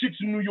of them shits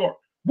in New York.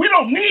 We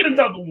don't need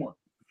another one.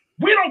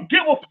 We don't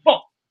give a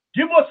fuck.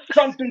 Give us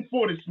something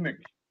for this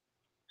nigga.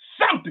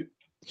 Something.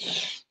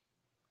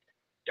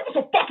 Give us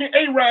a fucking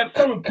A-Rad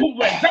selling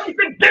bootlegs.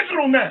 Everything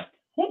digital now.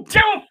 Who gives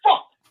a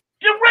fuck?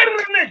 Get rid of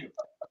the nigga.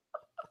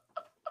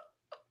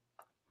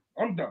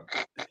 I'm done.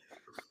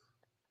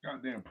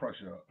 Goddamn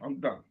pressure up. I'm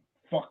done.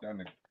 Fuck that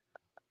nigga.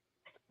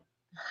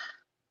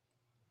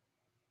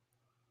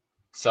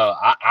 So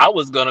I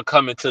was gonna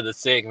come into the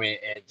segment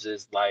and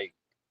just like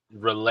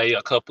relay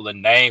a couple of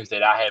names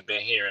that I have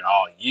been hearing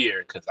all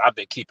year because I've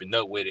been keeping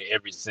up with it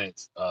ever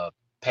since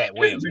Pat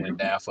Williams went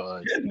down for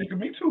us. Yeah, nigga,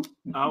 me too.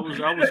 I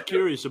was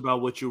curious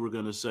about what you were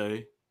gonna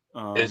say.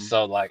 And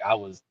so like I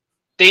was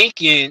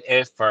thinking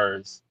at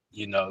first,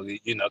 you know,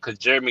 because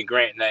Jeremy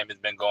Grant's name has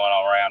been going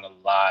around a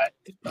lot,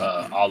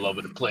 all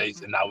over the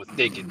place, and I was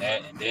thinking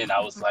that, and then I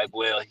was like,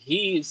 well,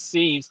 he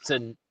seems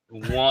to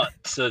want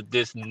to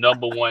this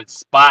number one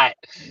spot,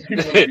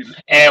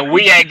 and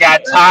we ain't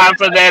got time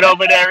for that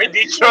over there in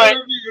Detroit.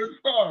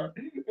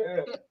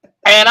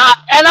 And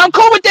I'm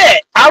cool with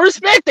that. I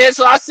respect that.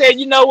 So I said,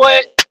 you know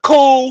what?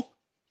 Cool.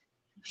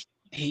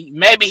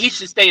 Maybe he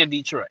should stay in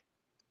Detroit.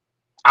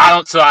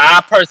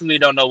 I personally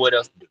don't know what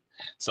else to do.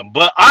 So,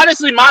 but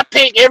honestly, my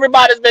pick,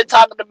 everybody's been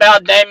talking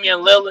about Damian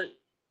Lillard.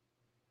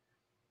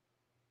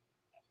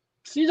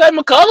 CJ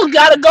McCollum's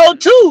got to go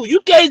too.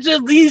 You can't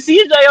just leave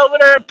CJ over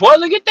there in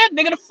Portland. Get that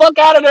nigga the fuck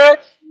out of there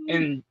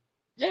and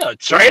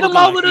trade him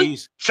over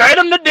trade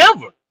him to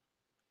Denver.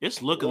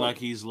 It's looking like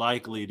he's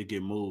likely to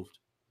get moved.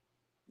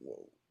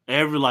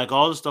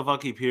 All the stuff I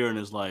keep hearing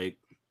is like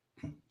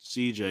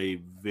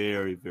CJ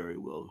very, very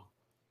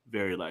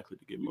likely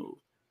to get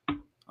moved.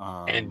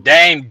 And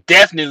Dame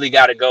definitely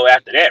got to go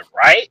after that,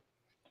 right?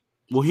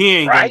 Well, he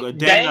ain't gonna go.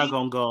 Dame's not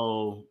gonna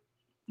go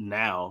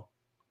now.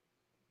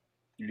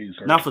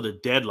 Not for the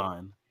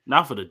deadline.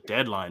 Not for the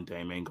deadline.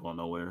 Dame ain't going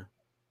nowhere.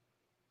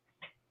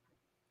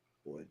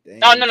 Boy,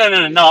 No.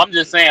 I'm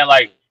just saying,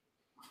 like,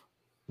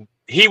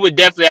 he would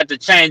definitely have to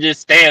change his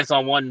stance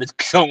on wanting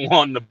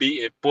to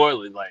be at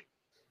Portland. Like,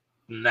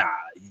 nah,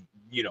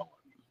 you don't.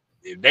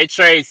 if they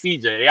trade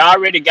CJ, they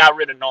already got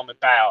rid of Norman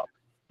Powell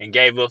and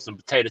gave up some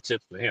potato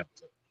chips for him.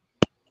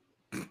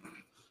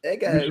 They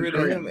got rid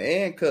of him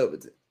and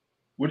Covington.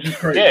 Which is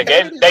crazy. Yeah,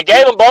 they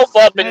gave them both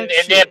up, and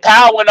then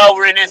Powell went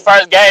over in his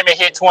first game and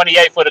hit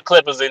 28 for the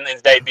Clippers in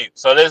his debut.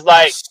 So there's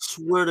like, I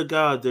swear to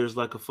God, there's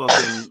like a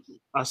fucking.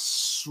 I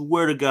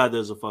swear to God,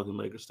 there's a fucking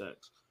Lakers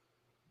stacks.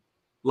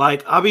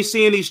 Like I'll be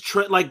seeing these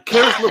like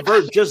Karis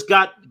LeVert just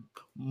got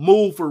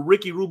moved for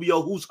Ricky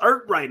Rubio, who's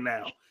hurt right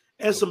now,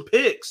 and some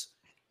picks,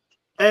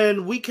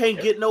 and we can't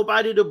get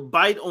nobody to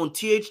bite on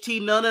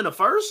THT none in the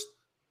first.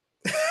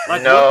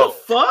 Like what the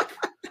fuck?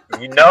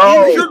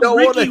 Injured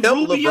Ricky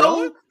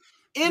Rubio.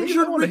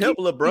 Injured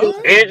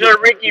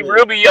Ricky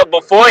Rubio.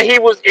 Before he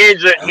was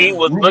injured, he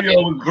was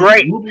looking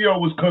great. Rubio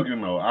was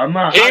cooking though.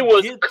 He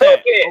was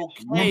cooking.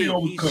 Rubio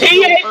was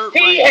cooking. THT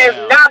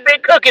has not been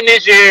cooking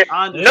this year.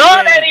 None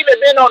ain't even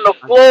been on the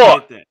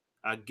floor.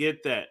 I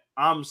get that.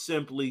 I'm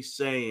simply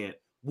saying,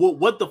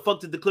 what the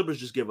fuck did the Clippers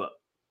just give up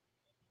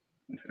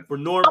for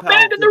Norm Powell? A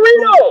bag of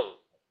Doritos.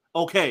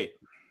 Okay,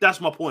 that's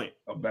my point.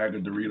 A bag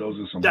of Doritos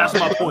and some. That's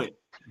my point.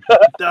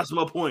 That's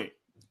my point.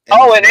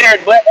 Oh, and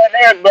Eric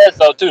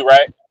Bledsoe too,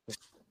 right?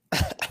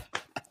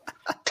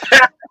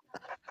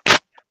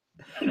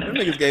 Them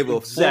niggas gave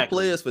up 4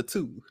 players for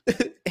 2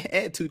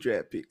 and 2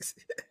 draft picks.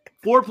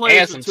 4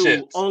 players for 2.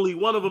 Chips. Only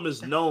one of them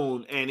is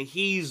known, and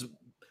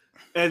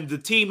the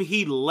team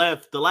he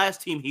left, the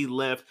last team he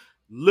left,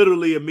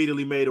 literally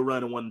immediately made a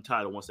run and won the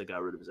title once they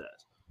got rid of his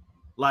ass.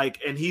 Like,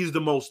 and he's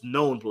the most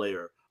known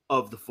player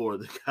of the 4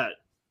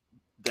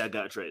 that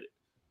got traded.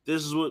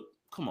 This is what.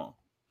 Come on.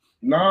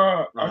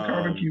 Nah, I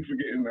kind of keep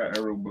forgetting that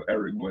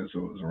Eric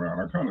Bledsoe is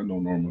around. I kind of know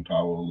Norman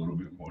Powell a little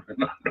bit more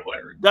than I know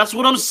Eric. That's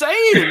what I'm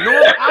saying.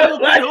 Norman Powell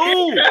can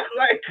hoop.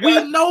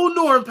 We know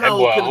Norman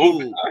Powell can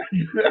hoop.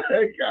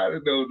 I gotta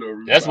know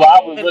Norman. That's why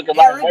I was looking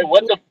like,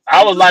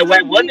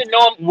 wait, what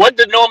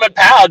did Norman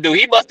Powell do?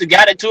 He must have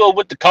got into it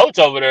with the coach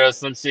over there or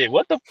some shit.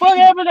 What the fuck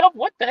happened?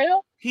 What the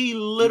hell? They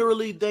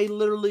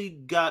literally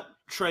got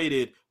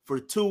traded for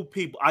 2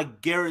 people. I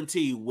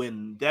guarantee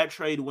when that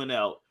trade went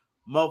out,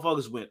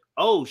 motherfuckers went,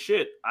 oh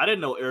shit, I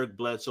didn't know Eric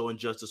Bledsoe and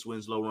Justice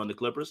Winslow run the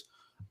Clippers.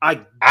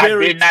 I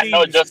did not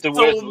know Justin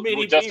Winslow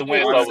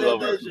was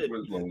over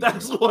there.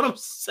 That's what I'm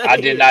saying. I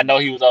did not know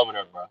he was over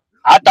there, bro.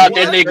 I thought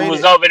that nigga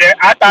was over there.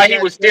 I thought he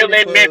was still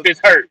in Memphis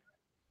hurt.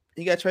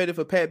 He got traded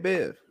for Pat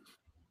Bev.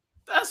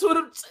 That's what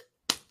I'm saying.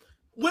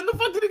 When the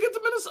fuck did he get to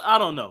Minnesota? I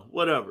don't know.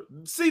 Whatever.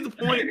 See the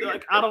point?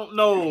 Like, I don't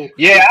know.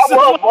 Yeah, I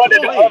was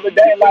wondering the other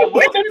day, like,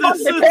 when the fuck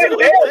did Pat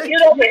Bev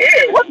get over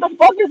here? What the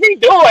fuck is he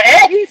doing?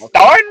 And he's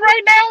starting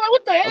right now? Like,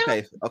 what the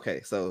hell?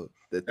 Okay. So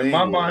the thing in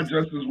my mind,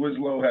 Justice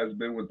Winslow has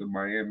been with the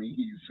Miami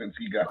Heat since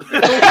he got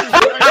there.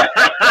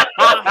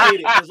 I hate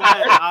it because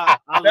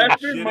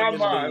that's in my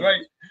mind.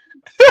 Like,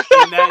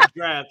 in that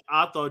draft,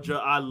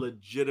 I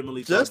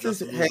legitimately thought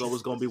Justice Winslow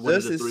was going to be one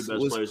of the 3 best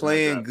players. Was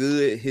playing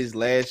good his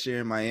last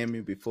year in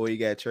Miami before he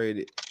got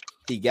traded.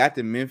 He got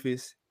to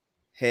Memphis,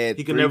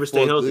 he can never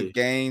stay healthy. Good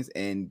games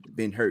and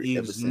been hurt.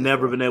 He's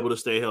never been able to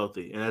stay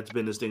healthy, and that's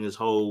been his thing his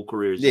whole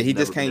career. Yeah, he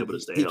just can't.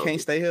 He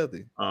can't stay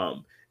healthy.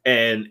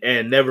 And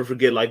never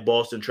forget, like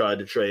Boston tried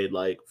to trade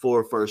like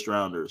 4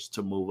 first-rounders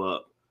to move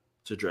up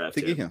to draft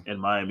him, and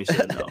Miami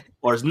said no.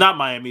 Or it's not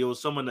Miami; it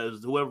was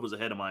whoever was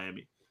ahead of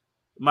Miami.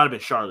 It might have been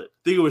Charlotte. I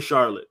think it was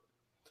Charlotte.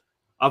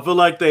 I feel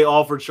like they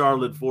offered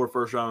Charlotte 4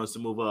 first-rounders to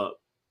move up,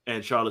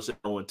 and Charlotte said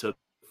no and took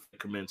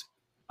Kaminsky.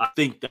 I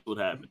think that's what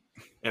happened,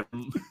 and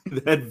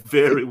that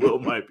very well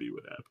might be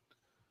what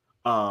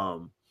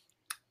happened.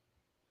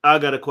 I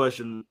got a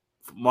question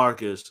for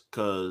Marcus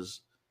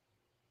because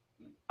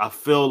I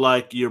feel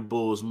like your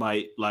Bulls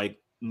might like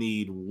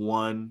need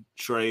one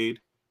trade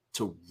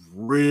to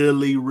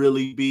really,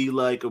 really be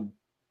like a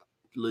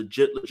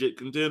legit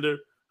contender.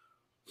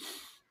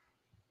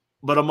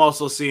 But I'm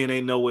also seeing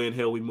ain't no way in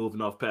hell we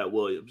moving off Pat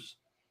Williams.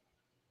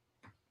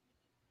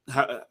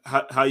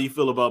 How you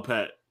feel about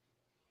Pat?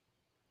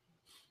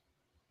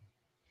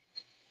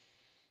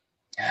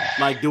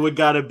 Like, do it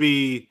gotta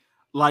be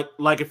like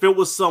if it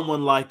was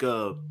someone like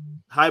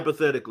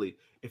hypothetically,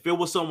 if it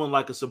was someone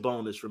like a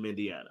Sabonis from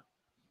Indiana,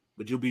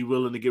 would you be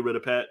willing to get rid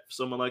of Pat for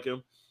someone like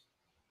him?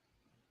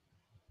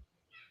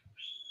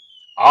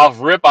 Off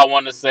rip, I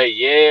want to say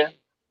yeah.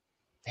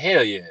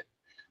 Hell yeah.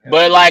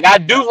 But like I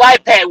do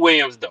like Pat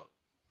Williams though.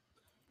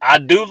 I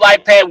do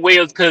like Pat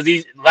Williams because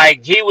he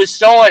was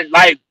showing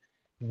like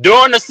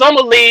during the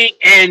summer league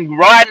and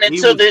riding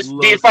into these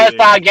first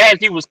 5 games,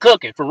 he was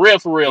cooking for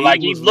real. Like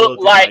he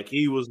looked like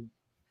he was.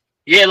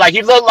 Yeah, like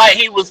he looked like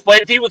he was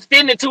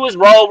fitting into his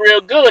role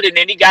real good, and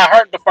then he got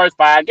hurt the first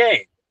 5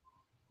 games.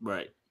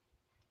 Right.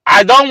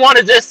 I don't want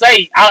to just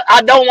say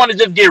I don't want to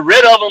just get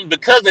rid of him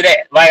because of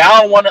that. Like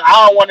I don't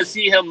want to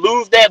see him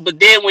lose that. But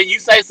then when you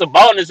say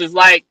Sabonis, it's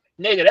like,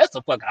 nigga, that's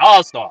a fucking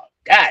all-star.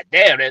 God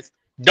damn, that's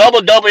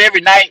double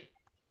every night,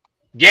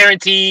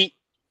 guaranteed.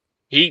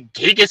 He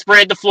can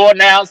spread the floor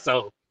now,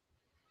 so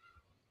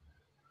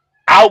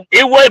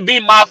it would be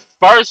my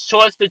first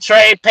choice to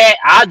trade Pat.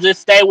 I'll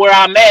just stay where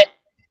I'm at.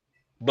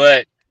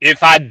 But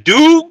if I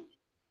do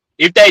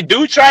If they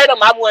do trade him,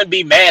 I wouldn't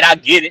be mad. I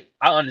get it.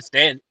 I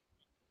understand it.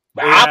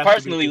 But I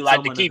personally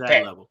like to keep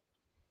Pat.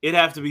 It'd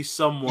have to be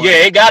someone.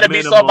 Yeah, it got to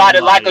be somebody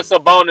like a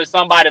Sabonis,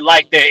 somebody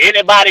like that.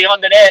 Anybody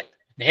under that,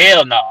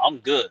 hell no, I'm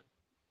good.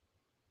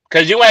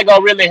 Because you ain't going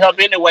to really help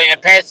anyway,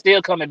 and Pat's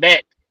still coming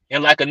back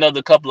in like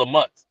another couple of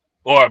months.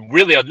 Or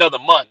really another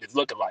month, it's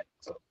looking like.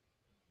 So.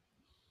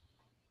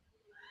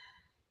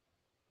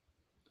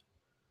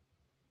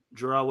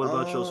 Gerard, what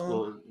about your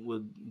score?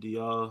 Do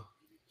y'all...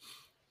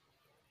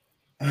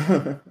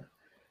 I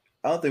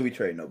don't think we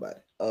trade nobody.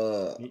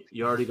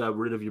 You already got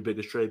rid of your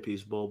biggest trade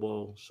piece,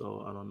 Bobo.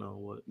 So I don't know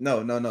what. No.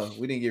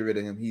 We didn't get rid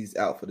of him. He's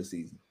out for the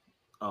season.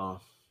 Damn,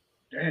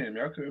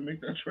 y'all couldn't make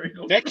that trade.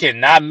 That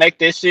cannot make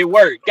that shit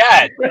work.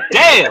 God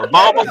damn,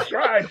 Bobo.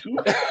 Tried to.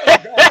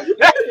 God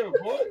damn,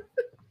 boy.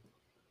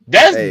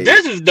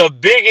 This is the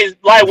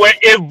biggest. Like,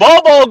 if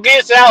Bobo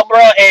gets out,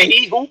 bro, and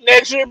he hoop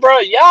next year, bro,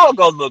 y'all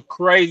gonna look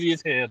crazy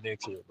as hell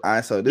next year. Bro. All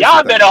right, so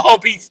y'all better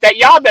hope he stay.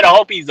 Y'all better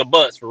hope he's a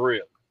bust for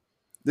real.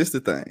 This is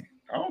the thing.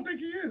 I don't think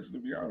he is, to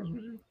be honest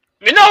with you.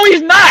 No,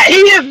 he's not. He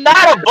is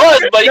not a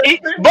bust,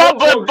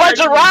 but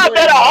Gerard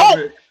better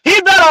hope. He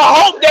better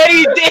hope that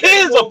he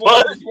is a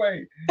bust.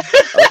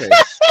 Okay.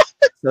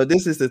 So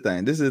this is the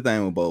thing. This is the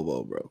thing with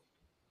Bobo, bro.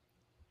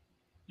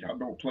 Y'all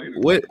don't play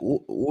this.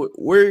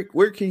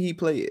 Where can he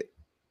play it?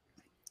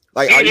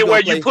 Like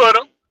anywhere you put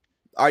him.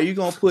 Are you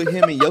gonna put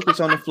him and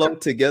Jokic on the floor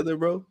together,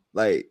 bro?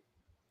 Like,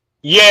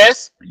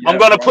 yes, I'm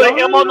gonna put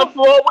him on the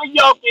floor with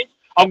Jokic.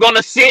 I'm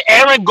gonna sit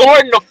Aaron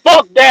Gordon the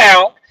fuck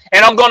down,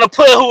 and I'm gonna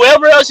put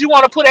whoever else you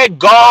want to put at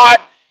guard,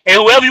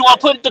 and whoever you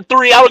want to put at the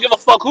three. I don't give a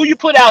fuck who you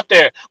put out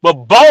there. But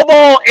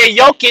Bobo and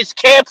Jokic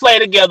can play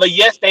together.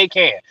 Yes, they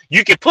can.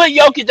 You can put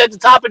Jokic at the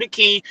top of the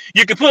key.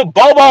 You can put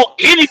Bobo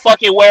any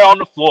fucking where on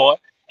the floor.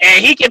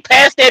 And he can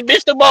pass that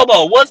bitch to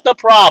Bobo. What's the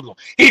problem?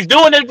 He's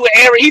doing it with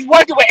Aaron. He's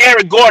working with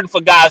Aaron Gordon,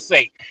 for God's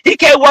sake. He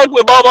can't work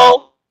with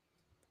Bobo.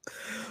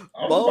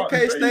 Bobo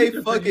can't stay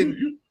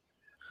fucking.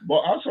 But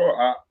I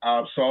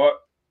saw it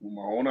with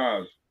my own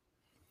eyes.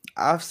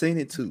 I've seen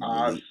it too.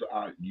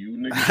 You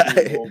niggas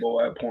put Bobo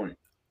at point.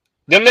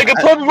 Them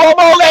niggas put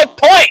Bobo at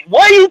point.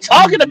 What are you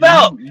talking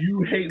about?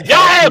 You hate. Y'all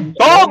had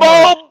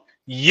Bobo,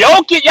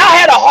 Jokic. Y'all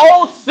had a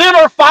whole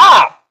center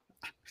five.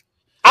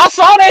 I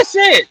saw that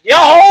shit. Your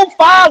whole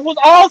five was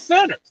all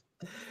centers.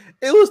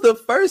 It was the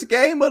first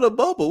game of the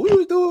bubble. We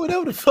was doing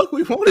whatever the fuck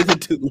we wanted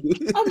to do.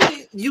 I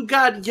mean, you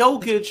got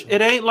Jokic. It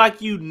ain't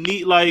like you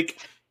need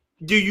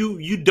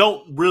you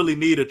don't really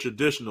need a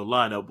traditional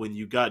lineup when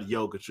you got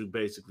Jokic, who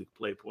basically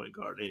play point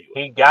guard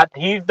anyway.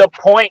 He's the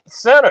point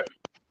center.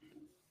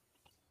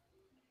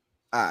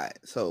 All right,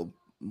 so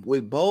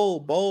with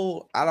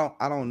Bowl, I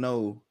don't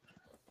know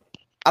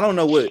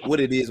what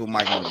it is with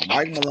Mike Malone.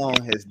 Mike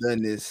Malone has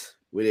done this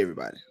with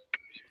everybody.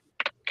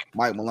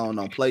 Mike Malone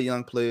don't play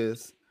young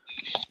players.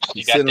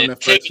 You got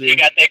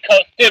that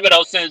Coach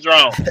Thibodeau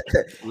syndrome.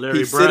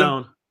 Larry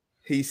Brown.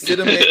 He sit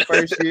them that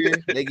first year.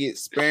 They get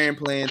sparing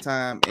playing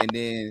time, and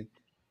then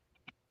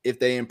if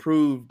they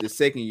improve the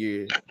second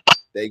year,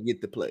 they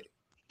get to play.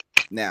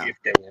 Now,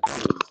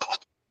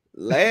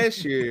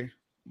 last year,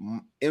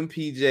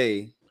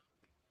 MPJ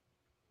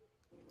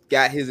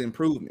got his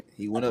improvement.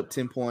 He went up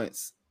 10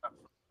 points,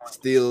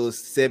 steals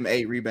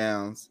 7-8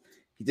 rebounds.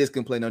 He just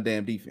couldn't play no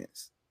damn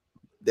defense.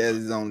 That's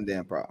his only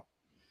damn problem.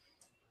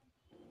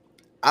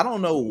 I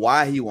don't know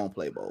why he won't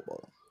play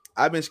Bobo.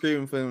 I've been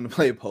screaming for him to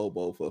play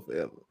Bobo for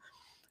forever.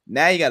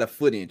 Now he got a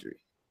foot injury.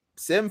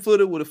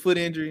 7-footer with a foot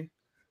injury.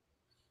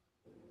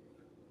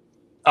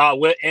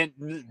 Well, and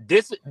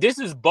this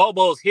is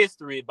Bobo's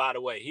history, by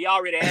the way. He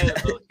already had a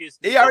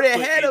history. He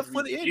already had a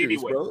foot injury,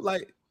 anyway. Bro.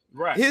 Like,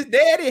 right. His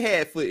daddy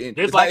had foot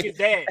injuries. Just like his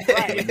dad.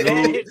 Right.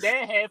 His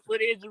dad had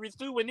foot injuries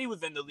too when he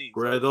was in the league.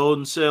 Greg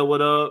Oden said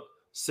what up.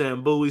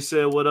 Sam Bowie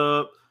said what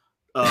up.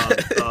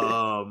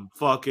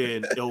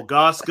 Fucking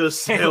Ilgauskas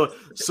said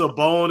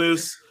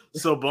Sabonis.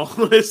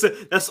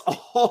 That's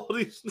all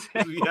these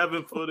niggas we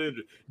having foot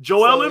injury.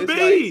 Joel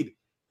Embiid.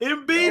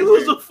 Embiid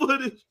was a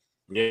foot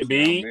injury.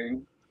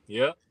 Embiid.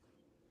 Yeah.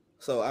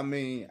 So I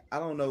mean, I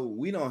don't know.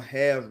 We don't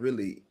have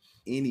really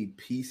any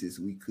pieces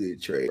we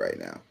could trade right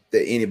now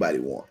that anybody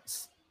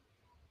wants.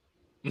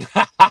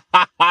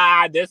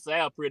 That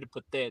sounds pretty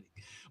pathetic.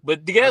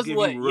 But guess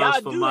what?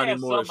 Y'all do have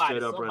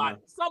somebody.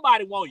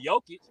 Somebody want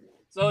Jokic.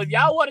 So if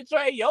y'all want to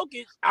trade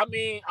Jokic, I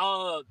mean,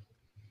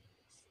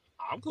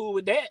 I'm cool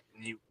with that.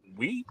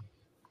 We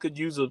could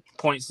use a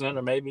point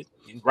center maybe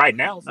right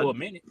now for a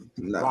minute.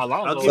 No.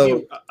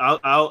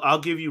 I'll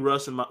give you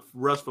Russ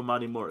for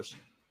Monty Morris.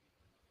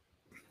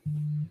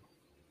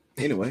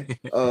 Anyway,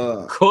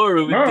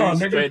 Corey would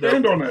straight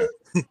up on that.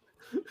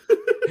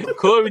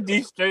 Corey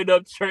D straight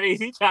up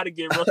trade. He trying to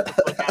get Russ the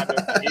fuck out of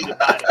there for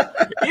anybody.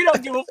 He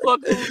don't give a fuck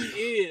who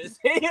he is.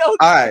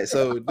 All right,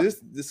 so this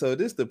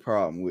the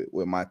problem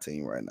with my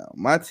team right now.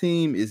 My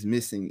team is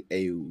missing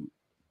a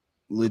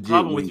legit. The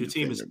problem with your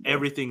team is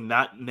everything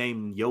not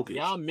named Jokic.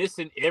 Y'all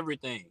missing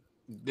everything.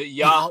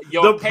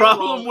 The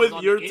problem with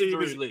your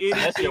team is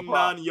anything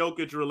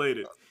non-Jokic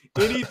related.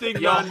 Anything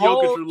Your non-Jokic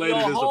whole, related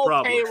your is a whole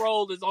problem.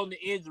 payroll is on the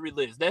injury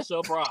list. That's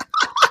your problem.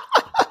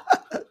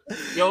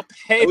 Your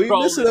We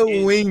payroll is missing a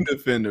injury. wing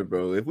defender,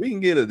 bro. If we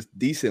can get a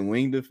decent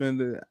wing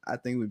defender, I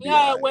think we'd be Yeah,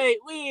 all right. wait,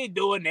 we ain't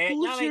doing that.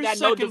 Who's Y'all your ain't got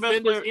no second best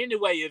defenders player?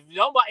 anyway.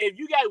 If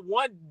you got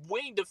one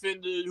wing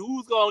defender,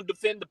 who's gonna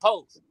defend the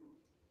post?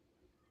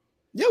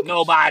 Jokic.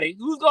 Nobody.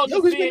 Who's gonna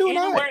Jokic been defend doing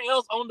all anywhere right.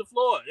 else on the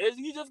floor?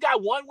 You just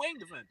got one wing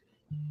defender.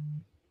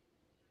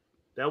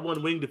 That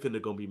one wing defender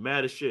gonna be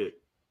mad as shit.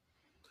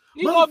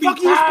 You gonna be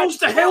Motherfucker, you was tired supposed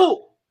to as fuck.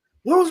 help.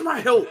 Where was my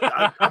help?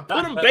 I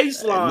put him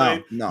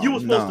baseline. No, you were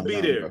supposed to be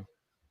no, there. bro.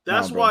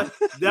 That's No, bro. why.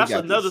 That's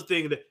got another this.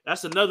 thing.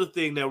 That's another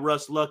thing that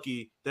Russ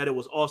lucky that it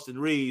was Austin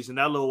Reeves and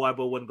that little white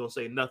boy wasn't gonna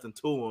say nothing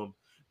to him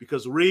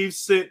because Reeves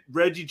sent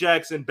Reggie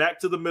Jackson back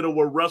to the middle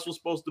where Russ was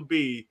supposed to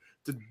be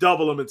to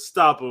double him and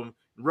stop him.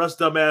 Russ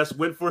dumbass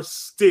went for a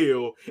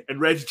steal and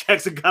Reggie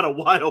Jackson got a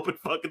wide open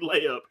fucking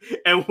layup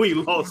and we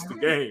lost the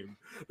game.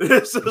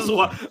 This is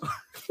why.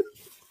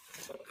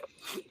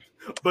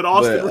 But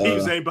Austin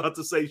Reeves ain't about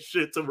to say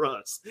shit to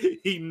Russ.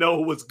 He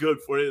know what's good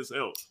for his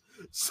health.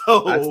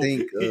 So I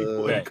think he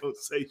wasn't gonna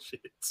say shit.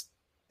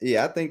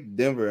 Yeah, I think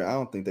Denver. I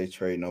don't think they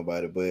trade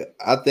nobody, but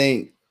I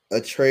think a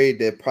trade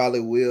that probably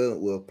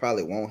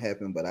probably won't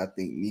happen, but I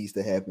think needs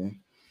to happen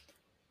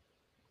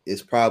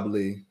is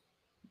probably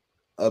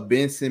a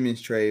Ben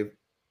Simmons trade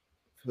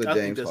for I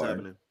think James that's Harden.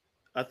 happening.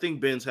 I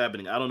think Ben's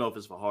happening. I don't know if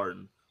it's for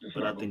Harden, It's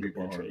but I not think gonna a be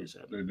Ben for trade Harden. is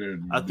happening. They're-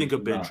 I think a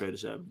it's Ben not- trade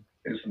is happening.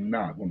 It's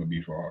not going to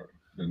be for Harden.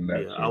 The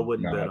Nets Yeah, I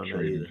wouldn't are bet not on that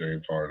trading either.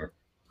 James Harden.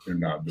 They're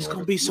not doing It's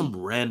gonna it. be some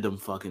random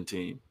fucking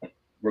team.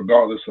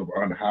 Regardless of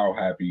on how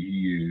happy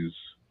he is,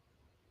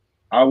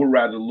 I would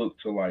rather look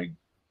to like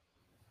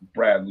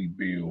Bradley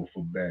Beal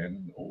for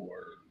Ben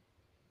or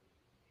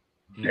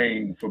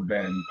Dame for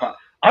Ben.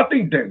 I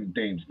think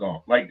Dame's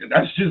gone. Like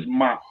that's just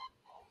my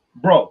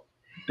bro.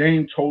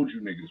 Dame told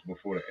you niggas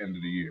before the end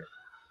of the year.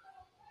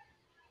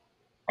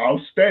 I'll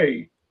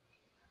stay,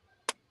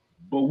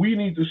 but we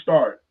need to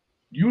start.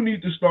 You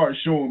need to start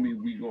showing me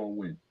we gonna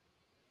win.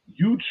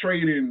 You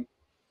trading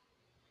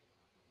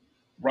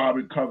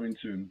Robert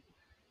Covington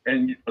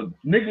and a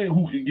nigga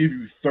who can give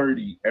you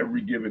 30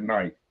 every given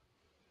night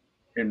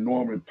and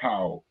Norman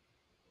Powell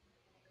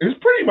is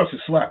pretty much a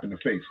slap in the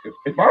face.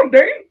 If I'm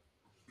Dame,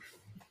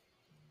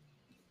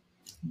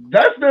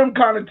 that's them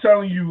kind of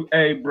telling you,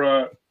 hey,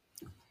 bruh,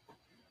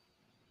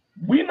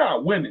 we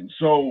not winning.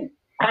 So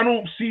I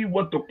don't see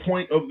what the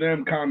point of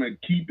them kind of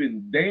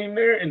keeping Dame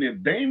there. And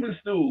if Dame is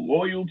still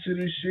loyal to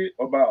this shit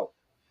about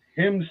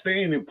him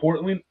staying in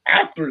Portland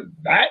after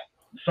that,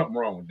 something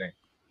wrong with Dame.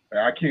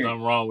 I can't.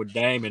 Nothing wrong with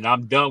Dame, and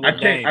I'm done I with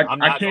can't. Dame. I'm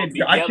not gonna be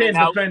yelling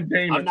out. defend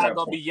Dame. I'm at not that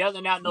gonna point. be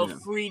yelling out no Yeah.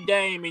 free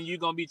Dame, and you're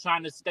gonna be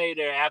trying to stay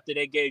there after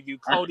they gave you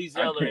Cody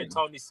Zeller and can't.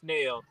 Tony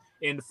Snell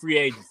in the free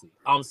agency.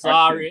 I'm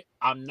sorry,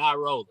 I'm not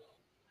rolling.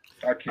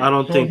 I can't. I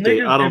don't So think if they.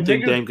 niggas- I don't if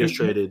think niggas- Dame gets if-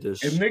 traded.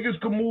 This. If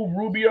niggas can move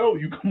Rubio,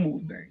 you can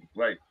move Dame.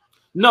 Like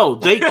No,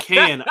 they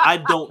can.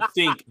 I don't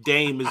think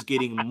Dame is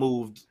getting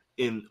moved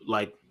in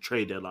like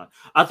trade deadline.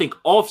 I think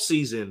off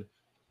season.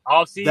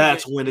 Off season,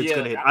 That's when it's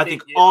gonna hit. I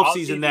think yeah, off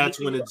off-season, season. That's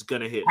he when can- it's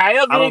gonna hit.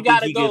 However, I don't he think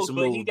gotta he go, gets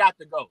but he moved. got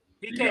to go.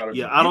 He You can't. gotta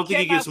Yeah, go. I don't you think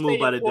he cannot gets moved stay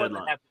by in the Portland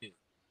deadline. after this.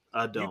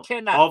 I don't.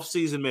 cannot. Off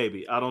season,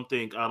 maybe. I don't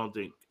think.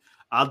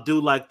 I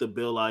do like the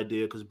Bill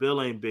idea because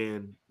Bill ain't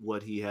been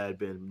what he had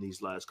been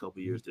these last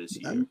couple years this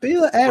year.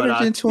 Bill averaging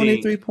think-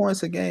 23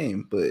 points a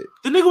game, but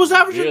The nigga was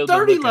averaging Bill's been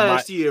 30 looking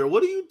last year.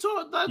 What are you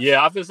talking? Yeah,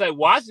 I was gonna say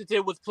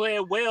Washington was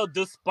playing well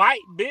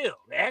despite Bill.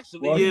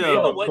 Actually, well, Yeah,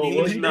 Bill caught wasn't he's COVID,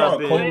 even he the not caught best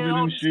been- player COVID on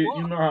and the shit. squad.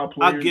 You know how I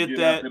players get get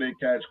that. after they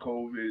catch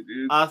COVID.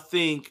 It's-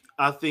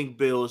 I think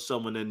Bill is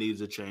someone that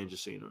needs a change of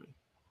scenery.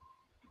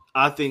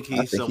 I think he's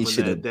I think he someone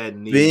should've that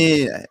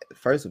needs.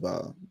 first of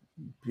all,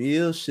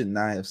 Bill should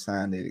not have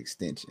signed that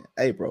extension.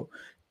 Hey, bro,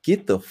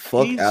 get the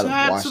fuck He's out of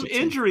had Washington.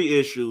 some injury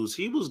issues.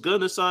 He was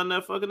gonna sign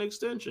that fucking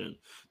extension.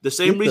 The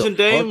same Get the reason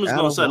Dame fuck was out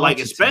gonna of sign, like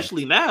Washington.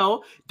 especially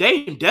now.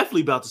 Dame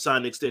definitely about to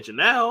sign the extension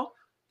now.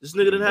 This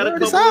nigga done had He a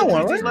already couple signed injuries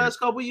one, these right? last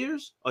couple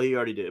years. Oh, he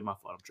already did. My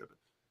fault. I'm tripping.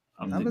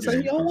 I'm thinking gonna say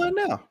he Dame. on one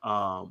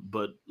now.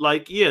 But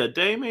like, yeah,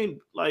 Dame ain't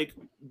like.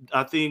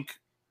 I think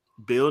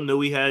Bill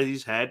knew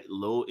he's had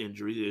little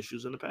injury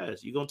issues in the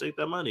past. You gonna take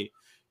that money?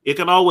 You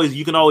can always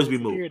be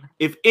moved.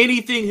 If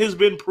anything has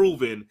been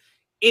proven,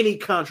 any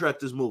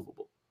contract is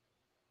movable.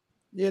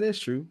 Yeah, that's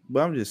true.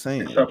 But I'm just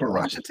saying, Except for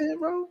Washington,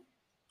 bro.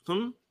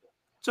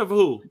 Except for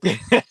who?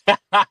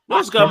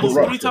 Russ got moved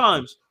Russell. 3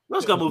 times.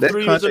 Russ got moved That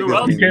 3 years in a row.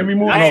 contract He can't be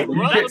moved. Hey, No,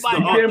 Russ he about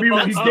can't to be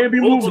moved. He the can't be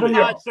moved from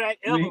y'all. contract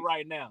ever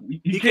right now.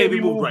 He can't be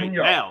moved right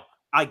now.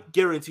 I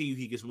guarantee you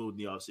he gets moved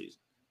in the offseason.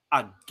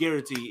 I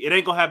guarantee you. It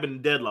ain't gonna happen in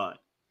the deadline.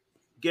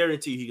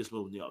 Guarantee you he gets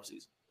moved in the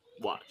offseason.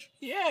 Watch.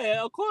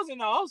 Yeah, of course in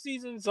the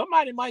offseason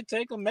somebody might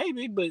take him,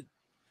 maybe, but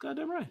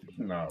Goddamn right.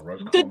 Nah,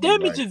 Russ. the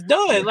damage is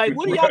done. Like,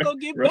 what are y'all gonna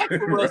get back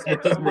from Russ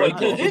at this point?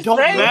 'Cause It his don't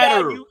trade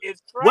matter. value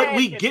is What trash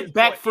we at get this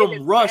back point. from It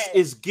is Russ bad.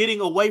 is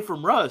getting away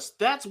from Russ.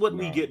 That's what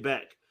we No. get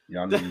back.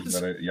 Y'all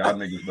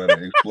niggas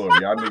better explore.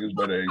 Y'all niggas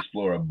better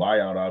explore a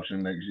buyout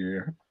option next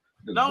year.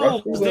 'Cause No,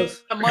 Russ because will-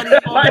 there's that money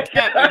on the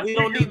cap. And we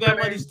don't need that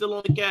money still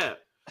on the cap.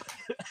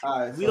 All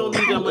right, We don't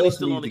need that who money else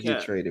still need on the to get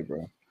cap. traded,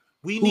 bro.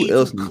 We Who need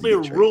else to need to clear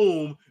get traded?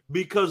 room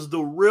because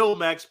the real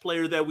max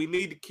player that we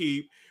need to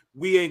keep,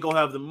 we ain't gonna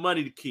have the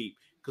money to keep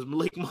because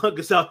Malik Monk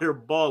is out here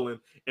balling,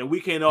 and we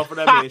can't offer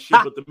that man shit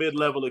but the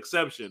mid-level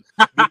exception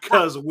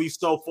because we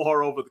so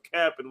far over the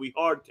cap and we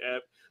hard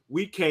cap.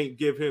 We can't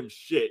give him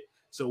shit.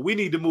 So we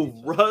need to move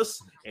Russ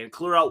and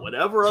clear out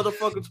whatever other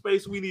fucking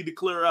space we need to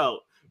clear out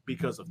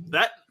because of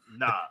that.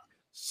 Nah,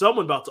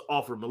 someone about to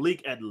offer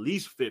Malik at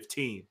least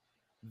 15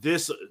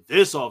 this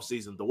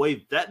offseason. The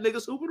way that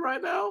nigga's hooping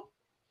right now.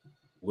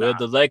 Well, Nah,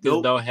 the Lakers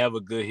nope. don't have a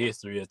good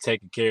history of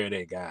taking care of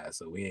their guys,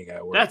 so we ain't got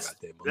to worry That's-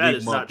 about that. that Malik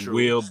is Monk not true.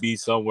 will be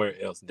somewhere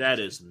else. That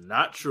is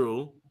not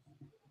true.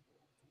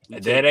 We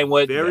That take ain't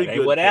what- very that ain't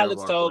good what care of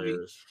Alex our told me.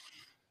 players.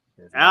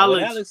 That's not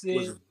what Alex said.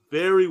 was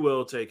very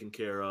well taken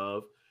care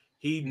of.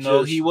 He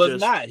was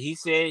not. He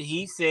said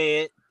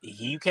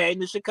he came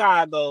to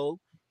Chicago.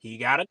 He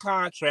got a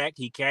contract.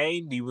 He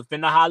came. He was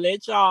finna holler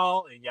at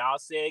y'all, and y'all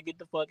said, "Get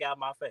the fuck out of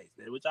my face."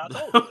 That's what y'all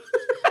told me.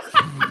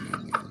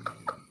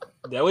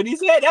 That's what he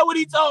said. That's what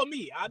he told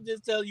me. I'm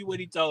just telling you what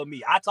he told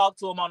me. I talked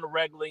to him on the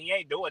regular. He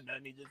ain't doing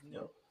nothing. He just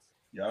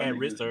Y'all and niggas,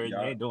 wrist surgery. He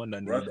y'all- ain't doing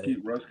nothing. Russ today.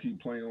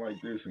 keep playing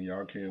like this, and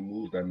y'all can't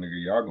move that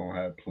nigga. Y'all gonna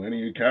have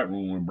plenty of cap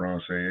room when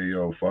Brown say, "Hey,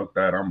 yo, fuck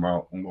that, I'm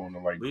out. I'm going to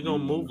like." We gonna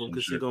Cleveland move or him some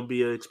because shit." he's gonna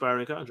be an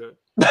expiring contract.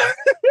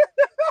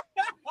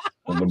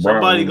 Well, LeBron-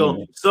 Somebody Well,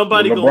 gonna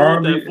LeBron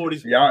want that be- 40.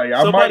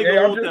 y'all Somebody might-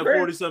 gonna I'm want just that saying,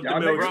 40-something y'all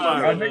mil niggas-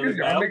 expiring.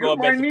 I'm going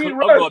might back need to. I'm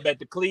Russ. going back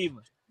to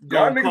Cleveland. Y'all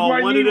Gonna niggas call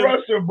might one need of them.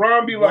 Russ or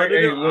Brown be like, One of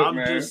 "Hey, them- look, I'm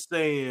man." just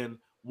saying,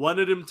 one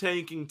of them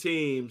tanking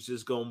teams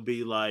is gonna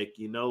be like,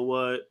 you know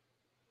what?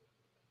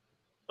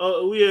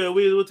 Oh yeah,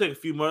 we'll take a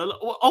few more.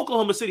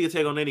 Oklahoma City will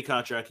take on any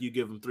contract you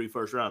give them 3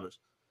 first rounders.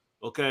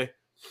 Okay,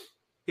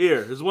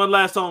 here's one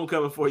last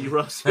homecoming for you,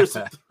 Russ. Here's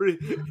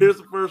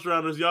the first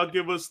rounders. Y'all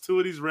give us 2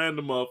 of these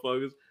random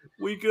motherfuckers.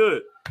 We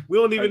good. We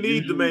don't even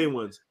need the main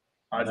ones.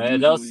 Man,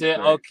 they'll say,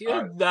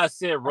 I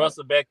said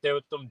Russell back there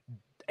with them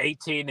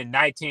 18 and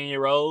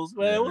 19-year-olds.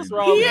 Man, Yeah, what's they-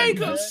 wrong He with ain't you,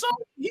 gonna. man? So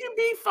he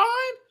be fine.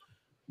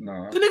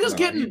 Nah, The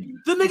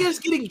nigga's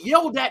he- getting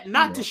yelled at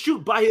not to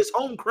shoot by his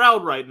home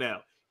crowd right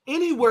now.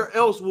 Anywhere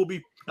else will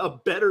be a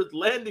better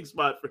landing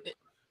spot for him.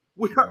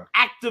 We are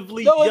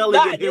actively No, it's yelling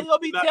not. at They're him. gonna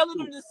be not telling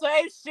to. them the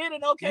same shit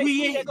in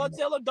OKC. They're gonna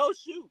tell them don't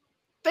shoot.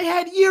 They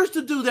had years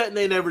to do that and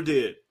they never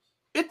did.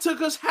 It took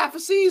us half a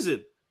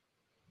season.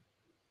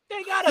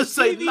 They got To a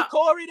say TV not-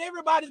 Corey.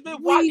 Everybody's been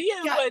We watching. He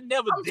got- ain't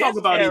never I'm this talking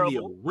about terrible.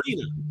 in the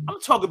arena.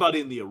 I'm talking about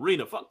in the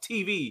arena. Fuck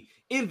TV.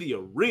 In the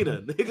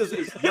arena. Niggas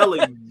is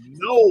yelling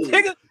no.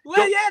 Nigga,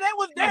 well, yeah, that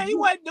was there. He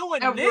wasn't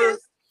doing Ever-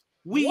 this.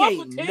 We 1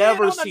 ain't for 10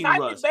 never on a seen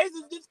nightly Russ.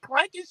 basis, just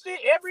cranking shit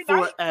every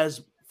night.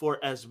 For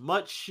as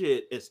much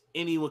shit as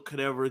anyone could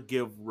ever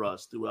give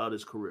Russ throughout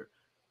his career,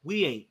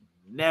 we ain't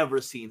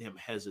never seen him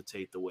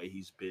hesitate the way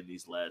he's been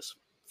these last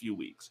few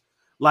weeks.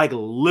 Like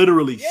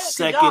literally Yeah, 'cause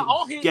second y'all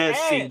on his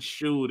guessing ass.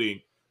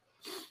 shooting.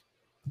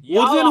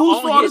 Y'all Well, then are whose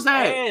on fault his is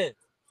that? ass.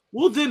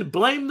 Well, then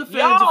blame the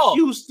fans Y'all. of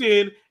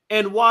Houston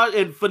and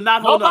for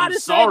not holding. I'm Nobody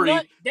said sorry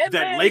nothing. That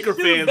man Laker is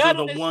shooting fans are better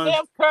the than ones.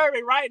 Steph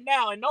Curry right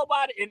now, and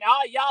nobody and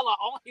all y'all are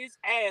on his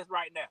ass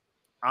right now.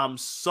 I'm He got a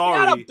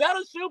sorry. better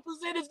shoot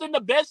percentage than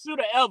the best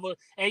shooter ever,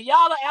 and y'all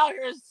are out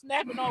here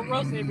snapping on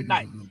Russ every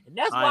night, and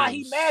that's I why am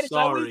he mad at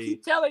y'all. We sorry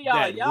keep telling y'all,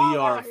 that y'all we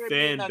are out a here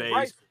fan being base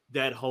ungrateful.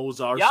 that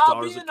holds our Y'all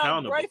stars being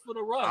accountable. ungrateful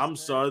to Russ. I'm man.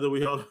 sorry that we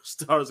held our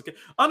stars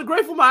accountable.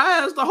 Ungrateful my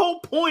ass. The whole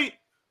point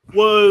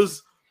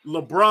was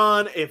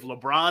LeBron. If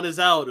LeBron is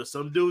out or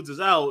some dudes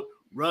is out,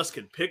 Russ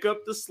can pick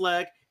up the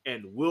slack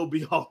and we'll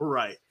be all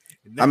right.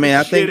 And I mean,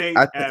 that I think- shit ain't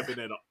I thi-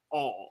 happening at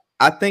all.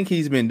 I think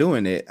he's been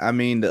doing it. I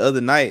mean, the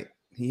other night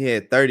he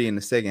had 30 in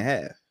the second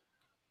half.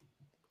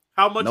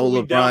 How much No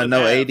were we down LeBron, at no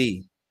half?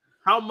 AD.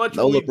 How much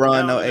No were we LeBron,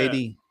 down no at half? AD.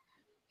 We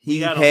He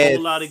had had, a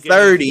whole lot of games.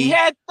 30. He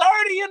had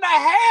 30 and a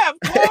half,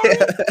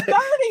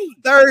 Corey.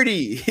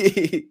 30.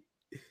 30.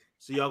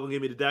 So y'all gonna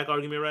give me the Dak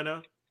argument right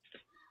now?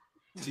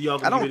 So y'all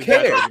I gonna don't give me the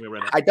Dak care. argument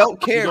right now? I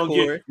don't care,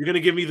 Corey. You're gonna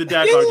give me the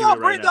Dak You argument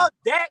gonna right bring now. up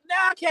Dak now?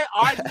 I can't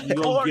argue. You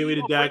gonna Corey. give me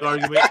the You gonna Dak bring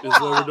up argument? Dak? This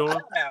is what we're doing? I'm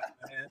out,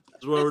 man.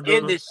 This is what we're Let's end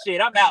doing. this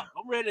shit. I'm out.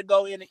 I'm ready to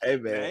go in. Hey,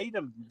 man. He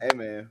done- Hey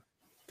man,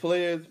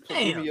 players, give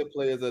Damn. me your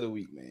players of the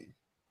week, man.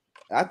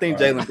 I think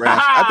All right. Jaylen Brown.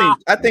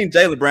 I think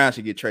Jaylen Brown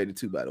should get traded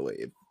too. By the way,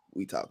 if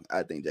we talking,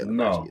 I think Jaylen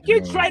Brown should get Get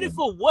traded. traded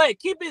for what?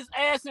 Keep his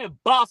ass in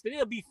Boston.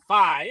 He'll be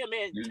fine. Yeah,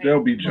 man,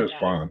 They'll be just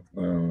fine.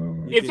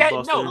 You If think that,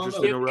 Boston no,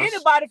 interested if in Russ?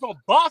 anybody from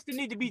Boston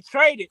need to be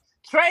traded,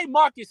 trade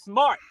Marcus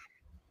Smart.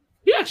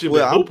 He actually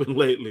Well, been I'm- hooping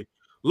lately.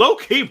 Low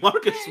key,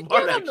 Marcus Man,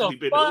 Smart get him the actually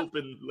been fuck-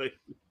 hooping lately.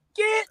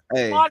 Get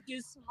Hey,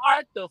 Marcus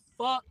Smart the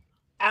fuck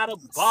out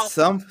of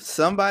Boston.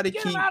 somebody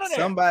Get him keep out of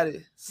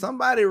there.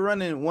 somebody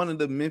running one of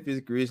the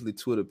Memphis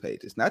Grizzlies Twitter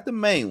pages, not the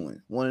main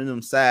one, one of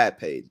them side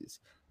pages.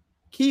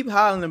 Keep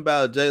hollering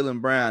about Jaylen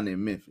Brown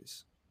in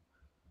Memphis.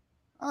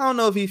 I don't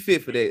know if he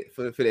fit for that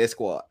for that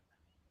squad.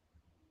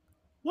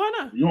 Why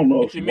not? You don't know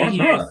What you why mean he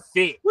not? ain't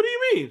fit? What do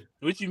you mean?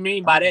 What you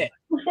mean by that?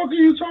 What the fuck are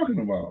you talking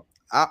about?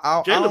 I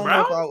Jaylen don't know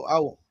Brown? if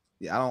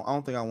I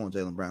don't think I want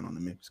Jaylen Brown on the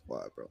Memphis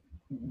squad, bro.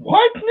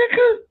 What,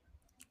 nigga?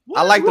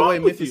 I like the way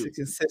wrong with Memphis you? is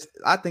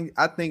consistent.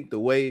 I think the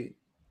way,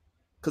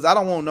 because I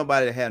don't want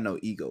nobody to have no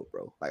ego,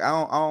 bro. Like I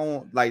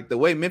don't like the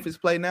way Memphis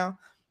play now.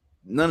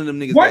 None of them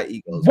niggas What? got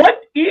egos.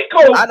 What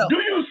ego I don't- do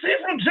you see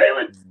from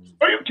Jalen?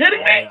 Are you kidding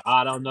me?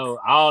 I don't know.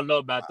 I don't know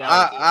about that.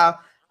 I've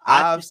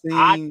I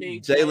seen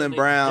think Jalen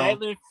Brown.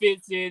 Jalen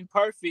fits in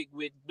perfect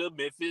with the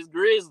Memphis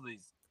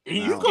Grizzlies.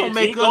 You gonna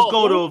make us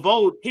go to a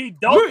vote? He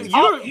don't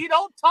You're- He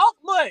don't talk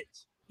much.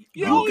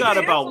 You don't got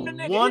hear about from the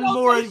nigga. He one don't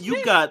more. say You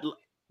shit.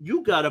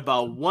 got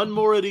about one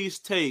more of these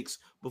takes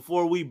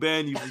before we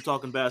ban you from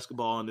talking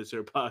basketball on this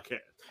here podcast.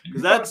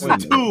 Because that's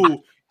Wait a two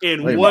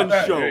in Wait a one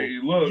minute. show. Hey,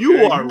 look, you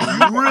hey, are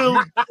really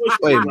Wait a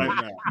pushing minute.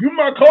 right now. You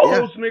my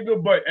co-host,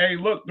 nigga, but hey,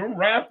 look, them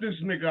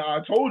Raptors, nigga,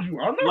 I told you,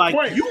 I'm not Like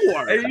playing. you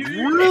are Hey,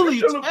 really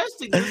should've-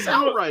 testing this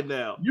out right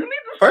now. You need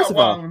to First stop of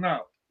all- wilding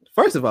out.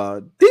 First of all,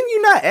 didn't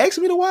you not ask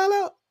me to wild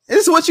out?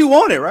 This is what you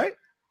wanted, right?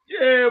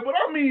 Yeah, but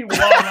I mean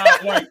wild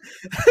out like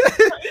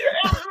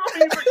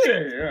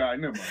yeah, I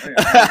never mind.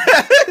 Yeah,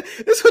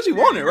 This is what you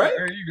wanted, right?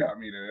 Hey, you got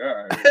me there.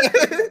 All right.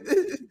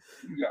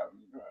 You got me.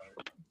 All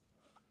right.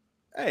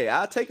 Hey,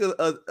 I'll take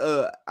I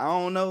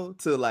don't know,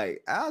 to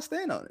like, I'll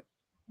stand on it.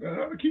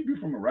 I'll keep you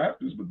from the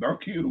Raptors, but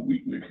don't kill the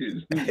weak nigga.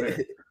 It's still there.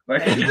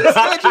 Like, You just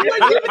said you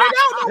weren't giving it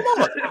out no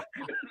more.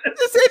 You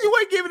just said you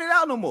weren't giving it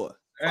out no more.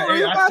 That's the Hey,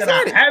 reason why I I said said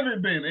I it.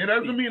 haven't been. It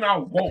doesn't mean I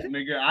won't,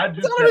 nigga. I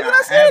just That's the said reason I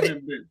I said it.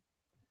 haven't been.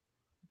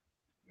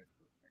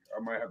 I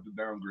might have to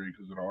downgrade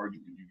because of the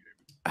argument you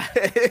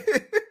gave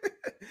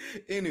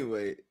me.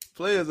 Anyway,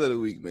 players of the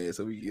week, man.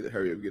 So we can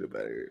hurry up and get up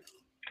out of here.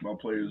 My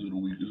players of the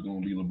week is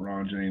going to be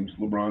LeBron James.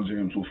 LeBron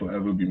James will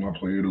forever be my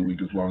player of the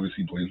week as long as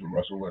he plays with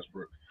Russell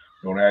Westbrook.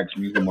 Don't ask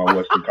me who my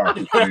Western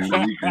Conference player of the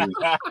week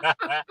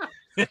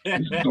is.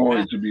 It's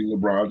going to be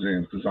LeBron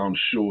James because I'm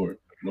sure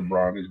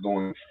LeBron is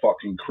going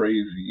fucking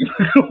crazy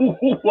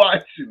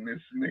watching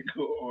this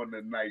nigga on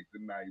a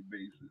night-to-night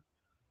basis.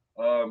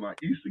 My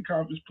Eastern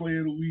Conference player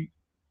of the week.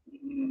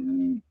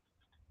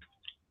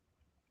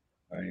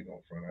 I ain't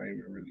gonna front. I ain't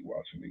even really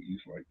watching the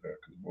East like that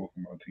because both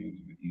of my teams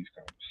in the East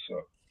kind of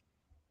suck.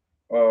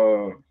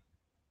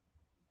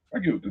 I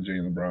give it to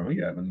Jaylen Brown. He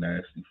had a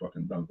nasty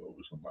fucking dunk over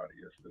somebody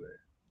yesterday.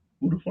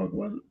 Who the fuck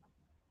was it?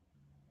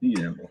 He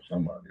aimed on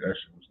somebody. That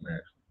shit was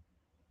nasty.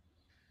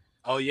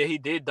 Oh yeah, he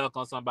did dunk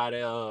on somebody.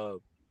 Damn,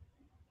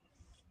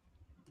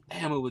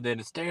 it was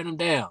then staring him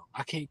down.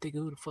 I can't think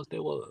of who the fuck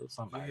that was.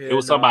 Somebody. It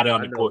was somebody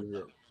on the court.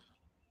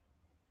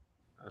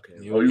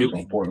 Okay. Oh, he was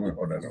on Portland.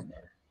 Oh, that don't matter.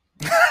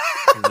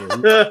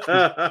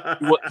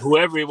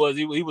 Whoever it was,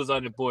 he was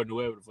unimportant.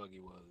 Whoever the fuck he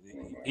was,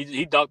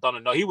 he dunked on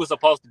it. No, he was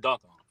supposed to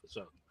dunk on it for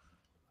sure.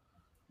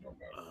 Don't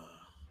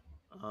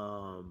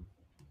matter.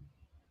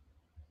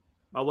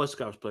 My West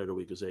Coast player of the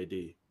week is AD.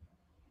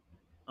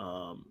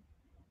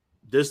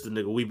 This the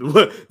nigga we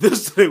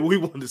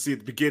wanted to see at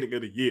the beginning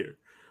of the year.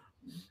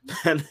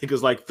 That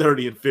nigga's like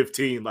 30 and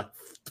 15, like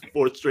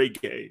 4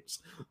 straight games.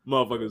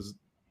 Motherfuckers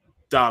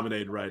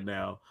dominating right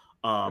now.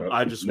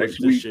 I just wish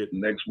this shit.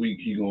 Next week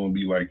he gonna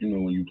be like, you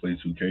know, when you play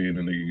 2K and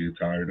the nigga get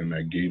tired and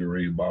that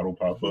Gatorade bottle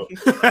pop up.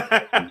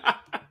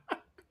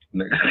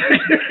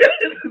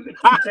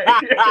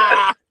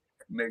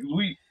 Next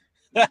week.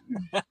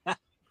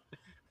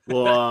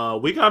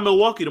 Well, we got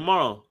Milwaukee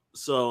tomorrow,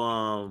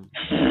 so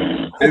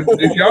Is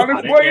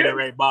Giannis They playing?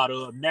 Gatorade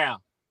bottle up now.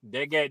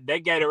 They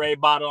Gatorade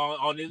bottle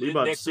on this We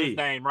about to next see.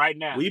 name right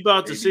now. we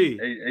about to see.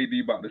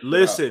 AD about to sit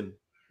Listen,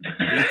 out.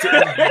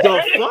 the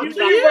fuck He he about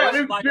to is?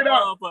 rest like Sit a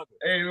out. motherfucker.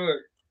 Hey, look.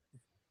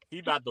 He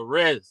about to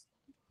rest.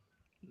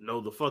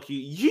 No, the fuck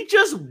he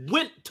just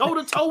went toe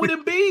to toe with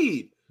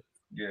Embiid.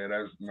 Yeah,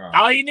 that's nah.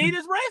 All he need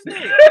is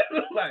resting.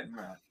 Like,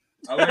 nah.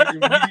 I like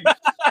Embiid.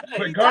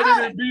 But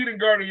guarding Embiid and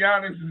guarding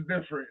Giannis is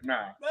different. Nah.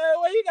 Man,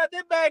 well, you got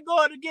that bad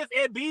going against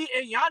Embiid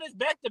and Giannis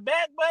back to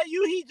back, but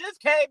he just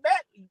came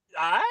back.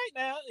 All right,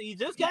 now he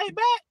just came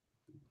back.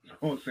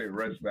 I won't say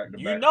rest back to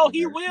back. You know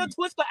he will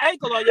twist the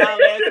ankle on y'all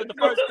ass in the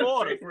first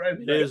quarter.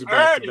 It is back.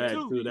 back to back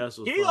Early, too. That's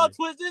what's He funny. gonna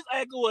twist his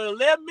ankle with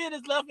 11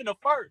 minutes left in the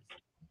first.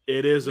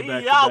 It is a Leave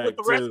back y'all to with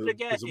back the rest of too. the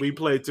game. 'Cause we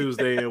play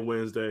Tuesday and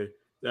Wednesday.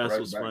 That's Rest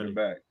what's back funny. to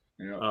back.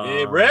 Yeah.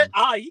 Yeah, rest.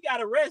 Oh, you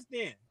gotta rest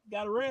then. You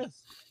gotta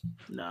rest.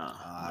 Nah.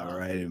 All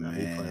righty, nah,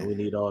 man. We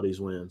need all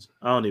these wins.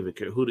 I don't even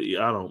care who.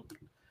 I don't.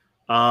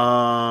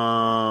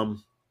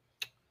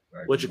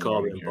 What you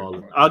call it,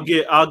 balling?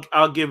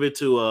 I'll give it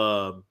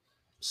to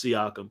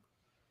Siakam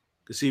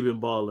because he been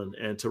balling,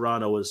 and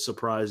Toronto is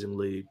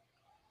surprisingly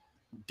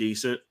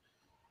decent.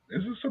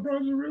 Is it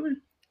surprising, really? I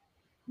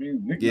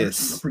mean, Nick Yes. Nurse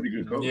is a pretty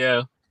good coach.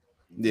 Yeah.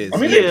 Yes. I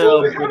mean, Yeah, they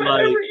do it but kinda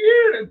like- every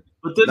year.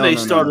 But then No, they no,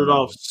 no, started no, no.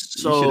 off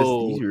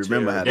so. You should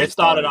remember how They they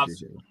started off.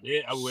 this year.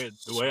 Yeah,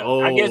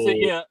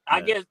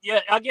 I guess it. Yeah,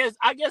 I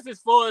guess as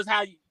far as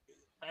how you,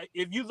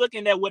 if you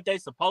looking at what they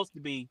supposed to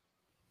be,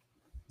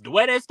 the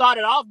way they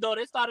started off though,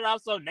 they started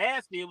off so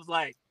nasty. It was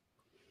like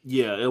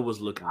Yeah, it was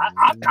looking. I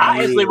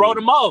actually really- wrote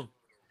them off,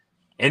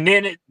 and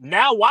then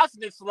now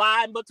Washington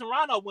sliding, but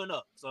Toronto went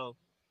up. So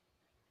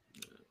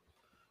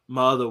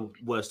My other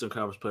Western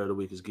Conference Player of the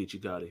Week is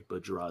Geechee Gotti,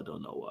 but Gerard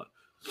don't know why.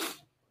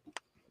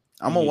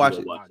 I'm gonna watch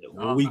it.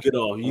 When we get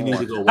off, you I'm need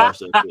gonna to go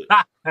watch watch that shit.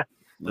 I'm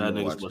That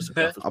gonna nigga's watch Western it.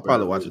 Conference. I'll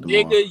probably watch it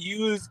tomorrow. Nigga,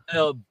 use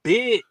a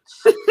bitch.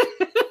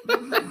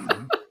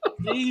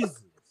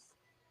 Jesus.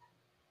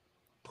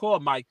 Poor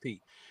Mike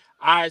P.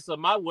 All right, so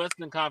my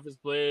Western Conference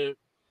player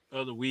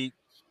of the week,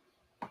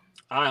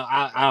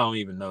 I don't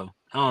even know.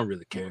 I don't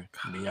really care,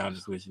 to be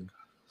honest with you.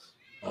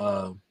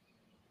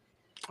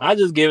 I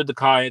just give it to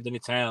Karl Anthony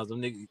Towns.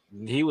 Them niggas,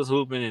 he was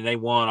hooping and they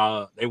won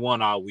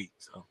all week.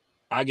 So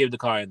I give it to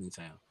Karl Anthony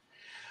Towns.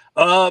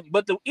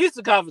 But the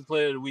Eastern Conference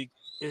player of the week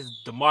is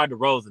DeMar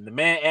DeRozan. The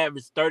man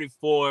averaged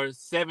 34,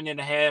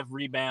 7.5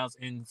 rebounds,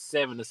 and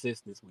 7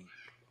 assists this week.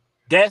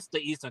 That's the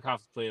Eastern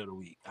Conference player of the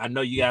week. I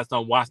know you guys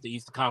don't watch the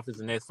Eastern Conference,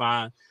 and that's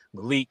fine.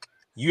 Malik,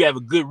 you have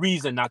a good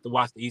reason not to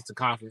watch the Eastern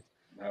Conference.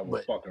 I have a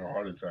fucking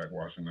heart attack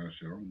watching that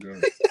shit. I'm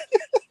good.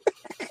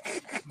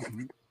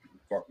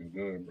 Fucking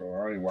good,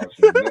 bro. I ain't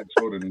watching the Nets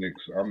or the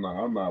Knicks. I'm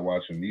not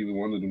watching either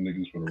one of them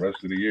niggas for the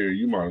rest of the year.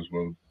 You might as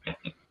well.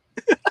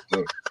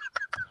 Look,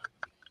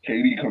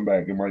 KD come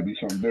back, it might be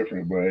something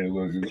different, but hey,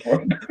 look, it's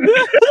fucking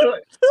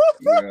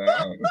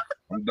yeah,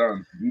 I'm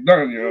done. I'm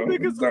done, yo.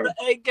 Niggas on the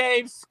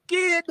 8-game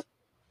skid.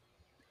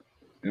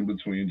 In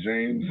between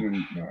James and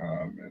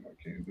man, I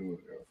can't do it,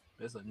 yo.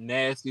 That's a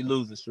nasty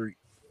losing streak.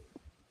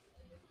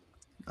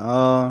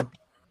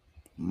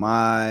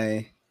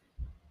 My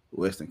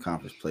Western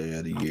Conference Player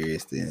of the Year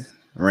is the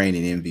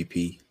reigning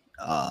MVP.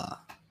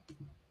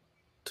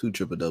 2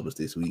 triple doubles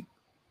this week.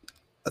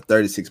 A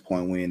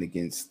 36-point win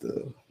against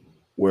the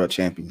world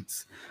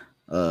champions.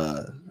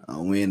 A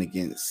win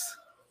against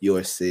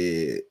your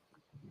said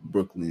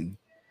Brooklyn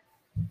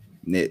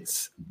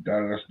Nets.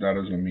 That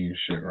doesn't mean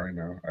shit right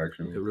now,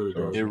 actually. It really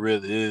does. It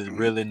really is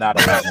really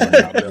not about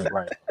right.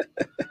 Right.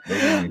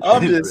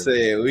 I'm just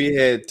saying we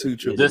had 2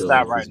 triple doubles. Just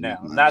not right now.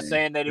 I'm not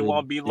saying that it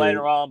won't be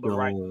later on, but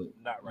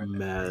not right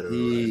now.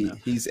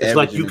 He's it's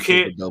like you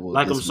can't.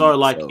 Like I'm sorry.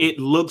 Like it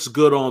looks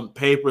good on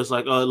paper. It's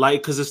like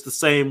because it's the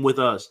same with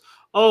us.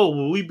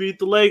 Oh, we beat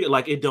the Lakers.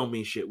 Like it don't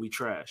mean shit. We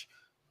trash.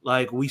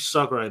 Like we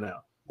suck right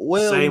now.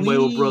 Well, same way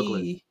with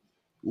Brooklyn.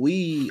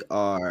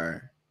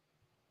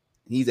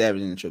 He's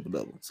averaging a triple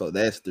double, so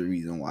that's the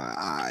reason why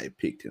I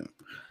picked him.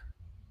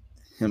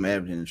 Him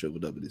averaging a triple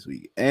double this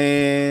week,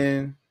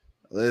 and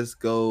let's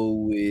go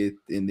with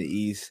in the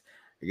East.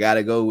 I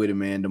gotta go with it,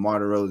 man. DeMar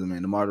DeRozan,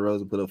 man. DeMar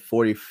DeRozan put up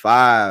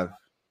 45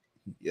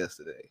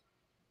 yesterday.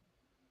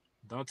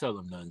 Don't tell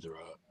him nothing,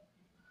 Gerard.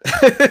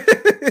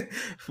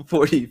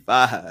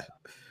 45.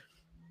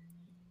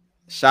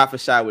 Shot for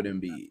shot with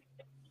Embiid.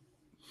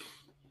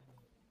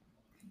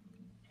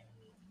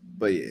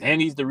 But yeah. And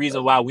he's the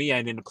reason why we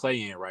ain't in the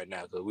play-in right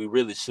now, because we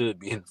really should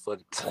be in the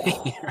fucking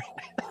play-in right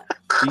now.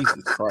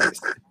 Jesus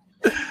Christ.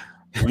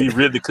 We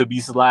really could be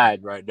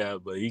sliding right now,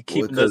 but he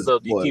keeping us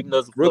up. He keeping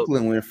us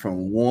Brooklyn went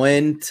from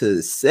 1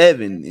 to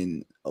 7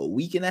 in a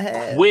week and a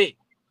half. Quick.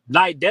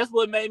 Like, that's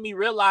what made me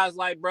realize,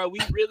 like, bro, we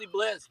really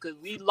blessed because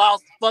we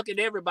lost fucking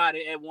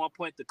everybody at one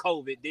point to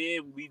COVID.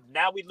 Then we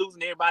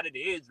losing everybody to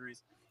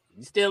injuries.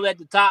 We still at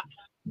the top.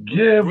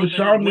 Yeah, but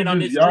y'all went on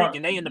this niggas, streak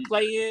and they in the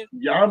play-in.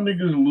 Y'all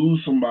niggas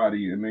lose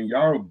somebody and then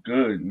y'all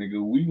good, nigga.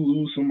 We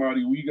lose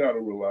somebody, we gotta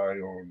rely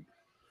on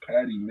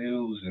Patty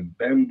Mills and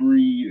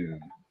Bembry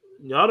and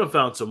y'all done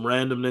found some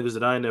random niggas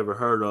that I ain't never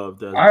heard of.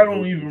 That I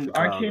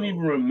can't even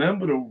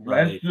remember the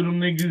rest of them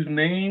niggas'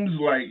 names.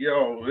 Like,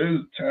 yo,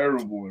 it's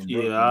terrible.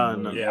 I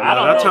know.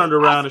 I turned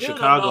around in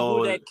Chicago. Don't know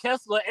who that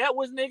Kessler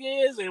Edwards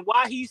nigga is and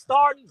why he's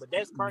starting, but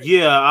that's crazy.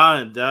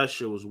 Yeah, that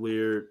shit was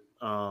weird.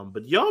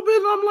 But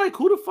I'm like,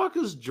 who the fuck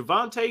is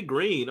Javonte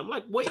Green? I'm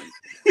like, wait,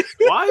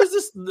 why is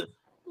this?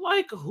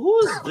 Like, who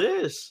is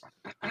this?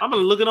 I'm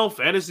looking on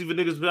fantasy for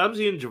niggas, but I'm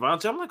seeing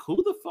Javonte. I'm like, who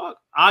the fuck?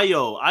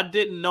 Ayo, I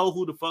didn't know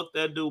who the fuck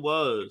that dude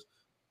was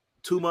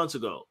 2 months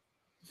ago.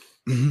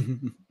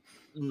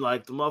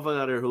 Like, the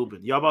motherfucker out there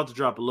hooping. Y'all about to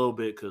drop a little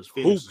bit because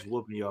Phoenix is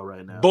whooping y'all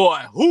right now. Boy,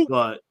 hoop.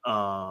 But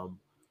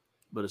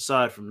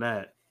aside from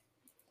that,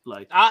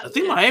 like, I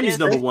think Miami's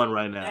number 1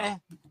 right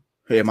now.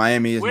 Hey,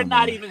 Miami is. We're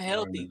not even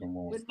healthy.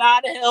 We're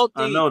not healthy.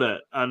 I know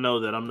that.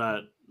 I'm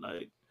not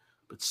like,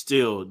 but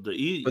still, the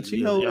East. But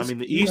you know,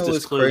 the East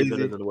is clearly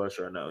better than the West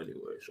right now,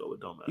 anyway. So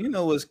it don't matter. You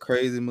know what's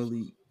crazy,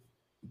 Malik?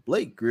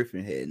 Blake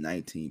Griffin had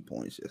 19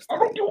 points yesterday. I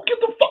don't give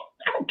a fuck.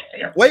 I don't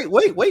care.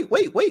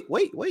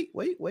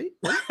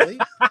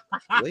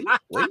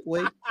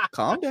 Wait.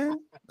 Calm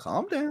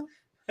down.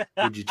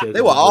 Did you take?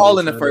 They were all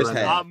in the first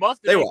half.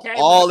 They were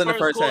all in the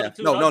first half.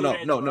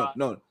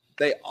 No.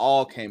 They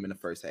all came in the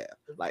first half.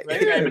 Like they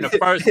came in the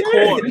first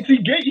quarter. He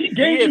gave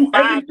you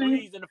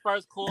everything in the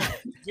first quarter.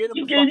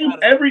 He gave you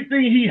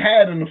everything he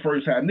had in the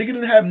first half. Nigga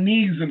didn't have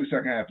knees in the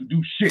second half to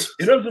do shit.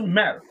 It doesn't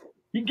matter.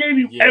 He gave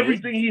you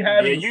everything he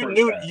had in the first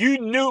half. You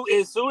knew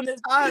as soon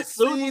as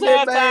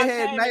that man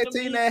had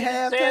 19 at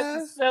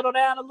halftime. Settle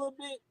down a little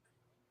bit.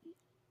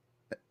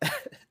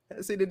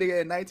 I see the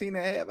nigga at 19 and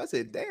a half. I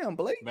said, damn,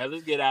 Blake. Man,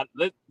 let's get out.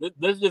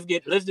 Let's just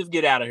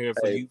get out of here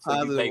for you.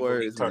 Positive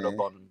words, turn up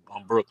on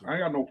Brooklyn. I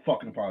ain't got no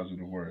fucking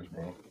positive words,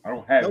 bro. I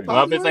don't have it.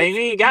 Well,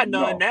 he ain't got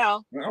none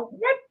now. What?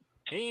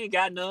 He ain't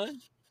got none.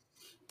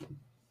 Yeah.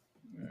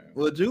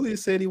 Well,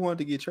 Julius said he wanted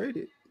to get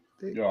traded.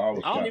 Yo, I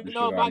was I don't slap even the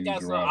know shit if out I of got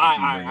you, some. Gerard, I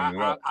for keep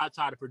bringing it up. I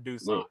try to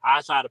produce some. Look.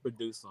 I try to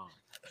produce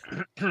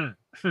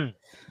some.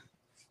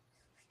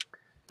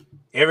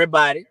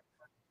 Everybody,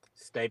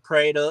 stay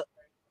prayed up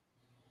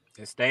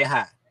and stay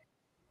high.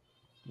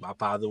 My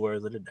positive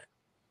words of the day.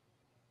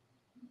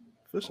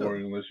 For sure.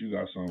 Corey, unless you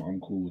got something, I'm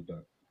cool with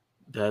that.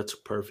 That's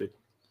perfect.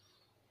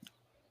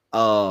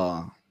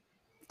 I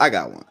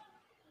got one.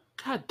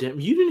 God damn,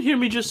 you didn't hear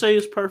me just say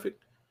it's perfect.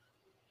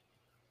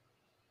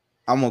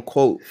 I'm gonna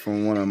quote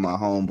from one of my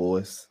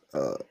homeboys.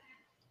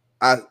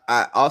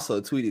 I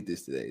also tweeted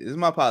this today. This is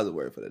my positive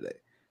word for the day.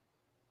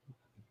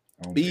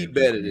 I don't Be pay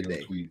better attention to your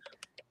today.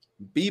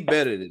 tweets. Be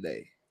better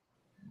today.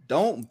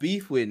 Don't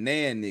beef with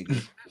Nan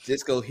niggas.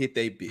 Just go hit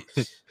they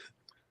bitch.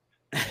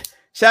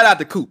 Shout out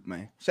to Coop,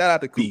 man. Shout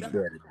out to Be Coop.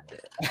 better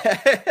than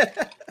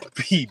that.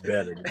 Be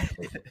better than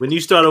that. When you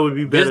started with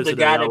be This better the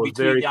today, guy I that was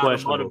be very tweeting y'all the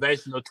questionable.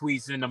 motivational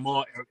tweets in the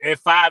morning at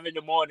 5 in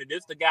the morning.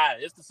 This the guy.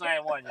 It's the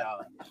same one,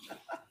 y'all.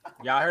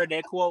 Y'all heard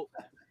that quote?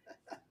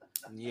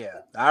 Yeah.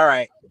 All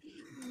right.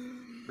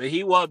 But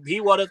he want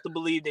us to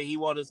believe that he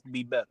want us to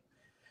be better.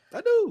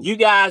 I do. You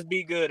guys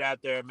be good out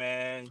there,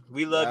 man.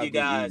 We love Y'all you be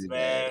guys, easy,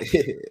 man.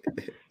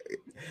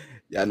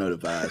 Y'all know the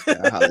vibes,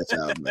 man. I holla at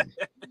y'all, man.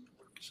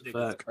 It's a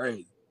fact.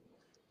 Crazy.